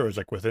pretty sure it was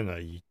like within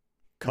a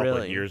couple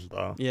of years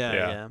though.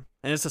 Yeah,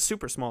 and it's a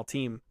super small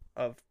team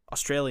of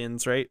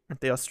Australians, right?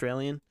 Aren't they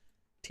Australian?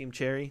 Team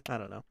Cherry? I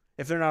don't know.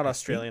 If they're not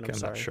Australian, I'm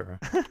sorry. Not sure.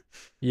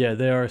 Yeah,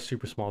 they are a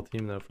super small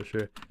team though, for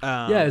sure.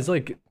 It's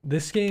like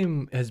this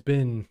game has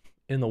been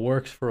in the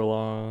works for a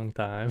long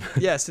time.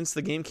 Yeah, since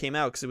the game came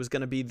out, because it was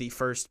going to be the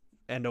first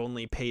and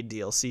only paid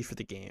DLC for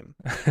the game.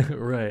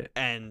 Right.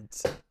 And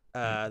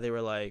they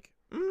were like,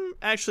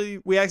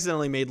 actually, we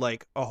accidentally made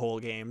like a whole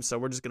game, so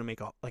we're just going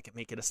to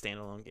make it a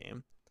standalone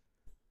game.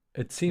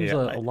 It seems a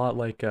lot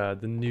like the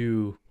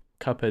new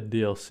Cuphead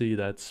DLC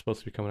that's supposed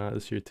to be coming out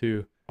this year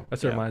too.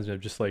 That's what it reminds me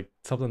of, just like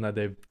something that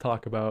they've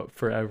talked about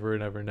forever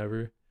and ever and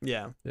ever.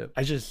 Yeah. Yep.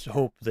 I just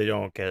hope they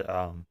don't get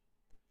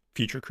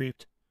feature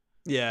creeped.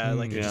 Yeah,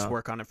 like you just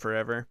work on it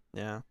forever.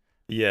 Yeah.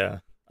 Yeah.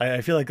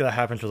 I feel like that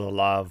happens with a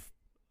lot of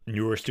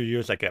newer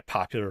studios that get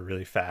popular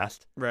really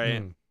fast.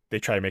 Right. They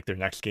try to make their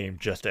next game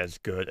just as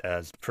good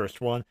as the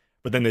first one,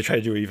 but then they try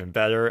to do it even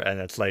better, and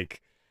it's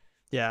like,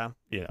 yeah.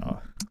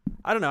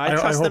 I don't know. I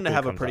trust them to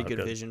have a pretty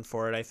good vision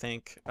for it, I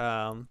think.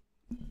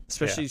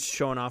 Especially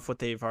showing off what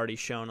they've already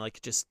shown,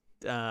 like just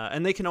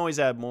and they can always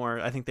add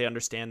more. I think they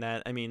understand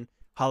that. I mean,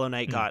 Hollow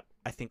Knight got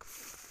I think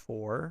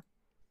 4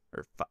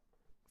 or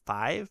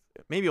 5,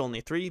 maybe only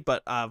 3,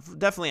 but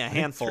definitely a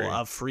handful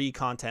of free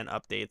content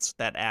updates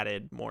that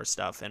added more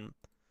stuff, and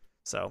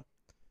so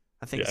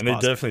I think and they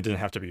definitely didn't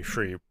have to be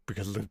free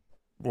because it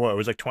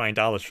was like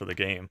 $20 for the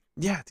game.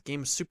 Yeah, the game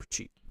was super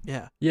cheap.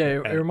 Yeah,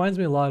 it reminds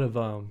me a lot of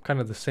kind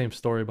of the same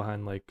story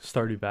behind like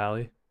Stardew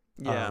Valley.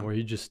 Yeah, where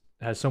he just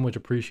has so much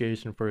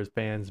appreciation for his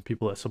fans and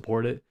people that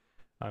support it.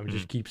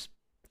 Just keeps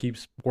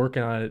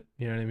working on it.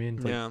 You know what I mean?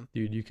 It's like,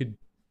 dude, you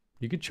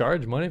could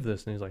charge money for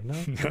this, and he's like, no.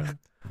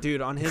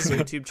 Dude, on his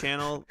YouTube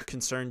channel,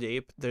 Concerned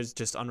Ape, there's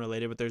just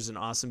unrelated, but there's an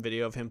awesome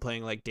video of him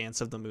playing like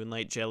Dance of the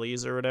Moonlight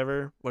Jellies or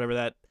whatever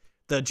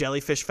the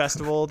jellyfish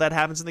festival that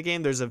happens in the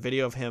game. There's a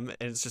video of him,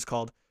 and it's just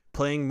called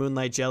 "Playing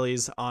Moonlight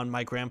Jellies on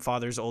My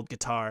Grandfather's Old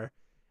Guitar,"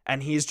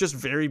 and he's just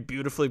very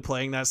beautifully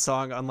playing that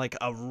song on like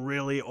a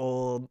really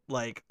old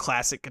like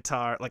classical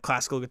guitar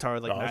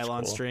with like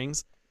nylon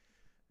strings.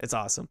 It's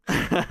awesome.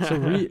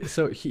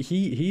 So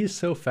he is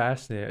so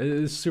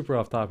fascinating. It's super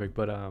off topic,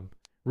 but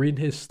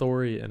reading his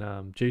story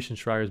in Jason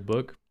Schreier's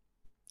book.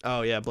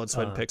 Oh yeah, Blood,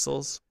 Sweat, and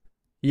Pixels.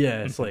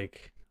 Yeah, it's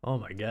like, oh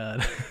my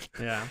god.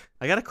 Yeah,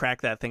 I gotta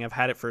crack that thing. I've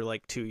had it for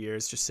like 2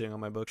 years, just sitting on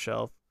my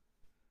bookshelf.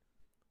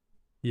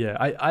 Yeah,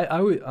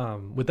 I would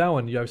with that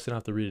one, you obviously don't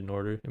have to read it in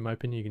order. In my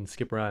opinion, you can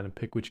skip around and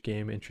pick which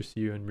game interests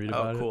you and read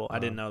about it. Oh, cool! I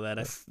didn't know that.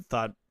 I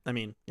thought. I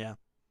mean, yeah.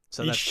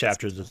 So each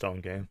chapter is its own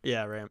game.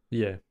 Yeah. Right.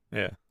 Yeah.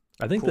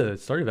 I think the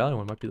Stardew Valley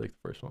one might be like the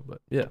first one,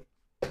 but yeah.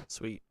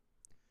 Sweet.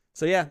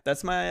 So yeah,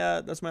 that's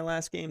my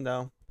last game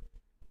though.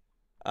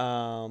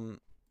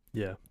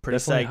 Yeah, pretty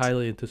definitely psyched.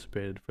 Highly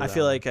anticipated. I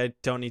feel like I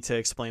don't need to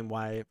explain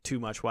too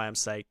much why I'm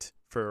psyched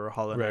for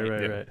Hollow Knight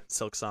right.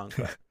 Silksong.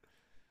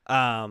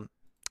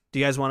 Do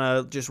you guys want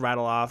to just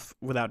rattle off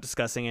without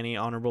discussing any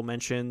honorable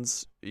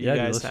mentions?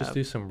 Let's just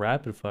do some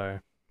rapid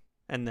fire,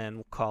 and then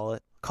we'll call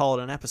it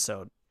an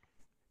episode.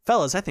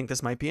 Fellas, I think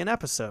this might be an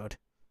episode.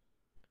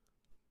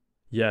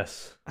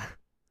 Yes.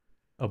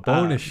 A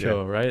bonus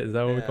show, right? Is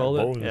that what we call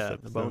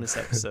it? The bonus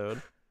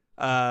episode.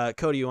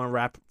 Cody, you want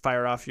to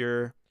fire off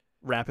your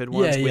rapid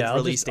ones with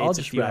release dates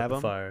if you have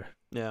them? Fire.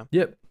 Yeah.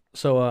 Yep.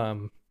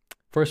 So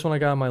First one I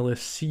got on my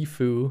list,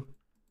 Sifu,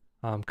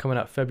 coming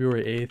out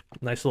February 8th.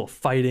 Nice little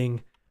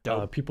fighting.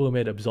 People who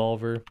made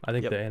Absolver. I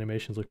think the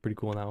animations look pretty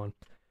cool in that one.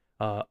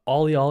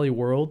 Ollie Ollie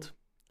World,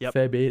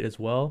 Feb 8 as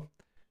well.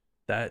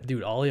 That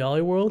dude, Ollie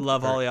Ollie World.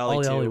 Love Ollie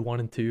Ollie 2. Ollie 1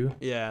 and 2.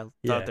 Yeah,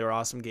 thought they were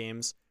awesome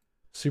games.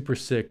 Super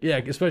sick. Yeah,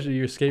 especially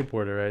you're a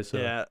skateboarder, right? So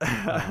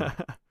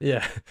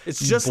yeah.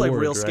 It's just bored, like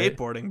real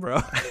skateboarding,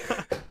 bro.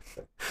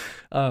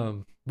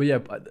 But yeah,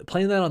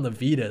 playing that on the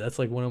Vita, that's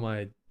like one of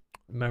my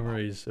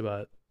memories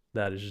about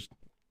that. Is just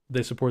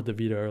they support the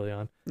Vita early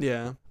on.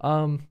 Yeah.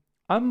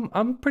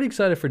 I'm pretty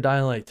excited for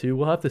Dying Light 2.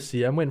 We'll have to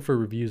see. I'm waiting for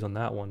reviews on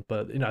that one,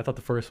 but I thought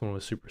the first one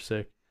was super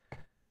sick.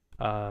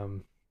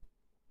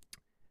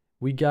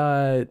 We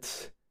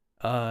got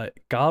God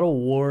of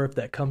War, if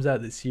that comes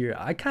out this year.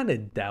 I kind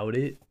of doubt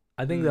it.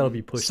 I think that'll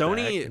be pushed back, in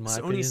my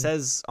opinion. Sony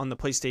says on the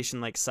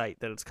PlayStation site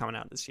that it's coming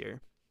out this year.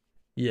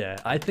 Yeah,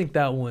 I think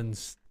that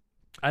one's.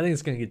 I think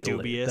it's gonna get delayed.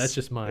 Dubious. That's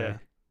just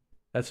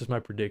my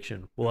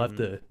prediction. We'll have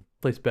to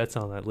place bets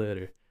on that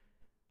later.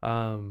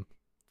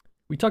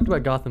 We talked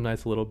about Gotham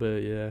Knights a little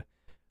bit. Yeah,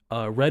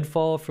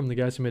 Redfall from the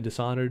guys who made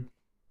Dishonored.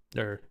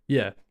 So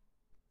that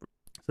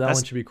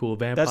one should be cool.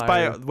 Vampire.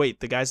 That's by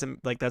the guys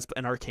that that's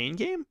an Arcane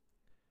game.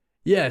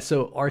 Yeah.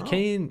 So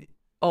Arcane.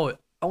 Oh,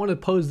 I want to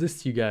pose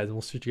this to you guys, and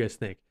we'll see what you guys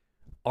think.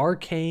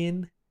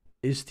 Arcane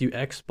is to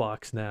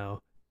Xbox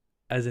now,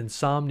 as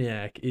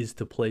Insomniac is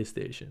to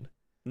PlayStation.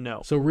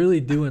 No. So really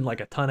doing like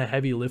a ton of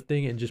heavy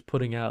lifting and just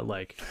putting out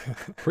like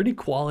pretty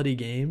quality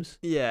games.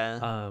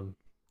 Yeah.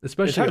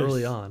 Especially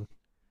early on.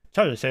 It's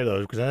hard to say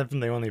though, because haven't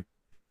they only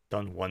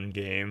done one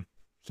game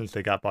since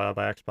they got bought out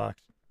by Xbox?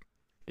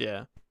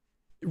 Yeah.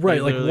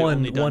 Right, like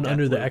one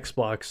under the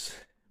Xbox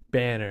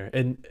banner,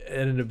 and it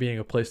ended up being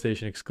a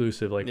PlayStation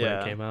exclusive when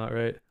it came out,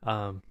 right?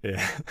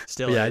 Yeah.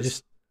 Still is. I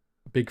just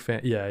big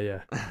fan.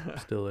 Yeah.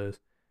 Still is.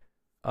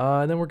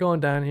 And then we're going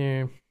down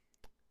here.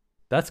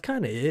 That's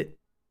kind of it.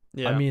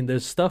 Yeah. I mean,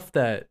 there's stuff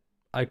that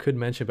I could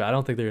mention, but I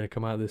don't think they're gonna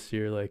come out this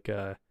year. Like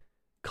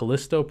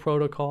Callisto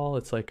Protocol.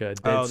 It's like a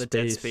the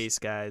Dead Space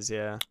guys.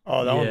 Yeah.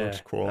 Oh, that one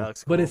looks cool.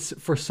 But it's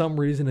for some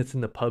reason it's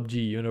in the PUBG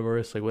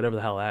universe, like whatever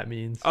the hell that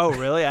means. Oh,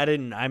 really?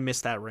 I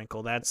missed that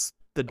wrinkle. That's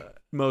the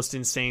most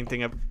insane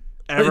thing I've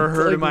ever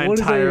heard in my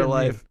entire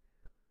life.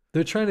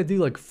 They're trying to do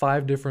like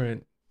 5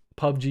 different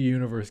PUBG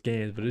universe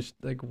games, but it's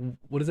like,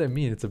 what does that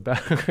mean? It's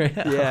about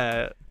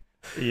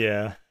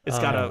yeah. It's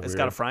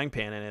got a frying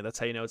pan in it. That's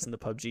how you know it's in the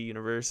PUBG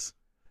universe.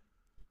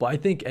 But I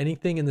think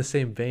anything in the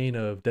same vein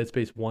of Dead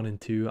Space 1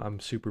 and 2, I'm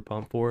super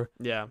pumped for.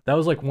 Yeah. That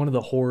was like one of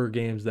the horror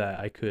games that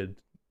I could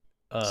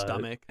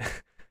stomach.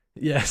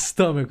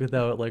 Stomach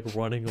without like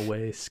running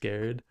away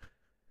scared.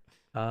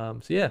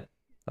 So yeah,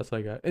 that's what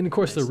I got. And of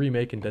course the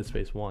remake in Dead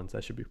Space 1, so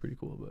that should be pretty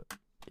cool. But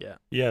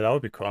yeah, that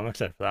would be cool. I'm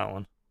excited for that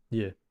one.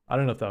 Yeah. I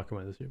don't know if that'll come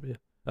out this year, but yeah.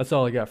 That's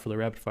all I got for the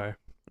rapid fire.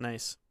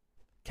 Nice.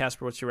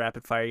 Casper, what's your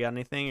rapid fire? You got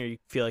anything, or you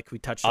feel like we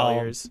touched all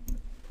yours?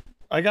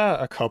 I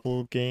got a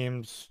couple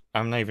games.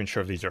 I'm not even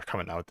sure if these are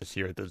coming out this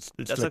year. It's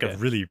like a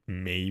really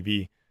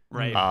maybe.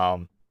 Right.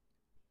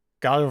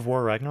 God of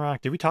War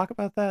Ragnarok. Did we talk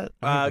about that?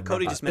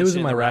 Cody just mentioned it was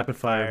in my rapid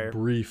fire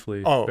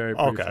briefly. Oh, very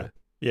briefly. Okay.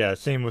 Yeah,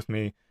 same with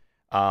me.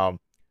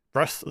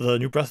 The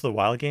new Breath of the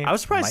Wild game. I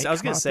was surprised. I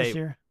was gonna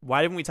say,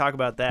 why didn't we talk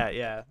about that?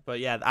 Yeah, but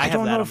yeah, I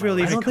don't know if it'll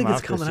even come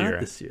out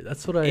this year.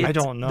 That's what I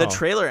don't know. The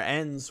trailer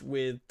ends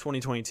with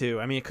 2022.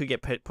 I mean, it could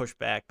get pushed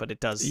back, but it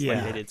does. Yeah,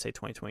 like they did say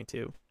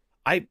 2022.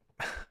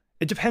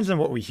 It depends on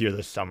what we hear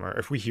this summer.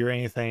 If we hear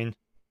anything,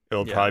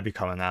 it'll probably be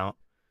coming out.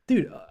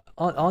 Dude,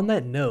 on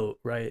that note,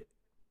 right?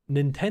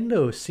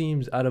 Nintendo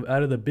seems out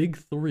of the big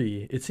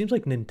 3, it seems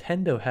like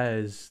Nintendo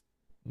has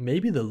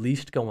maybe the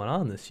least going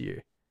on this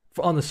year.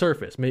 On the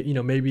surface, maybe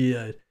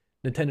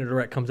Nintendo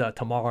Direct comes out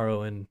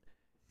tomorrow, and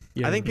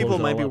I think people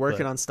might be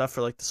working on stuff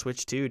for like the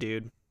Switch too,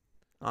 dude.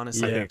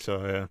 Honestly, I think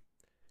so. Yeah,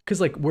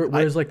 because like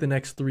where's like the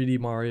next 3D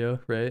Mario,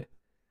 right?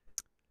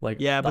 Like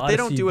but they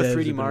don't do a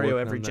 3D Mario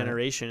every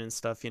generation and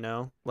stuff,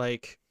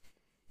 like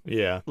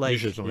usually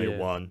it's only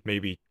one,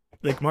 maybe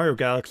like Mario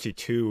Galaxy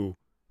 2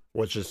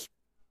 was just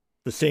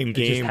the same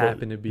game, just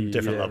happened to be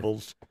different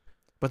levels.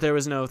 But there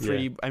was no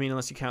 3D. Yeah. I mean,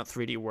 unless you count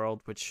 3D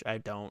World, which I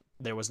don't.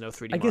 There was no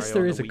 3D. I guess Mario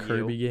there is a Wii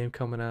Kirby U. game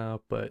coming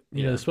out, but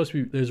there's supposed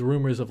to be. There's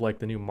rumors of like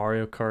the new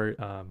Mario Kart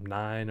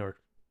 9, or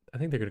I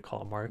think they're gonna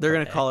call it Mario. They're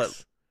gonna call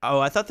it.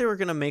 Oh, I thought they were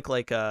gonna make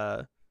like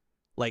a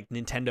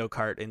Nintendo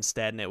Kart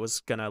instead, and it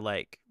was gonna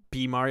like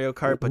be Mario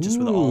Kart, but just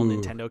with all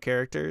Nintendo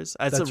characters.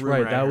 That's a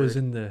rumor. Right. That was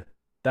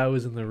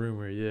in the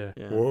rumor. Yeah.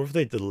 What if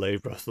they delay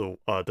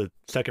the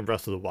second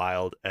Breath of the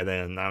Wild and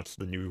then announce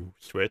the new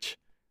Switch?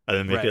 And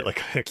then make it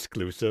like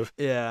exclusive.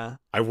 Yeah.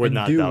 I would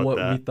not doubt what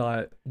that. We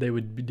thought they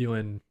would be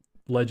doing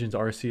Legends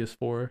Arceus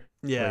 4.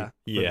 Yeah.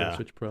 For the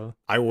Switch Pro.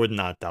 I would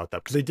not doubt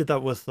that, because they did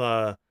that with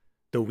the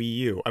Wii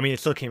U. I mean, it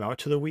still came out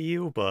to the Wii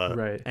U,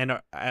 but and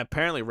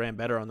apparently ran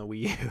better on the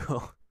Wii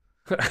U.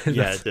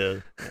 Yeah, it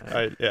did.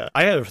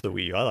 I had it for the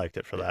Wii U. I liked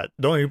it for that.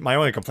 My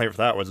only complaint for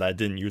that was that I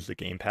didn't use the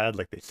gamepad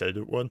like they said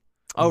it would.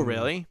 Oh,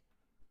 really?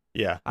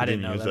 Yeah, I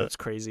didn't know that. It's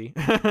crazy.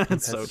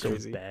 It's so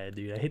crazy. Bad,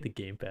 dude. I hate the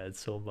gamepad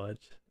so much.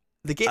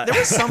 The game, there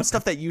was some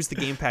stuff that used the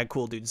gamepad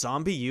cool, dude.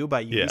 Zombie U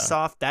by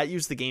Ubisoft, that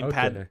used the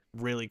gamepad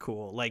really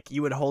cool. Like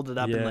you would hold it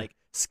up and like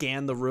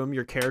scan the room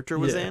your character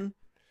was in.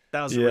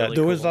 That was really cool.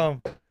 There was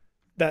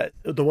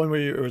the one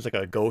where it was like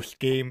a ghost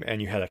game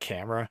and you had a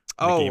camera.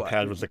 The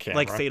gamepad was the camera.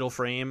 Like Fatal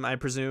Frame, I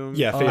presume.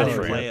 Yeah, Fatal I didn't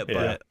Frame. play it,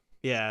 but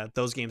yeah,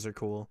 those games are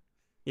cool.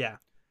 Yeah.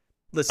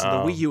 Listen, the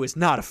Wii U is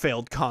not a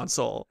failed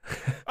console.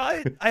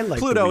 I like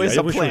Pluto the Wii. is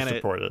a I wish planet. I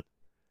supported.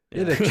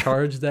 You had to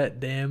charge that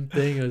damn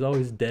thing. It was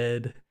always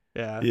dead.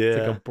 Yeah.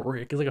 It's like a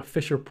brick. It's like a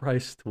Fisher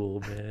Price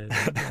tool, man.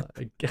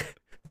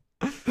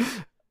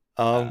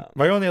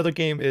 My only other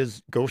game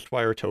is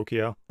Ghostwire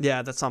Tokyo.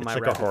 Yeah, that's on my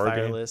like rapid fire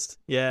game. list.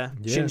 Yeah.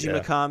 Shinji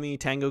Mikami,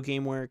 Tango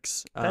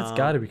Gameworks. That's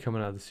got to be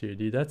coming out this year,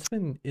 dude. That's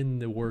been in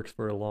the works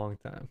for a long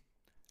time.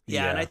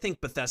 Yeah, and I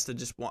think Bethesda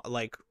just will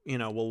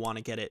want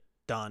to get it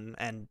done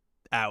and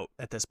out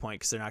at this point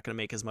because they're not going to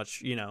make as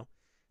much.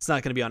 It's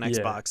not going to be on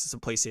Xbox. It's a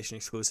PlayStation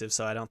exclusive,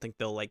 so I don't think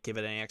they'll give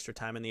it any extra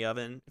time in the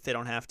oven if they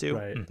don't have to.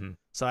 Right. Mm-hmm.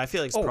 So I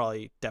feel like it's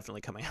probably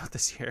definitely coming out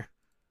this year.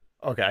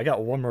 Okay, I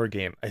got one more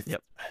game. I think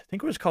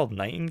it was called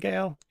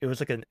Nightingale. It was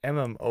like an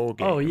MMO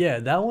game. Oh yeah,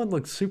 that one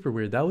looks super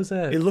weird. That was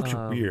at. It looks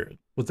weird.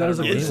 Was that at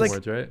Game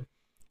Awards, right?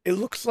 It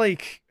looks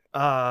like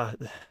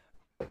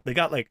they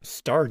got like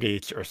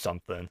Stargates or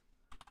something.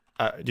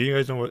 Do you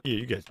guys know what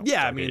you guys know?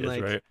 Yeah, Stargate I mean,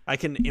 is, right? I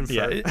can infer.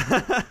 Yeah,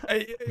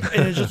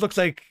 and it just looks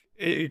like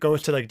it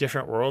goes to like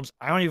different worlds.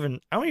 I don't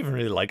even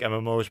really like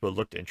MMOs, but it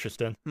looked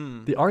interesting.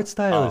 The art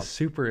style is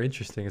super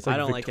interesting. It's like I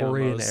don't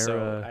Victorian like MMOs,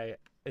 era. so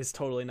it's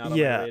totally not on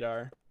my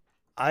radar.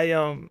 I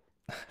don't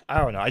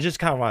know. I just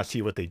kind of want to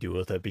see what they do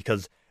with it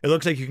because it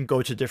looks like you can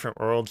go to different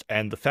worlds,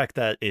 and the fact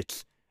that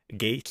it's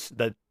gates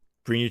that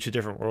bring you to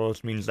different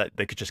worlds means that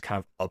they could just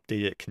kind of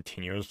update it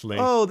continuously.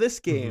 Oh,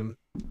 this game.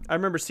 I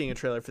remember seeing a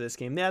trailer for this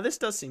game. Yeah, this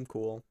does seem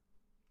cool.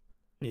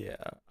 Yeah.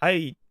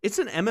 It's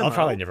an MMO. I'll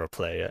probably never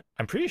play it.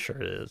 I'm pretty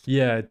sure it is.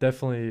 Yeah,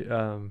 definitely.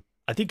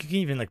 I think you can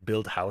even like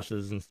build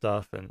houses and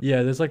stuff. And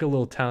yeah, there's like a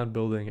little town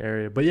building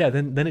area. But yeah,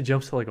 then it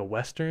jumps to like a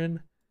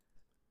western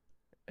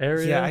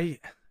area. Yeah,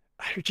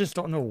 I just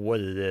don't know what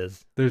it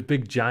is. There's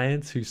big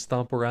giants who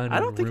stomp around. I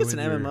don't think it's an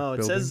ruin your MMO.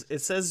 buildings. It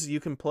says you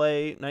can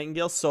play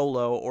Nightingale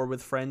solo or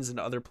with friends and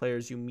other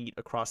players you meet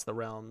across the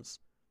realms.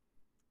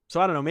 So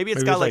I don't know. Maybe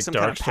it's got like some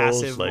kind of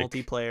passive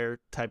multiplayer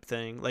type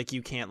thing. Like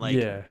you can't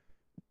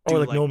or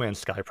like No Man's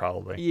Sky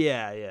probably.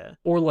 Yeah.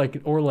 Or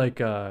like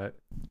kind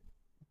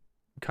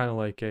of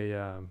like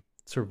a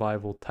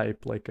survival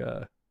type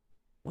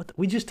what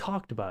we just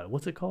talked about.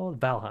 What's it called?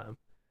 Valheim.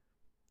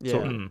 Yeah.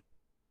 So,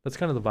 that's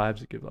kind of the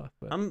vibes it gives off.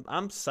 But. I'm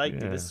psyched.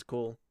 Dude. This is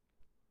cool.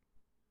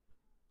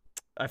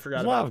 I forgot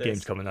There's about a lot of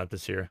games coming out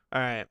this year.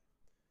 All right.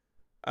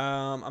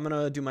 I'm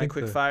gonna do my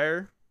quick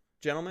fire,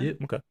 gentlemen. Yep.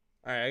 Okay.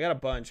 All right, I got a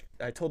bunch.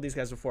 I told these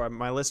guys before.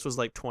 My list was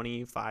like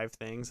 25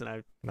 things,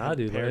 and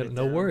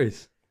no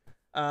worries.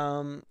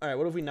 All right,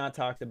 what have we not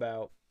talked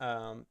about?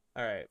 All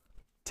right,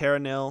 Terra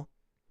Nil.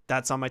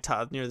 That's on my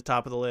top, near the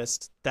top of the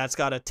list. That's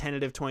got a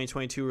tentative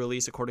 2022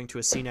 release according to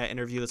a CNET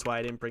interview. That's why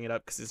I didn't bring it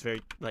up because it's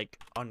very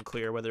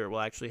unclear whether it will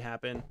actually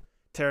happen.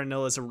 Terra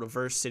Nil is a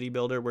reverse city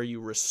builder where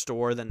you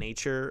restore the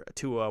nature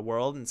to a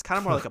world, and it's kind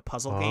of more like a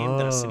puzzle game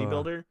than a city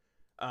builder.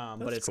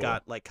 But it's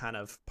got kind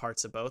of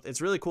parts of both.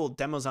 It's really cool.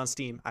 Demos on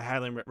Steam. I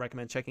highly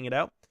recommend checking it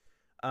out.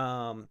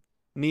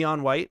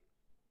 Neon White.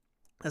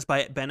 That's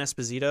by Ben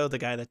Esposito, the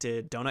guy that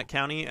did Donut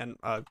County and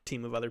a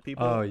team of other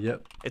people. Oh,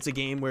 yep. It's a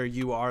game where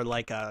you are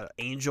like a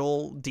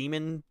angel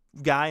demon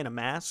guy in a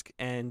mask,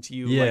 and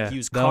you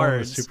use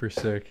cards super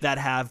sick. that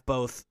have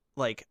both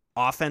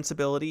offense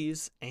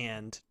abilities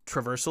and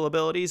traversal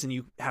abilities, and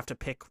you have to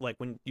pick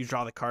when you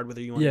draw the card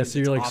whether you want to use so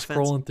you're offense.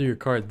 scrolling through your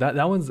card.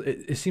 That one's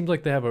it seems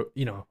like they have a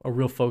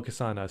real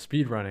focus on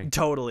speed running.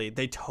 Totally.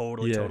 They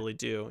totally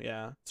do.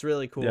 Yeah. It's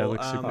really cool. Yeah, it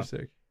looks super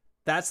sick.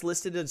 That's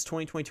listed as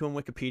 2022 on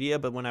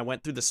Wikipedia, but when I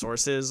went through the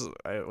sources,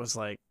 it was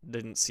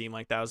didn't seem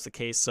like that was the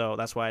case, so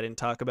that's why I didn't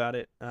talk about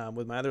it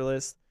with my other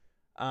list.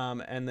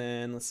 And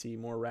then let's see,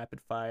 more rapid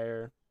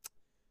fire.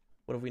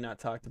 What have we not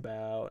talked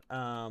about?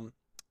 I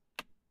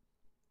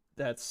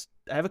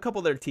have a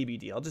couple that are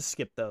TBD. I'll just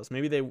skip those.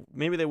 Maybe they will,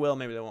 maybe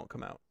they won't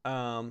come out.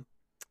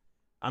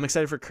 I'm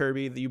excited for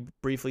Kirby. You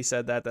briefly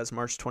said that. That's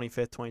March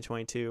 25th,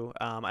 2022.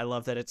 I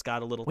love that it's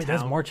got a little. Wait, town.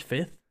 that's March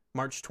 5th.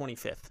 March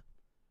 25th.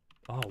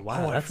 Oh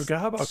wow! I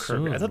forgot about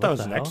Kirby. I thought that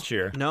was next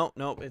year. No,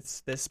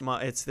 it's this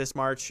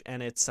March,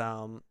 and it's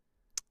I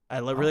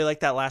really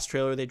like that last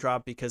trailer they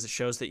dropped because it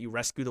shows that you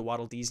rescue the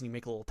Waddle Dees and you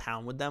make a little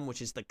town with them,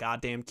 which is the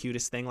goddamn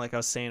cutest thing. Like I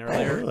was saying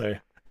earlier. Really?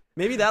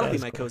 Maybe that'll be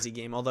my cozy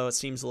game, although it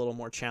seems a little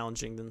more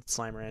challenging than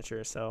Slime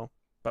Rancher.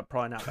 But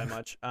probably not by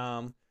much.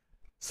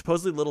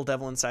 Supposedly Little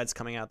Devil Inside's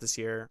coming out this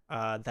year.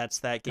 That's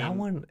that game. That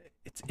one,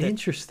 it's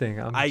interesting.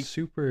 I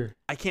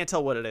can't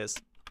tell what it is.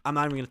 I'm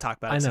not even going to talk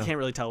about it. I can't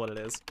really tell what it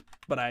is,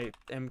 but I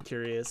am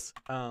curious.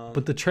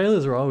 But the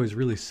trailers are always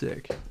really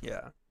sick.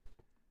 Yeah.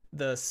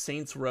 The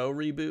Saints Row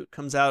reboot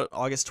comes out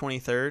August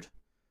 23rd.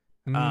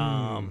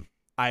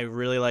 I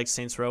really liked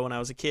Saints Row when I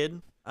was a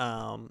kid.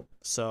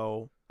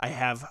 So I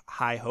have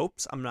high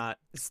hopes. I'm not.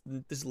 This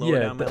is lower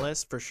down my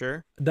list for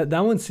sure. That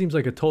one seems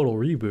like a total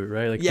reboot,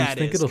 right? Like, yeah,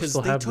 do you think it'll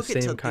still have the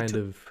same kind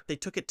of? They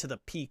took it to the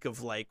peak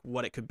of like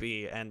what it could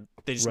be, and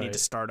they just need to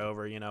start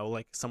over.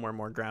 Like somewhere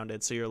more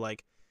grounded. So you're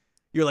like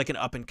an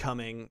up and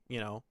coming,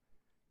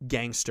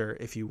 gangster,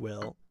 if you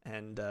will,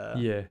 and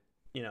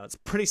it's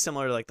pretty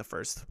similar to like the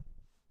first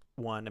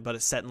one, but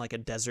it's set in like a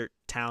desert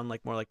town,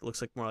 looks more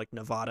like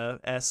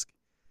Nevada-esque.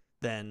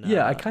 Then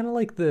I kind of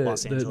like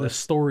the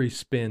story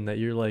spin that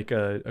you're like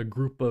a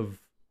group of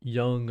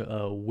young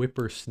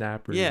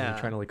whippersnappers and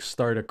trying to like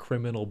start a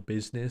criminal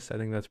business. I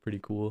think that's pretty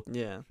cool.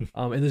 Yeah.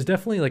 And there's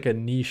definitely like a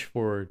niche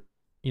for,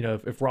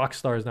 if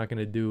Rockstar is not going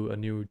to do a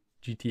new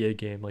GTA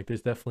game, like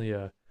there's definitely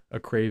a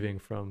craving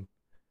from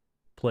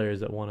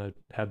players that want to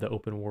have the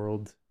open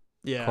world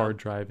card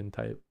driving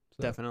type.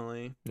 So.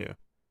 Definitely. Yeah.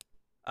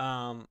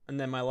 And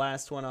then my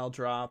last one I'll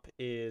drop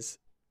is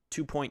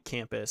 2 Point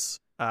Campus.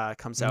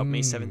 Comes out May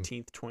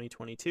 17th,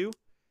 2022.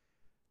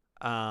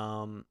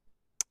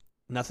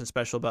 Nothing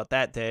special about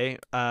that day.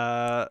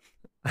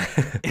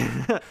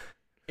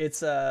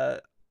 It's I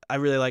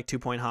really like 2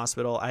 Point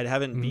Hospital. I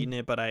haven't beaten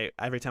it, but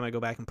every time I go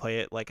back and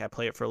play it, like I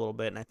play it for a little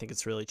bit and I think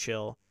it's really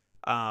chill.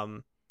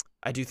 I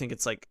do think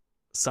it's like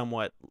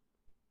somewhat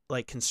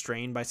like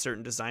constrained by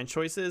certain design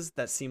choices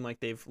that seem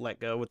like they've let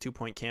go with 2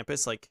 Point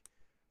Campus. Like,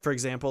 for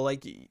example,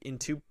 like in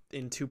 2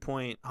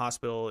 Point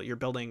Hospital, you're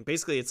building,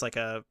 basically it's like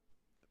a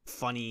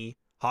funny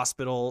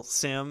hospital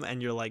sim,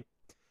 and you're like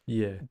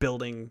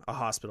building a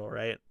hospital,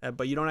 right?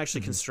 But you don't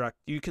actually construct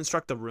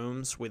the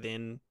rooms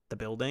within the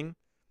building,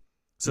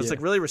 so it's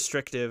like really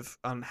restrictive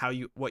on how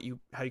you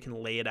can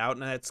lay it out,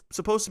 and it's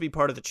supposed to be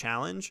part of the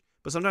challenge,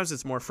 but sometimes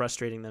it's more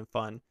frustrating than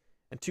fun.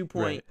 And 2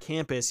 Point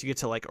Campus, you get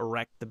to like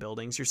erect the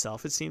buildings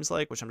yourself, it seems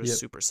like, which I'm just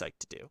super psyched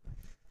to do.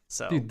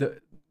 So dude,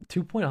 the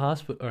 2 Point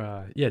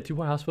Hospital 2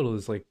 Point Hospital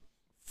is like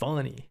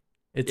funny.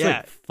 It's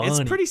like funny.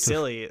 It's pretty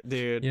silly,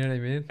 dude. You know what I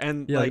mean?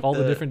 And like all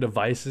the different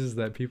devices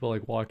that people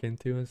like walk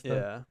into and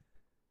stuff.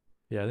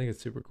 Yeah, I think it's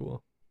super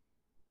cool.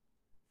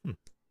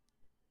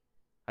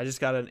 I just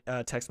got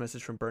a text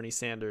message from Bernie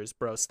Sanders,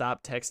 bro.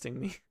 Stop texting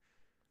me.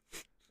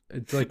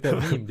 It's like that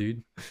meme,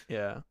 dude.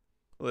 Yeah,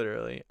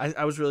 literally.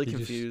 I was really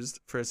confused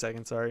for a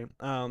second. Sorry.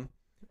 But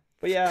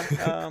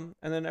yeah.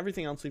 And then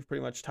everything else we've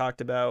pretty much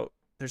talked about.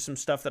 There's some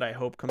stuff that I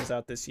hope comes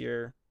out this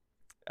year.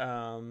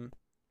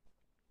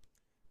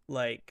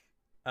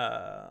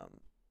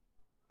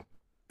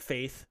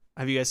 Faith.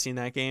 Have you guys seen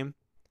that game?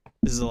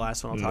 This is the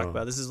last one I'll talk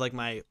about. This is like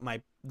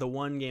the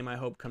one game I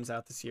hope comes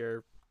out this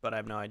year, but I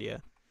have no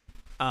idea.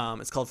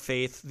 It's called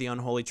Faith, the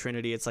Unholy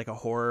Trinity. It's like a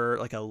horror,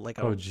 like a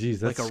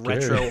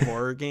retro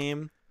horror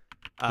game.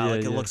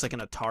 It looks like an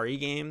Atari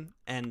game,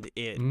 and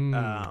it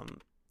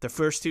the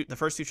first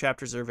two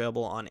chapters are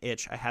available on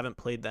itch. I haven't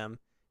played them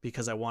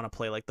because I want to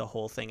play like the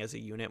whole thing as a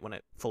unit when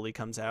it fully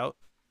comes out.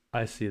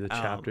 I see the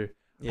chapter.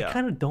 I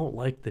kind of don't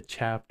like the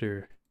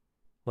chapter,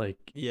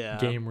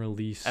 game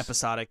release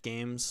episodic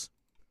games.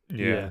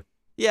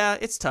 Yeah,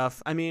 it's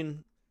tough. I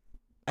mean,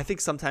 I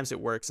think sometimes it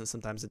works and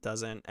sometimes it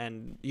doesn't,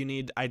 and you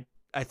need.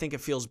 I think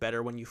it feels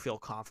better when you feel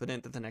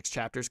confident that the next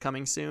chapter is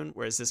coming soon.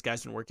 Whereas this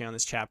guy's been working on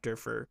this chapter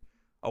for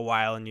a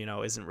while and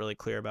isn't really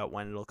clear about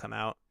when it'll come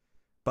out.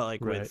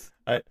 But like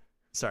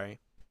sorry.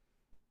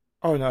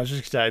 Oh no, I was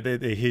just gonna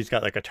say he's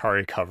got like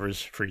Atari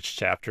covers for each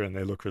chapter and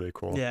they look really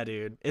cool. Yeah,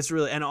 dude, it's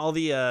really, and all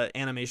the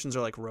animations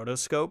are like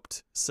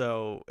rotoscoped.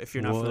 So if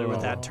you're not familiar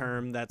with that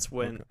term, that's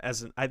when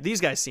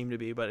these guys seem to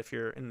be, but if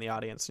you're in the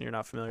audience and you're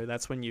not familiar,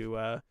 that's when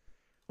you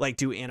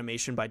do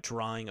animation by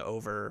drawing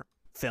over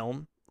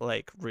film,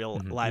 like real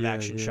live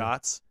action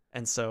shots,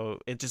 and so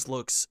it just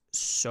looks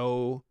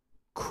so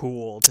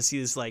cool to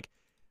see this like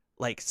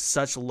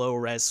such low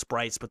res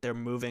sprites, but they're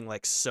moving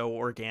like so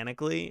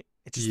organically.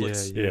 It just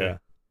looks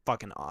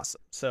fucking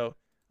awesome. So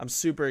I'm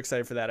super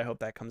excited for that. I hope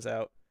that comes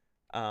out.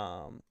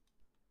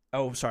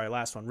 Sorry,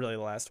 last one. Really,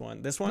 the last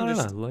one. This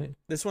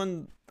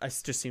one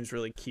just seems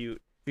really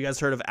cute. Have you guys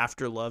heard of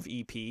After Love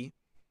EP?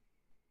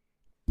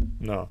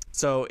 No.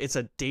 So it's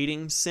a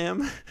dating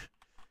sim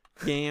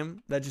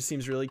game that just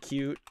seems really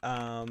cute.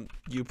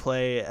 You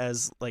play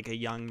as like a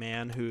young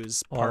man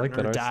whose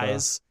partner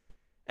dies,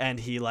 and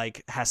he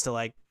like has to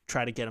like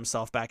try to get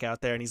himself back out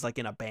there, and he's like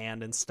in a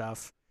band and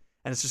stuff.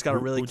 And it's just got a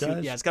really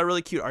cute, it's got a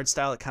really cute art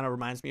style. It kind of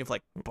reminds me of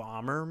like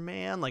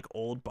Bomberman, like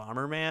old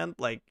Bomberman,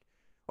 like,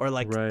 or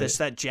like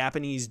that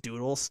Japanese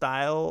doodle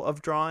style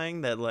of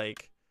drawing that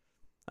like,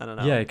 I don't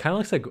know. Yeah, it kind of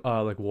looks like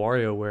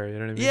WarioWare, you know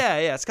what I mean?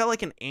 Yeah, it's got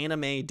like an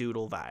anime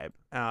doodle vibe,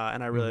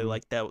 and I really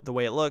like that the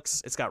way it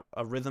looks. It's got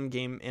a rhythm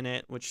game in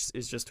it, which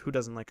is just, who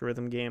doesn't like a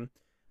rhythm game?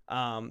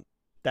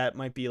 That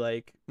might be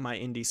like my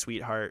indie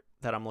sweetheart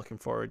that I'm looking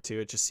forward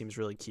to. It just seems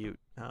really cute,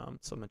 so I'm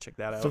gonna check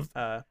that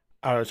out.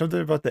 Something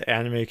about the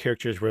anime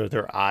characters where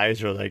their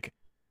eyes are like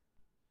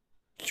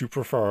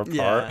super far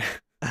apart.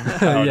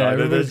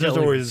 There's just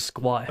always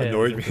squat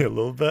annoyed me a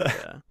little bit.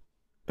 Yeah.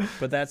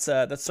 But that's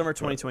summer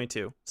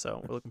 2022,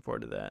 so we're looking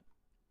forward to that.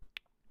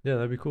 Yeah,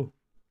 that'd be cool.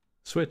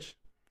 Switch,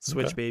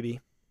 baby.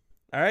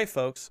 All right,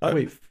 folks.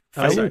 Wait,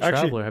 Fellow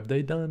Traveler, have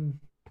they done?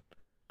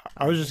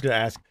 I was just gonna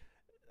ask.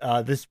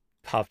 This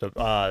popped up.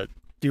 Are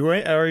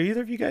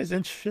either of you guys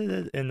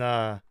interested in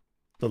the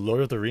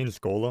Lord of the Rings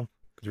Golem?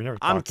 Because we never.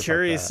 I'm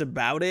curious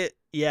about it.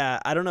 Yeah,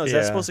 I don't know. Is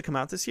that supposed to come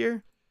out this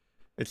year?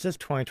 It says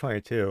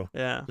 2022.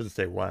 Yeah. It doesn't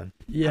say when.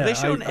 Yeah, have they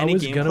shown any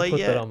gameplay gonna put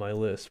yet? that on my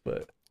list,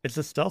 but it's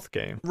a stealth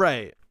game.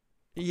 Right.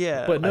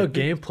 Yeah. But no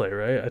gameplay,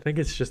 right? I think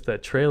it's just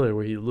that trailer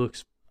where he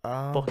looks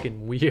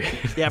fucking weird.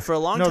 Yeah, for a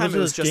long time it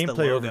was just the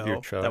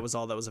logo. That was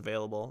all that was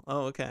available.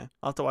 Oh, okay.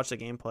 I'll have to watch the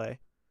gameplay.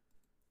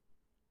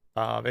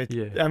 I mean,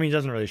 it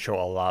doesn't really show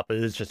a lot, but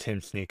it's just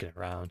him sneaking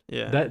around.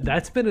 Yeah.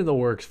 That's been in the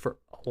works for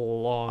a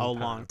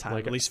long time.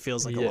 Like, at least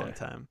feels like a long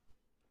time.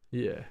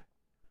 Yeah.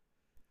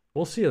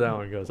 We'll see how that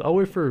one goes. I'll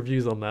wait for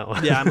reviews on that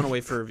one. Yeah, I'm gonna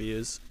wait for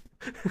reviews.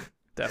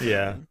 Definitely.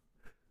 Yeah.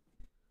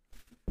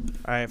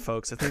 All right,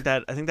 folks. I think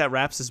that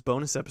wraps this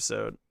bonus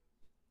episode.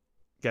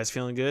 You guys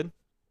feeling good?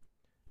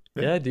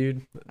 Yeah,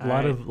 dude. A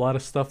lot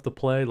of stuff to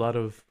play. A lot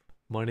of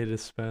money to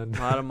spend. A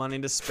lot of money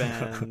to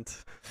spend.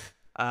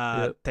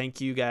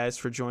 Thank you guys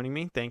for joining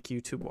me. Thank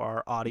you to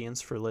our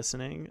audience for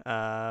listening.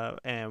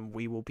 And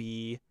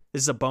this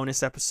is a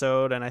bonus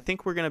episode, and I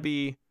think we're gonna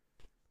be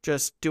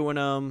just doing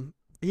them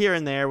here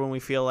and there when we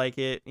feel like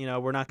it. You know,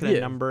 we're not gonna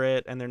number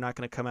it, and they're not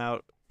gonna come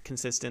out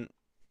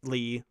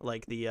consistently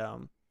like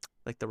the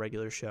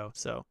regular show.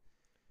 So,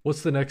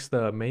 what's the next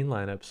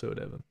mainline episode,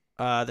 Evan?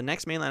 The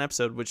next mainline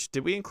episode, which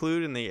did we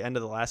include in the end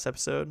of the last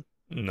episode?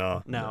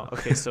 No.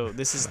 Okay, so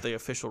this is the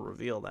official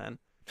reveal then.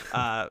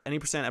 Any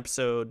percent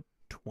episode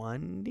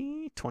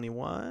 20,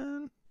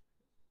 21?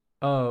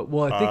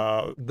 Well,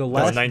 I think the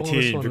last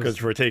 19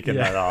 because we're taking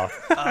that off.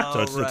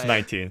 So it's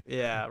 19.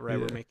 Yeah, right.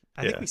 Yeah.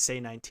 I think we say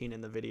 19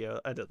 in the video.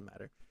 It doesn't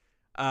matter.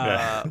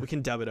 We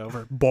can dub it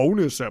over.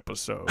 Bonus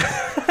episode.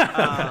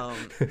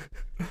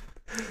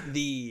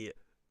 The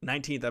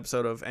 19th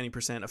episode of Any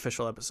Percent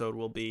official episode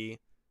will be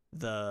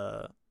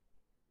it'll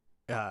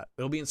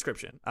be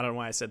Inscryption. I don't know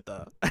why I said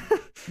the.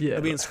 Yeah,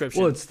 it'll be Inscryption.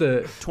 Well, it's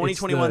the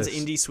 2021's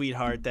indie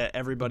sweetheart that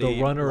everybody.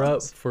 The runner-up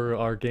loves. for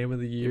our game of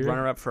the year.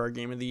 Runner-up for our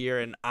game of the year,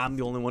 and I'm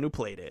the only one who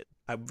played it.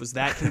 I was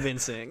that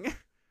convincing.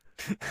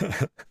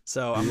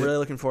 So I'm really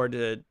looking forward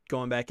to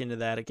going back into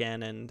that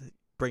again and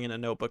bringing a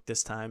notebook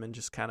this time and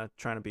just kind of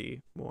trying to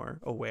be more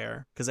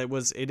aware because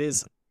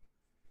it's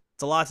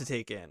a lot to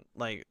take in.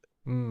 Like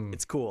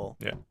it's cool.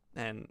 Yeah.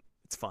 And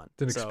it's fun.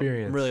 It's an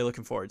experience. I'm really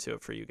looking forward to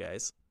it for you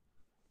guys.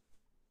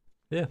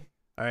 Yeah.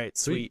 All right.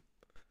 Sweet.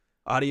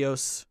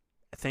 Adios.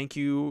 Thank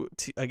you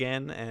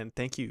again, and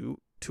thank you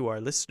to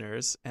our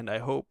listeners, and I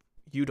hope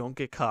you don't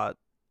get caught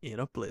in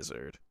a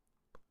blizzard.